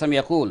 সামিতু নবী সাল্লাল্লাহু আলাইহি ওয়াসাল্লাম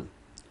ইয়াকুল,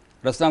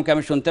 রাসূলকে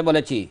আমি শুনতে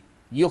বলেছি,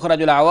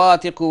 ইউখরাজুল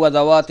আওয়াতিকু ওয়া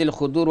যাওয়াতিল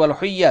খুদুর ওয়াল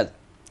হুইয়াজ,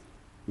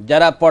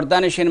 যারা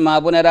পর্দানিশীন মা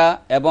বোনেরা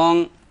এবং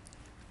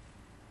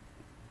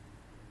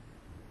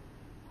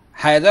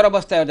হায়দার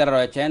অবস্থায় যারা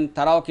রয়েছেন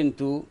তারাও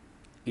কিন্তু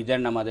ঈদের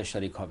নামাজের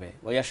শরিক হবে।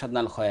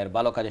 ওয়াশহাদনাল খায়র,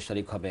 ভালো কাজে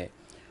শরিক হবে।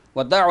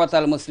 ওয়া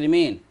দাওয়াতাল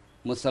মুসলিমিন,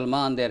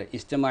 মুসলমানদের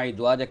ইজতিমাই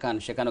দোয়া যেখান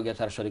সেখানেও গিয়ে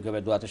তারা শরিক হবে,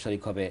 দোয়াতে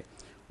শরিক হবে।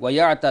 ওয়া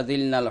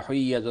ইয়াতাযিলনাল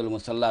হুইয়াজুল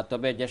মুসাল্লা,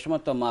 তবে যে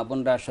সমস্ত মা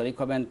বোনরা শরিক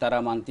হবেন তারা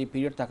মান্থলি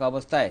পিরিয়ড থাকা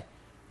অবস্থায়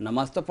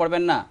নামাজ তো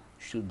পড়বেন না,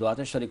 শুধু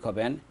দোয়াতে শরিক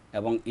হবেন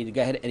এবং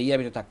ঈদগাহের এরিয়ার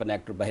ভিতরে থাকবেন না,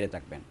 একটু বাইরে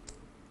থাকবেন।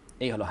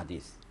 এই হলো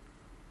হাদিস।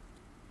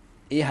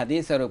 এই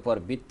হাদিসের উপর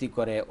ভিত্তি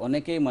করে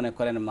অনেকেই মনে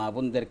করেন মা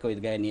বোনদেরকে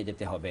ঈদগাহে নিয়ে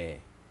যেতে হবে,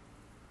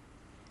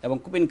 এবং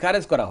খুব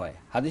এনকারেজ করা হয়।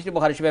 হাদিসটি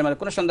বুখারী শরীফের মধ্যে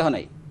কোনো সন্দেহ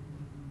নাই।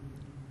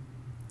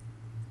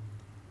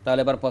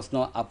 তাহলে এবার প্রশ্ন,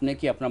 আপনি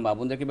কি আপনার মা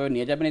বোনদেরকে কীভাবে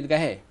নিয়ে যাবেন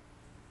ঈদগাহে,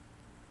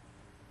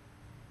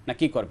 না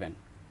কি করবেন?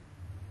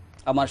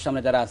 আমার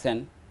সামনে যারা আছেন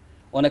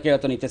অনেকে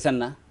হয়তো নিতেছেন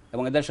না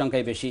এবং এদের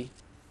সংখ্যাই বেশি,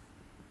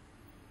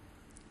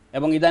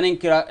 এবং ইদানিং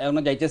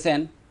যাইতেছেন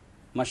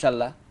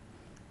মাশাআল্লাহ।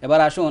 এবার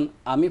আসুন,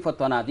 আমি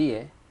ফতোয়া না দিয়ে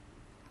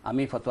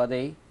আমি ফতোয়া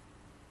দেই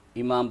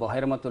ইমাম বুখারী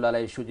রহমাতুল্লাহ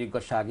আলাইহি সুযোগ্য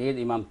শাগির্দ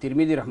ইমাম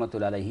তিরমিজি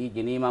রহমাতুল্লাহ আলাইহি,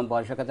 যিনি ইমাম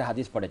বুখারীর কাছে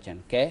হাদিস পড়েছেন।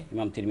 কে?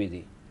 ইমাম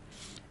তিরমিজি।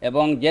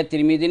 এবং যে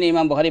তিরমিজি নিয়ে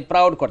ইমাম বুখারী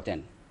প্রাউড করতেন,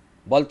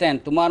 বলতেন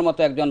তোমার মতো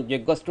একজন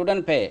যোগ্য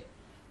স্টুডেন্ট পেয়ে,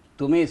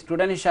 তুমি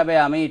স্টুডেন্ট হিসাবে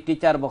আমি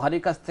টিচার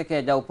বুখারীর কাছ থেকে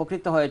যা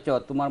উপকৃত হয়েছ,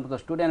 তোমার মতো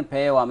স্টুডেন্ট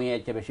পেয়েও আমি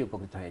এর চেয়ে বেশি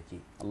উপকৃত হয়েছি।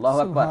 আল্লাহু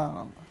আকবার।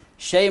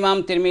 সেই ইমাম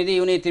তিরমিজি,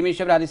 উনি তিরমিজি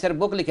সাহেবের হাদিসের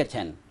বুক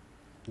লিখেছেন,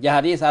 যে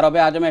হাদিস আরবে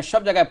আজমে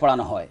সব জায়গায়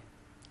পড়ানো হয়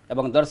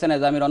এবং দর্শে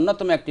নিজামির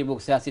অন্যতম একটি বুক,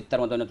 সিয়াসিত্তার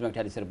মধ্যে অন্যতম একটি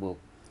হাদিসের বুক।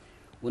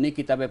 উনি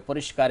কিতাবে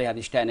পরিষ্কার এই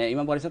হাদিসটা এনে,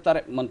 ইমাম বুখারী তার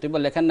মন্তব্য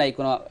লেখেন নাই,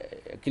 কোনো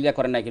ক্লিয়ার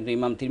করেন নাই, কিন্তু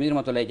ইমাম তিরমিজির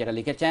মতো যেটা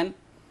লিখেছেন,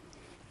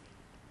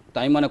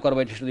 তাই মনে করবো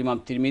এটা শুধু ইমাম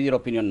তিরমিজির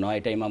অপিনিয়ন নয়,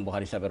 এটা ইমাম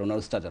বুখারী সাহেবের ওনার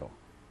উস্তাদেরও।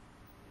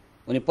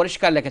 উনি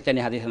পরিষ্কার লিখেছেন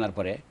এই হাদিস আনার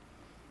পরে,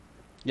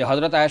 যে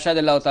হযরত আয়েশা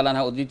রাদিয়াল্লাহু তাআলা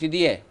আনহা উদ্ধৃতি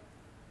দিয়ে,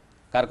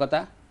 কার কথা?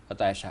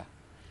 হযরত আয়েশা,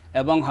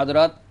 এবং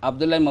হযরত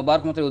আব্দুল্লাহ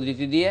মুবারক মতের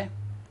উদ্ধৃতি দিয়ে,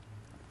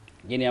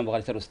 যিনি ইমাম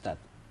বুখারী সাহেবের উস্তাদ,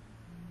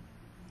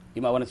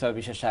 ইমাম বুখারী সাহেবের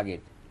বিশেষ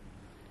শাগির্দ,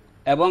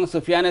 এবং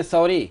সুফিয়ানে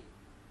সৌরি,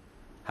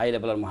 হাই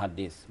লেভেলের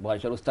মুহাদ্দিস, বুখারী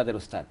সাহেবের উস্তাদের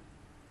উস্তাদ,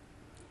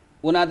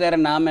 উনাদের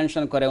নাম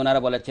মেনশন করে ওনারা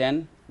বলেছেন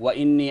ওয়া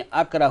ইন্নী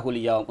আকরাহুল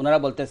ইয়াউম, ওনারা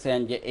বলতেছেন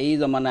যে এই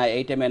জমানায়,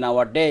 এই টাইমে,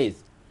 নাওয়ার ডেজ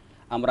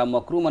আমরা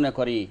মকরু মনে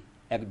করি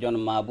একজন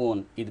মা বোন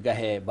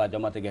ঈদগাহে বা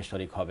জমাতে গিয়ে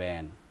শরিক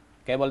হবেন।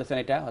 কে বলেছেন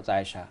এটা? হযরত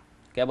আয়েশা।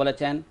 কে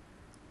বলেছেন?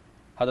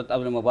 হযরত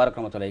আব্দুল মুবারক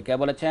রাহমাতুল্লাহ। কে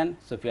বলেছেন?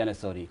 সুফিয়ানে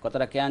সৌরি।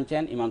 কথাটা কে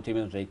আনছেন? ইমাম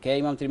তিরমিজি। কে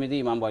ইমাম তিরমিজি?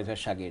 ইমাম বুখারী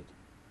সাহেবের শাগির্দ।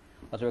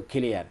 অথবা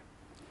ক্লিয়ার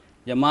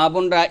যে মা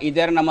বোনরা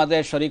ঈদের নামাজে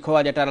শরিক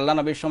হওয়া, যেটা আল্লাহ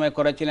নবীর সময়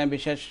করেছিলেন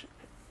বিশেষ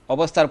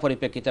অবস্থার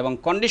পরিপ্রেক্ষিতে এবং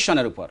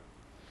কন্ডিশনের উপর,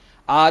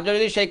 আজ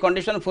যদি সেই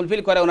কন্ডিশন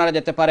ফুলফিল করে ওনারা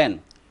যেতে পারেন,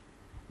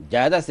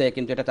 জায়েজ আছে,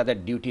 কিন্তু এটা তাদের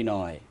ডিউটি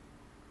নয়।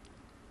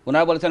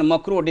 ওনারা বলেছেন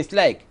মকরু,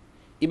 ডিসলাইক।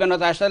 ইবন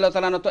আয়েশা রাদিয়াল্লাহু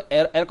তাআলা তো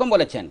এরকম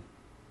বলেছেন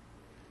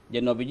যে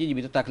নবীজি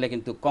জীবিত থাকলে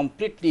কিন্তু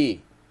কমপ্লিটলি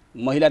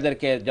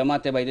মহিলাদেরকে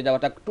জামাতে বা ঈদে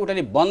যাওয়াটা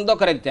টোটালি বন্ধ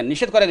করে দিতেন,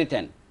 নিষেধ করে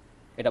দিতেন।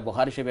 এটা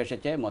বুখারী শরীফে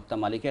এসেছে, মুওয়াত্তা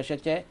মালিকে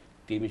এসেছে,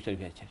 তিরমিজি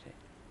শরীফে এসেছে।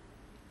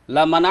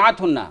 লা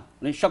মানাআতুন্না,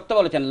 উনি শক্ত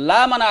বলেছেন, লা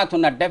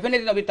মানাআতুন্না,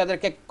 ডেফিনেটলি নবী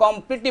তাদেরকে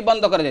কমপ্লিটলি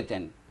বন্ধ করে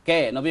দিতেন। কে?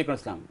 নবী করিম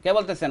ইসলাম। কে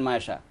বলতেছেন? মা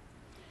আয়েশা।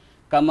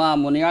 কামা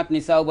মুনিয়াত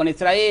নিসাউ বনি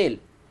ইসরাঈল,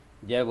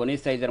 যে বনি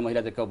ইসরাঈলের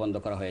মহিলাদেরকেও বন্ধ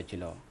করা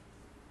হয়েছিল।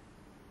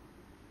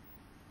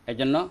 এই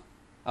জন্য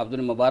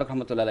আব্দুল মুবারক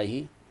রহমতুল্লাহ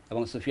আলাইহি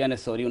এবং সুফিয়ানে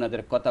সৌরি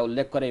ওনাদের কথা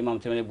উল্লেখ করে ইমাম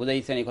তিরমিজি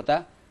বুঝাইছেন এই কথা,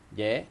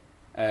 যে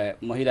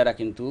মহিলারা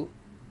কিন্তু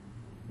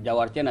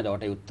যাওয়ার চেয়ে না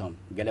যাওয়াটাই উত্তম,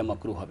 গেলে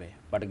মকরু হবে,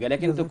 বাট গেলে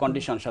কিন্তু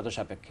কন্ডিশন শর্ত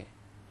সাপেক্ষে।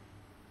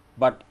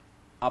 বাট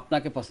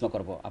আপনাকে প্রশ্ন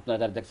করব, আপনারা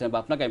যারা দেখছেন বা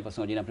আপনাকে আমি প্রশ্ন,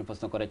 যিনি আপনি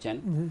প্রশ্ন করেছেন,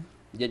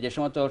 যে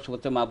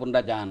সমস্ত মা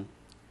বোনরা যান,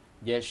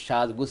 যে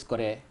সাজগুজ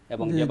করে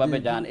এবং যেভাবে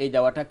যান, এই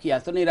যাওয়াটা কি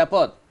আসলে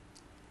নিরাপদ?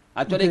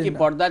 আসলে কি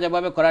পর্দা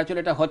যেভাবে করার ছিল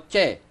এটা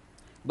হচ্ছে,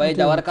 বা এই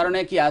যাওয়ার কারণে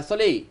কি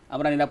আসলেই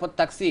আমরা নিরাপদ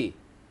থাকছি,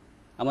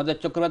 আমাদের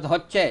চক্রবাত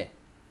হচ্ছে?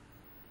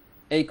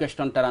 এই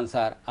কোয়েশ্চনটার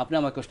আনসার আপনি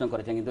আমার কোয়েশ্চন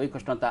করেছেন, কিন্তু ওই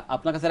কোয়েশ্চনটা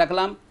আপনার কাছে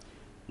রাখলাম,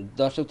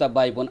 দর্শকতা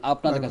ভাই বোন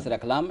আপনাদের কাছে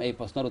রাখলাম, এই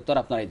প্রশ্নের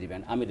উত্তর আপনারাই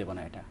দিবেন, আমি দেব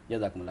না এটা।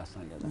 জাযাকুমুল্লাহ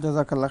খাইর।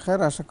 জাযাকাল্লাহ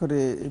খাইর। আশা করি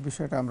এই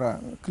বিষয়টা আমরা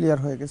ক্লিয়ার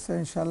হয়ে গেছে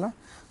ইনশাআল্লাহ।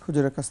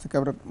 হুজুরের কাছ থেকে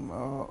আমরা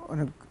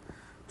অনেক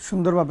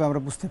সুন্দরভাবে আমরা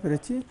বুঝতে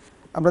পেরেছি।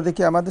 আমরা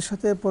দেখি আমাদের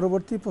সাথে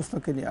পরবর্তী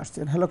প্রশ্নকে নিয়ে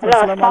আসছেন। হ্যালো,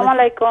 আসসালামু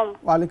আলাইকুম।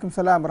 ওয়া আলাইকুম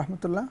সালাম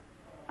রাহমাতুল্লাহ।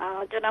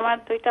 আমার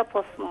দুইটা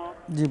প্রশ্ন।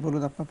 জি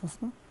বলুন আপনার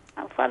প্রশ্ন।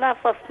 আপনার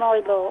প্রশ্ন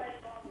হইল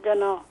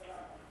যেন,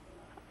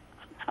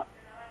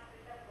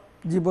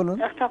 জি বলুন।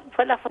 একটা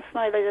পয়লা প্রশ্ন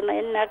হইল যেন,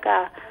 ইন্নাকা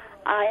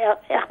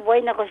এক বই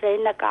না কইছে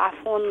ইন্নাকা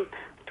আফুন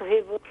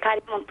তুহিবুল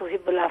কারিমুন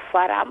তুহিবুল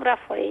আফওয়া, আমরা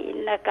পড়ি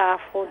ইন্নাকা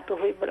আফুন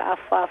তুহিবুল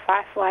আফওয়া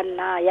ফাফু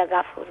আন্না ইয়া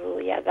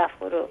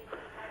গাফুরু।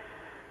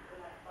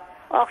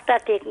 ওটা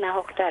ঠিক না?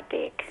 ওটা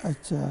ঠিক।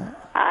 আচ্ছা।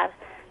 আর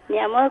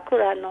নিয়মে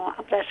কুরআনও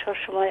আমরা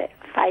সবসময়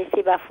পাইছি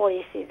বা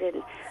পড়েছি যে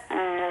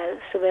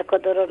সুবে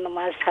কদর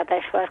নামাজ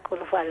 27 বার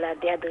কুরআন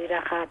দিয়া 2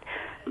 রাকাত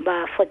বা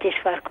 25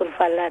 বার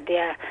কুরআন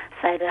দিয়া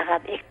 4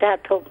 রাকাত, একটা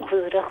তো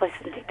হুজুর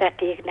কইছেন এটা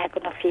ঠিক না,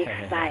 কোনো ফিক্স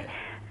নাই।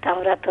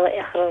 আমরা তো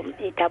এখন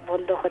এটা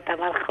বন্ধ করতে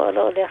আমার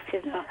হলো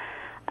লেখছেন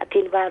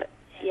 3 বার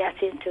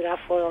ইয়াসিন সূরা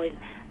পড়েন,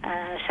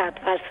 7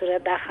 বার সূরা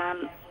দাখান,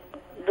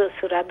 2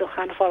 সূরা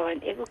দুখান পড়েন,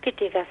 এগুলো কি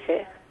ঠিক আছে?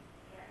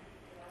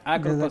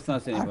 কোন প্রশ্ন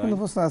আছে নি? কোন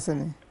প্রশ্ন আছে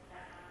নি?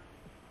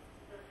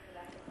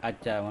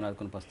 আচ্ছা, ওনার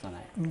কোন প্রশ্ন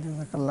নাই।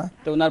 জাযাকাল্লাহ।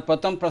 তো ওনার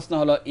প্রথম প্রশ্ন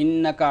হলো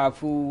ইন্নাকা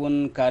আফুউন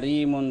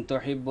কারীমুন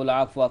তুহিব্বুল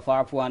আফওয়া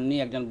ফাফু আন্নি,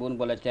 একজন বোন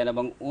বলেছেন,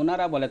 এবং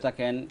ওনারা বলে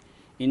থাকেন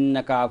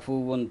ইন্নাকা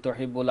আফুউন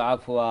তুহিব্বুল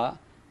আফওয়া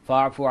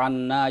ফাফু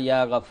আন্না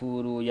ইয়া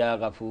গাফুরু ইয়া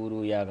গাফুরু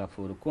ইয়া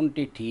গাফুরু,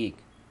 কোনটি ঠিক?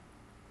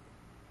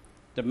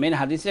 তো মেন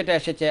হাদিসে এটা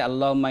এসেছে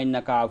আল্লাহুম্মা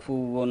ইন্নাকা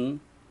আফুউন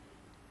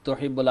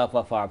তুহিব্বুল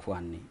আফওয়া ফাফু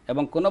আন্নি,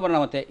 এবং কোন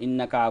বর্ণনাতে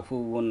ইন্নাকা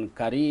আফুউন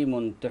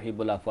কারীমুন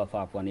তুহিব্বুল আফওয়া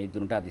ফাফু আন্নি, এই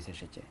দুটো হাদিস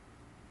এসেছে।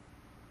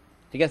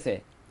 ঠিক আছে?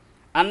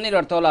 আন্নির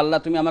অর্থ হলো আল্লাহ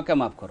তুমি আমাকে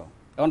মাফ করো।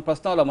 এখন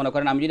প্রশ্ন হলো, মনে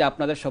করেন আমি যদি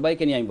আপনাদের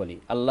সবাইকে নিয়ে আমি বলি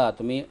আল্লাহ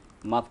তুমি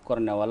মাফ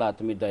করনেওয়ালা,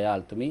 তুমি দয়াল,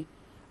 তুমি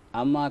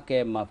আমাকে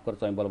মাফ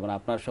করতে, আমি বলবো না।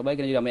 আপনার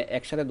সবাইকে যদি আমি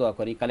একসাথে দোয়া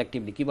করি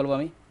কালেকটিভলি, কী বলবো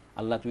আমি?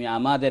 আল্লাহ তুমি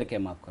আমাদেরকে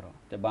মাফ করো।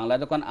 তো বাংলায়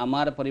যখন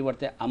আমার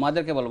পরিবর্তে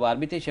আমাদেরকে বলবো,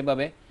 আরবিতেই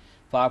সেভাবে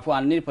ফাফু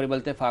আন্নির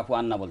পরিবর্তে ফাফু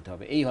আন্না বলতে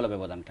হবে। এই হলো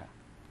ব্যবধানটা।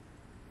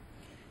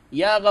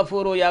 ইয়া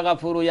গাফুরু ইয়া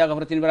গাফুরু ইয়া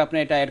গাফুরু 3 বার আপনি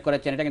এটা অ্যাড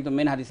করেছেন, এটা কিন্তু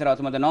মেন হাদিসের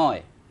মধ্যে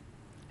নয়।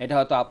 এটা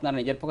হয়তো আপনার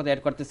নিজের পক্ষে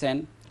অ্যাড করতেছেন,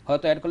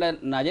 হয়তো অ্যাড করলে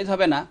নাজেজ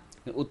হবে না,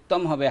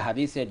 উত্তম হবে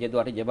হাদিসে যে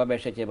দোয়াটি যেভাবে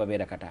এসেছে যেভাবে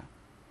রাখাটা।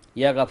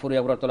 ইয়া গাফুরু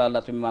ইয়া গাফুরু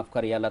আল্লাহ তুমি মাফ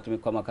করি, আল্লাহ তুমি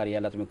ক্ষমা করি,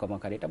 আল্লাহ তুমি ক্ষমা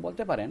করি, এটা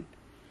বলতে পারেন।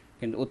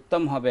 কিন্তু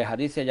উত্তম হবে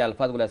হাদিসে যে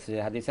আলফাজগুলো আছে,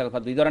 হাদিসে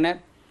আলফাজ 2 ধরনের।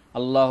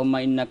 আল্লাহুম্মা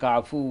ইন্নাকা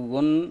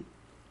আফুউন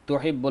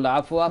তুহিব্বুল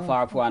আফওয়া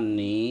ফাআফু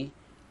আন্নি।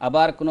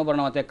 আবার কোনো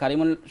বর্ণনাতে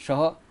কারিমুন সহ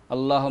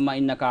আল্লাহুম্মা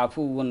ইন্নাকা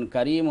আফুউন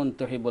কারিমুন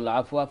তুহিব্বুল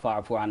আফওয়া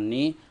ফাআফু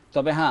আন্নি।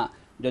 তবে হ্যাঁ,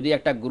 যদি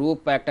একটা গ্রুপ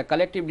বা একটা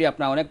কালেকটিভলি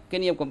আপনার অনেককে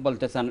নিয়ে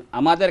বলতে চান,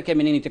 আমাদেরকে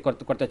মেনে নিতে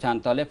করতে চান,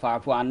 তাহলে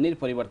ফাআফু আন্নির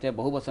পরিবর্তে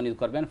বহু বচন ইউজ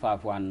করবেন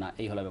ফাআফু আন্না।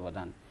 এই হলো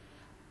ব্যবধান।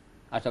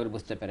 আশা করি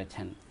বুঝতে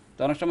পেরেছেন। তো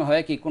অনেক সময়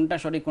হয় কি, কোনটা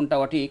সঠিক কোনটা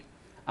অঠিক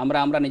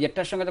আমরা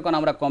নিজেরটার সঙ্গে যখন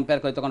আমরা কম্পেয়ার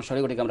করি তখন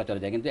সঠিক অঠিক আমরা চলে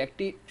যাই, কিন্তু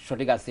একটি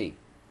সঠিক আছেই,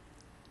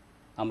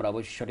 আমরা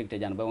অবশ্যই সঠিকটা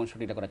জানবো এবং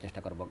সঠিকটা করার চেষ্টা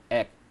করব।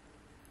 1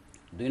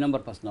 2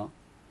 নম্বর প্রশ্ন,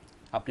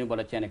 আপনি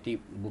বলেছেন একটি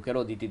বুকের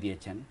উদ্ধৃতি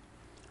দিয়েছেন।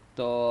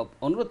 তো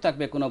অনুরোধ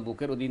থাকবে কোনো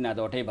বুকের উদ্ধৃতি না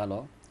দেওয়াটাই ভালো।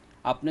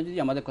 আপনি যদি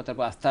আমাদের কথার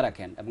উপর আস্থা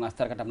রাখেন, এবং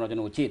আস্থা রাখাটা আপনার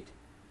জন্য উচিত,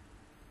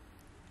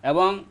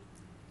 এবং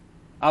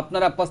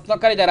আপনারা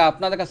প্রশ্নকারী যারা,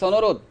 আপনাদের কাছে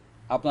অনুরোধ,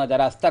 আপনারা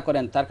যারা আস্থা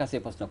করেন তার কাছে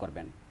প্রশ্ন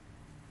করবেন,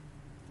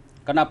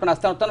 কারণ আপনার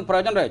আস্থা অত্যন্ত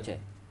প্রয়োজন রয়েছে।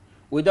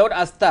 উইদাউট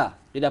আস্থা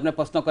যদি আপনি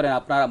প্রশ্ন করেন,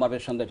 আপনার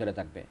আমার সন্দেহ চলে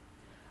থাকবে।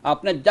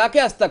 আপনি যাকে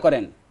আস্থা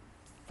করেন,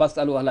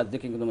 ফাসআলু আহলা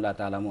যিকরি ইন কুনতুম লা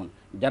তা'লামুন,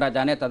 যারা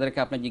জানে তাদেরকে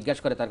আপনি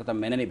জিজ্ঞাসা করে তার কথা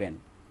মেনে নেবেন।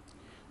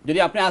 যদি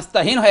আপনি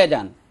আস্থাহীন হয়ে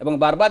যান এবং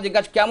বারবার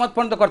জিজ্ঞাসা কিয়ামত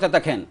পর্যন্ত করতে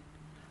থাকেন,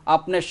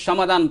 আপনি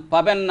সমাধান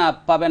পাবেন না,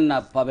 পাবেন না,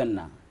 পাবেন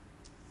না।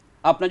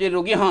 আপনি যদি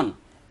রোগী হন,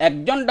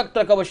 একজন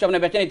ডাক্তারকে অবশ্যই আপনি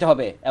বেছে নিতে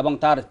হবে এবং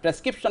তার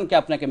প্রেসক্রিপশনকে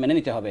আপনাকে মেনে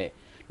নিতে হবে।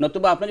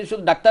 নতুবা আপনি যদি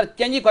শুধু ডাক্তার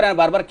চেঞ্জই করেন,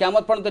 বারবার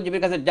কিয়ামত পর্যন্ত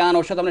জীবের কাছে যান,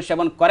 ঔষধ আপনি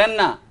সেবন করেন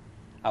না,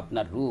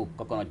 আপনার রোগ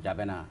কখনো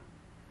যাবে না,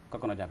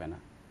 কখনো যাবে না।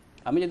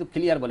 আমি যেহেতু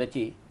ক্লিয়ার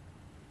বলেছি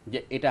যে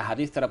এটা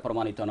হাদিস দ্বারা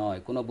প্রমাণিত নয়,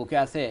 কোনো বুকে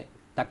আছে,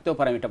 থাকতেও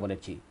পারে, আমি এটা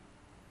বলেছি।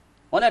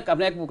 অনেক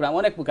আপনি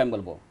অনেক বুকে আমি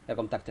বলবো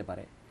এরকম থাকতে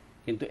পারে,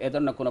 কিন্তু এ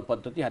ধরনের কোনো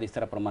পদ্ধতি হাদিস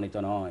দ্বারা প্রমাণিত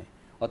নয়।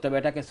 অতএব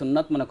এটাকে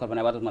সুন্নত মনে করবেন,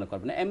 ইবাদত মনে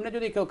করবেন। এমনি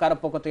যদি কেউ কারো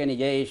পক্ষ থেকে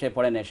নিজে এসে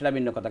পড়ে নেয় সেটা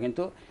ভিন্ন কথা,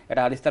 কিন্তু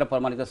এটা হাদিস দ্বারা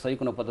প্রমাণিত সহি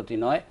কোনো পদ্ধতি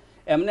নয়।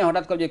 এমনি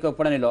হঠাৎ করে যে কেউ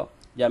পড়ে নিল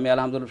যে আমি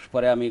আলহামদুলিল্লাহ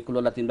পরে আমি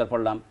কুল্লাহ 3 বার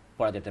পড়লাম,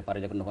 পড়া যেতে পারে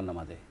যে কোনো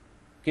নামাজে,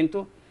 কিন্তু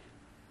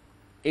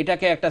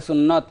এটাকে একটা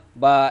সুন্নত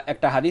বা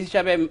একটা হাদিস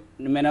হিসাবে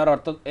মেনে নেওয়ার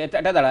অর্থ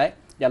এটা দাঁড়ায়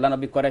যে আল্লাহ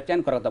নবী করেছেন,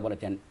 করার কথা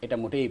বলেছেন, এটা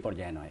মোটেই এই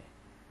পর্যায়ে নয়।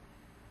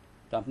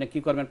 তো আপনি কী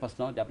করবেন প্রশ্ন,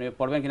 যে আপনি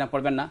পড়বেন কি না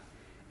পড়বেন না,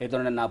 এই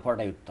ধরনের না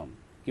পড়াটাই উত্তম।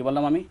 কি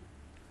বললাম আমি?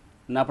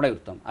 না পড়াই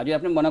উত্তম। আর যদি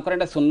আপনি মনে করেন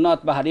এটা সুন্নত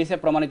বা হাদিসে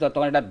প্রমাণিত,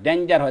 তখন এটা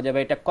ডেঞ্জার হয়ে যাবে,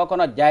 এটা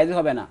কখনো জায়েজ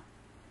হবে না,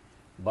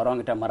 বরং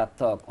এটা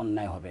মারাত্মক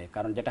অন্যায় হবে।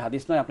 কারণ যেটা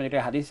হাদিস নয়, আপনি যেটা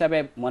হাদিস হিসাবে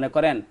মনে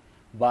করেন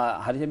বা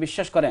হাদিসে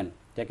বিশ্বাস করেন,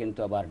 এটা কিন্তু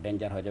আবার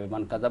ডেঞ্জার হয়ে যাবে।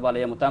 মান কাযাবা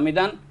আলাইয়া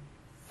মুতাআম্মিদান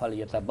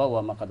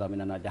ফালইয়াতাবাওয়া মাকআদাহু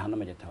মিনান নার,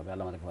 জাহান্নামে যেতে হবে।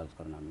 আল্লাহ আমাদেরকে হেফাজত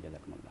করুন। আমি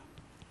জাযাকুমুল্লাহ।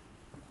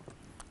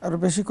 আরো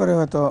বেশি করে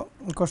হয়তো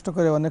কষ্ট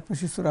করে অনেক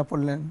বেশি সূরা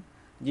পড়লেন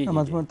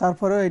নামাজ পড়েন,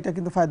 তারপরেও এটা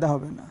কিন্তু ফায়দা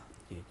হবে না।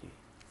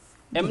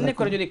 এমনি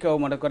করে যদি কেউ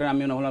মনে করেন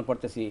আমি নফল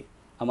পড়তেছি,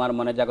 আমার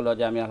মনে জাগলো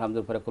যে আমি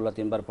আলহামদুলিল্লাহ পরে কুল্লাহ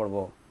 3 বার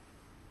পড়বো,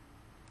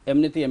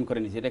 এমনিতেই আমি করে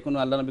নিছি, এটা কোনো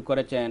আল্লাহ নবী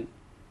করেছেন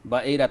বা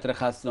এই রাত্রে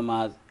খাস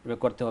নামাজ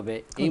করতে হবে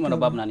এই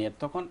মনোভাব না নিয়ে,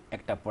 তখন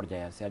একটা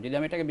পর্যায়ে আছে। আর যদি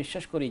আমি এটাকে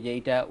বিশ্বাস করি যে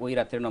এইটা ওই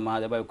রাত্রের নামাজ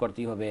এভাবে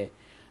করতেই হবে,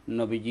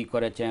 নবীজি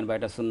করেছেন বা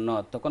এটা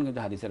সুন্নত, তখন কিন্তু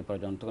হাদিসের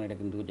প্রয়োজন, তখন এটা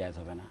কিন্তু জায়েজ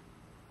হবে না।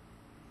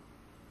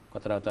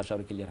 কথাটা হয়তো সব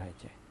ক্লিয়ার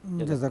হয়েছে।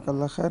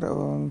 জাযাকাল্লাহ খায়ের।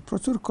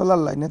 প্রচুর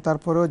কলার লাইনে,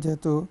 তারপরেও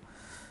যেহেতু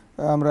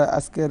আমরা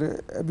আজকের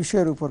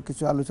বিষয়ের উপর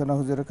কিছু আলোচনা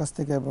হুজুরের কাছ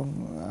থেকে এবং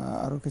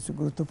আরও কিছু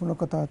গুরুত্বপূর্ণ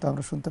কথা হয়তো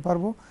আমরা শুনতে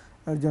পারবো।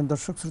 একজন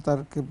দর্শক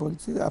শ্রোতারকে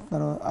বলছি,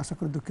 আপনারা আশা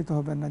করি দুঃখিত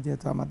হবেন না,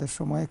 যেহেতু আমাদের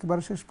সময়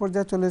একেবারে শেষ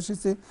পর্যায়ে চলে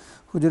এসেছে।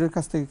 হুজুরের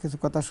কাছ থেকে কিছু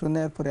কথা শুনে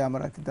এরপরে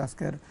আমরা কিন্তু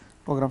আজকের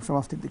প্রোগ্রাম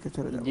সমাপ্তির দিকে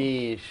চলে যাব। জি,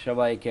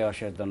 সবাইকে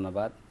অশেষ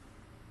ধন্যবাদ।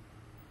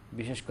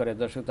 বিশেষ করে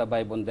দর্শক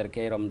ভাই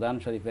বোনদেরকে রমজান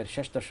শরীফের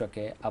শেষ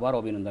দশকে আবার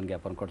অভিনন্দন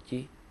জ্ঞাপন করছি।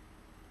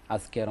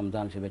 আজকে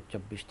রমজান শরীফের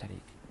 24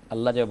 তারিখ।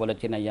 আল্লাহ যে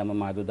বলেছেন আইয়ামা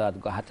মাদুদাত,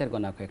 হাতের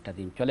গোনা কয়েকটা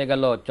দিন, চলে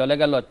গেল চলে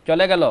গেল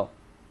চলে গেল,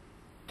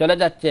 চলে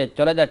যাচ্ছে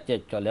চলে যাচ্ছে,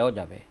 চলেও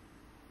যাবে।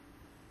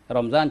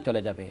 রমজান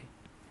চলে যাবে,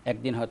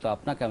 একদিন হয়তো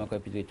আপনাকে আমাকে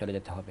পৃথিবী চলে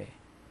যেতে হবে।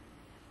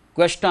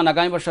 কোয়েশ্চন,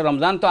 আগামী বছর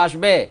রমজান তো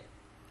আসবে,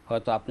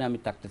 হয়তো আপনি আমি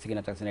থাকতেছি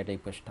কিনা থাকছেন, এটাই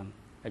কোয়েশ্চন।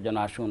 এর জন্য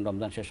আসুন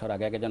রমজান শেষ হওয়ার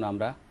আগে যেন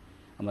আমরা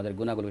আমাদের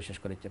গুণাগুলো শেষ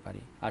করে দিতে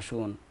পারি।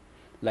 আসুন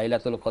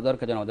লাইলাতুল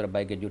কদরকে যেন আমাদের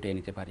বাইকে জুটিয়ে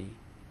নিতে পারি।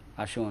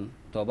 আসুন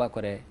তওবা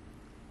করে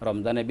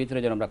রমজানের ভিতরে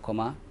যেন আমরা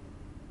ক্ষমা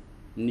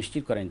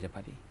নিশ্চিত করে নিতে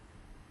পারি।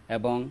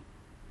 এবং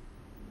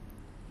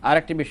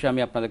আরেকটি বিষয়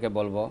আমি আপনাদেরকে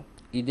বলবো,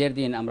 ঈদের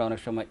দিন আমরা অনেক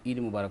সময় ঈদ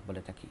মুবারক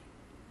বলে থাকি,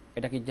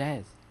 এটা কি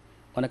জায়েজ?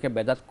 অনেকে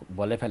বেদাত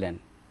বলে ফেলেন,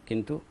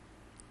 কিন্তু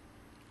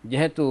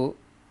যেহেতু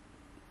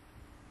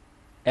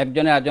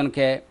একজনে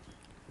আরেকজনকে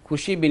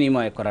খুশি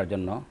বিনিময় করার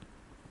জন্য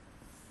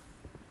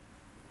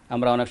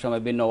আমরা অনেক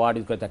সময় বিভিন্ন ওয়ার্ড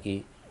ইউজ করে থাকি,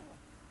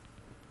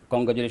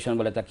 কংগ্রাচুলেশন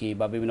বলে থাকি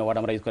বা বিভিন্ন ওয়ার্ড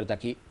আমরা ইউজ করে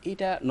থাকি।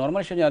 এটা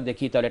নর্মাল হিসেবে যদি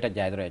দেখি তাহলে এটা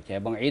জায়েজ রয়েছে,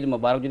 এবং ঈদ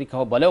মোবারক যদি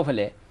কেউ বলেও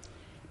ফেলে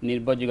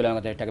নির্ভরযোগ্যের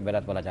মধ্যে এটাকে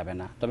বেদাত বলা যাবে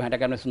না, তবে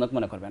এটাকে আপনি সুন্নত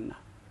মনে করবেন না।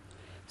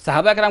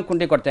 সাহাবা কেরাম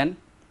কোনটি করতেন?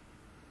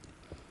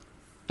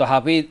 তো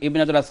হাফিজ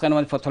ইবনে আব্দুল আসকান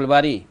ফথুল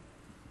বারী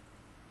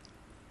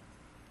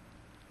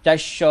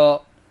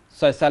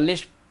 446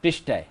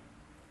 পৃষ্ঠায়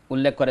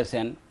উল্লেখ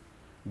করেছেন,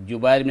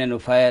 জুবাইর ইবনে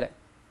নুফায়ের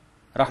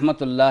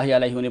রহমতুল্লাহ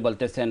আলাইহি উনি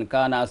বলতেছেন,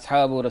 কানা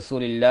আসহাবু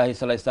রাসূলিল্লাহ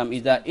সাল্লাল্লাহু আলাইহি ওয়াসাল্লাম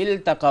ইযা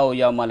ইলতাকাউ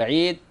ইয়াউমাল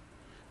ঈদ,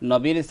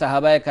 নবীর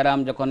সাহাবায়ে কেরাম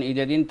যখন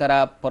ঈদের দিন তারা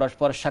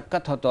পরস্পর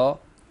সাক্ষাৎ হতো,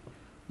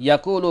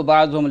 ইয়াকুলু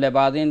বাযুহুম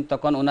লিবাযিন,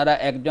 তখন ওনারা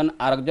একজন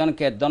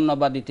আরেকজনকে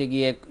ধন্যবাদ দিতে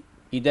গিয়ে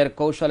ঈদের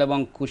কৌশল এবং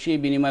খুশি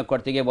বিনিময়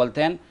করতে গিয়ে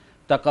বলতেন,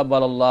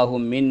 তাকাব্বালাল্লাহু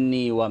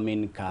মিন্নি ওয়া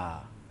মিনকা।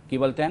 কি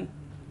বলতেন?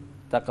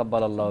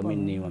 তাকাব্বালাল্লাহু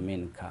মিন্নি ওয়া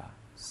মিনকা,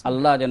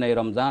 আল্লাহ যেন এই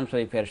রমজান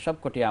শরীফের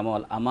সবকটি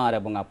আমল আমার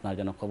এবং আপনার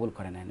জন্য কবুল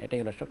করে নেন। এটাই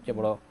হলো সবচেয়ে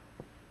বড়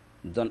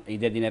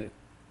ঈদের দিনের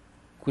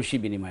খুশি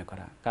বিনিময়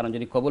করা। কারণ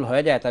যদি কবুল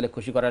হয়ে যায় তাহলে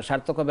খুশি করার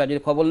সার্থক হবে, আর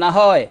যদি কবুল না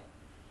হয়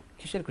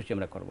কিসের খুশি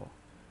আমরা করব?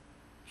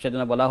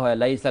 সেজন্য বলা হয়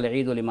লাইসাল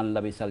ঈদু লিমান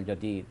লাবিসাল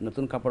জাদীদ,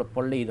 নতুন কাপড়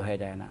পরলে ঈদ হয়ে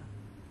যায় না।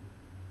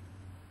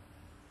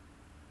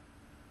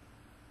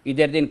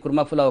 ঈদের দিন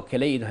কুরমা ফুলাও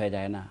খেলে ঈদ হয়ে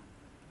যায় না।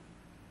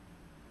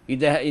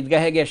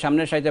 ঈদগাহে গিয়ে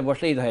সামনের সারিতে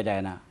বসলে ঈদ হয়ে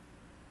যায় না।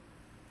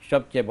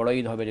 সবচেয়ে বড়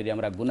ঈদ হবে যদি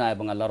আমরা গুনাহ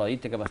এবং আল্লাহর ঈদ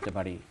থেকে বাঁচতে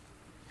পারি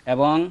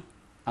এবং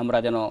আমরা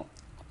যেন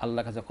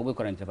আল্লাহর কাছে কবুল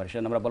করে নিতে পারি।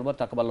 সেজন্য আমরা বলবো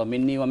তাকাব্বালাল্লাহু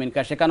মিন্নি ওয়া মিনকা।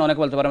 সেখানে অনেক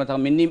বলতে পারবে,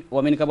 তখন মিন্নি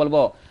ওয়া মিনকা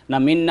বলবো না,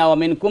 মিন্না ওয়া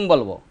মিনকুম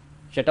বলবো।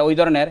 সেটা ওই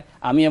ধরনের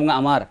আমি এবং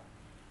আমার।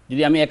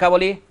 যদি আমি একা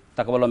বলি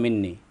তাকাব্বালাল্লাহু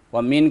মিন্নি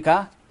ওয়া মিনকা,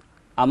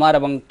 আমার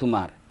এবং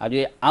তোমার। আর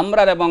যদি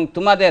আমরার এবং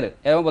তোমাদের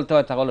এরকম বলতে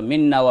হয় তাহলে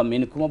মিন্না ওয়া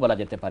মিনকুমও বলা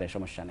যেতে পারে,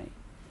 সমস্যা নেই।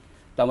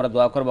 তো আমরা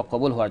দোয়া করবো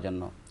কবুল হওয়ার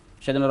জন্য।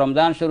 সেজন্য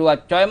রমজান শুরু হওয়ার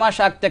 6 মাস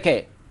আগ থেকে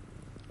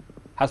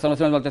হাসান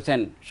মুসলিম বলতেছেন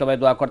সবাই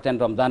দোয়া করতেন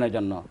রমজানের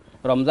জন্য।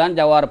 রমজান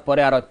যাওয়ার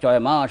পরে আরও 6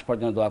 মাস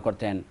পর্যন্ত দোয়া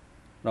করতেন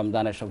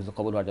রমজানের সব কিছু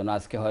কবুল হওয়ার জন্য।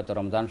 আজকে হয়তো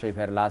রমজান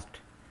শরীফের লাস্ট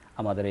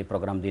আমাদের এই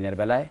প্রোগ্রাম দিনের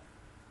বেলায়,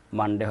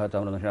 মানডে হয়তো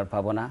আমরা অনুষ্ঠান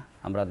পাবো না,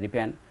 আমরা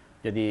ডিপেন্ড।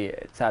 যদি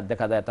চাঁদ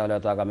দেখা যায় তাহলে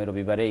হয়তো আগামী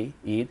রবিবারেই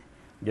ঈদ,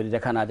 যদি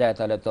দেখা না যায়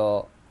তাহলে তো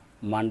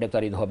মানডে তো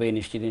আর ঈদ হবেই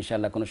নিশ্চিত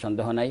ইনশাআল্লাহ, কোনো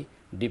সন্দেহ নাই।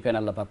 ডিপেন্ড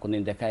আল্লাহ পাক কোন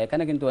দিন দেখায়।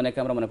 এখানে কিন্তু অনেকে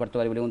আমরা মনে করতে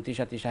পারি বলে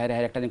 29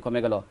 হাজার একটা দিন কমে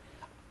গেল,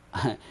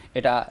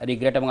 এটা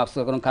রিগ্রেট এবং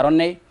আফসোসের কোনো কারণ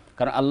নেই।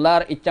 কারণ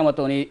আল্লাহর ইচ্ছা মতো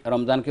উনি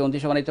রমজানকে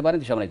 29 বানাইতে পারেন,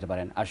 30 বানাইতে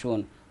পারেন। আসুন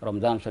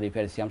রমজান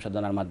শরীফের সিয়াম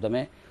সাধনার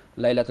মাধ্যমে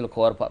লাইলাতুল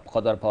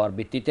কদর পাওয়ার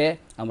ভিত্তিতে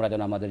আমরা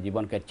যেন আমাদের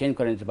জীবনকে চেঞ্জ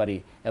করে নিতে পারি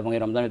এবং এই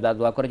রমজানে যা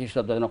দোয়া করেছি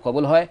সব যেন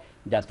কবুল হয়,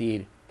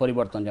 জাতির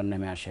পরিবর্তন যেন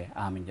নেমে আসে।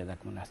 আমিন।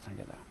 জাযাকুমুল্লাহ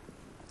খাইরান।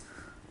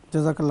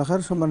 জাযাকাল্লাহ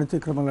খাইর। সম্মানিত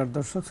ইকরাম বাংলার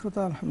দর্শক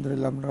শ্রোতা,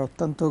 আলহামদুলিল্লাহ আমরা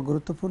অত্যন্ত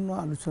গুরুত্বপূর্ণ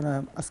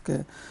আলোচনায় আজকে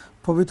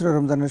পবিত্র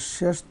রমজানের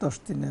শেষ 10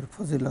 দিনের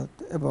ফজিলত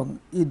এবং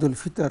ঈদ উল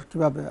ফিতর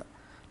কীভাবে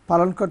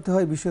পালন করতে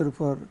হয় বিষয়ের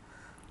উপর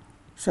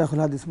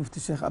শাইখুল-হাদিস মুফতি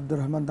শেখ আব্দুর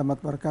রহমান দামাত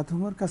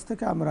বারাকাতুহুর কাছ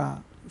থেকে আমরা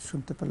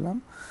শুনতে পেলাম।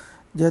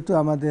 যেহেতু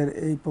আমাদের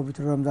এই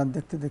পবিত্র রমজান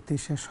দেখতে দেখতেই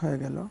শেষ হয়ে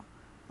গেল,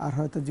 আর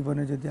হয়তো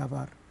জীবনে যদি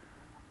আবার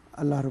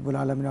আল্লাহ রাব্বুল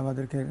আলামিন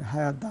আমাদেরকে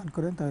হায়াত দান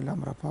করেন তাহলে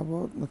আমরা পাবো,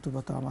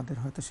 নতুবা তো আমাদের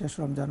হয়তো শেষ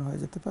রমজান হয়ে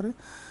যেতে পারে।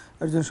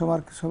 এর জন্য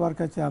সবার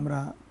কাছে আমরা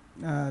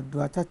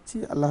দোয়া চাচ্ছি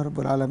আল্লাহ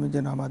রাব্বুল আলামিন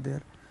যেন আমাদের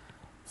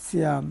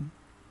সিয়াম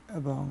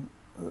এবং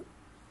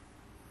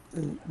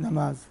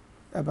নামাজ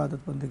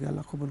ইবাদত বন্দেগী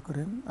আল্লাহ কবুল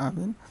করেন।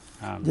 আমিন।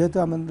 যেহেতু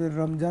আমাদের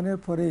রমজানের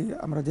পরেই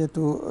আমরা,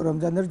 যেহেতু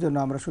রমজানের জন্য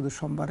আমরা শুধু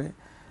সোমবারে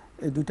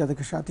এই 2টা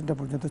থেকে 3টা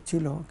পর্যন্ত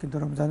ছিল, কিন্তু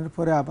রমজানের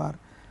পরে আবার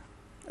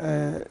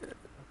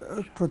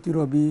প্রতি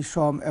রবি,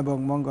 সোম এবং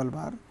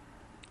মঙ্গলবার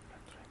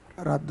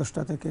রাত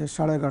 10টা থেকে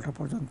 11:30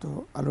 পর্যন্ত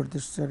আলোর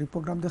দিশারি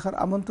প্রোগ্রাম দেখার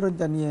আমন্ত্রণ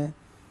জানিয়ে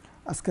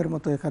আজকের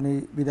মতো এখানেই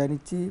বিদায়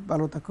নিচ্ছি।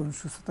 ভালো থাকুন,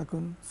 সুস্থ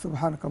থাকুন।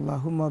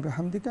 সুবহানাকাল্লাহুম্মা ওয়া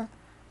বিহামদিকা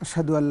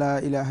আশহাদু আল্লা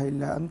ইলাহা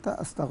ইল্লা আনতা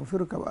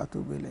আস্তাগফিরুকা ওয়া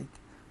আতুবু ইলাইক।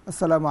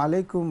 আসসালামু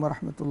আলাইকুম ওয়া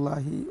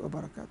রাহমাতুল্লাহি ওয়া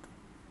বারাকাতুহু।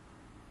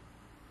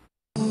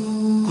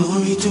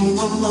 Glory to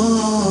Allah,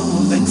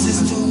 thanks is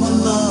to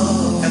Allah,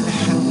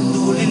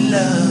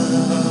 Alhamdulillah.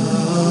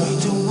 Glory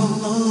to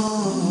Allah,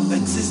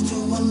 thanks is to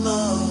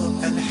Allah,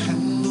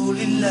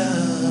 Alhamdulillah.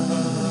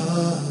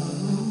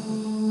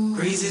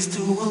 Praises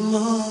to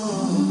Allah,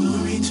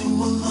 glory to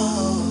Allah,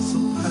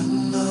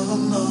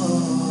 Subhanallah.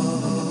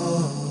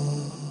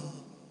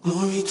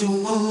 Glory to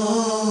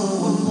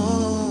Allah.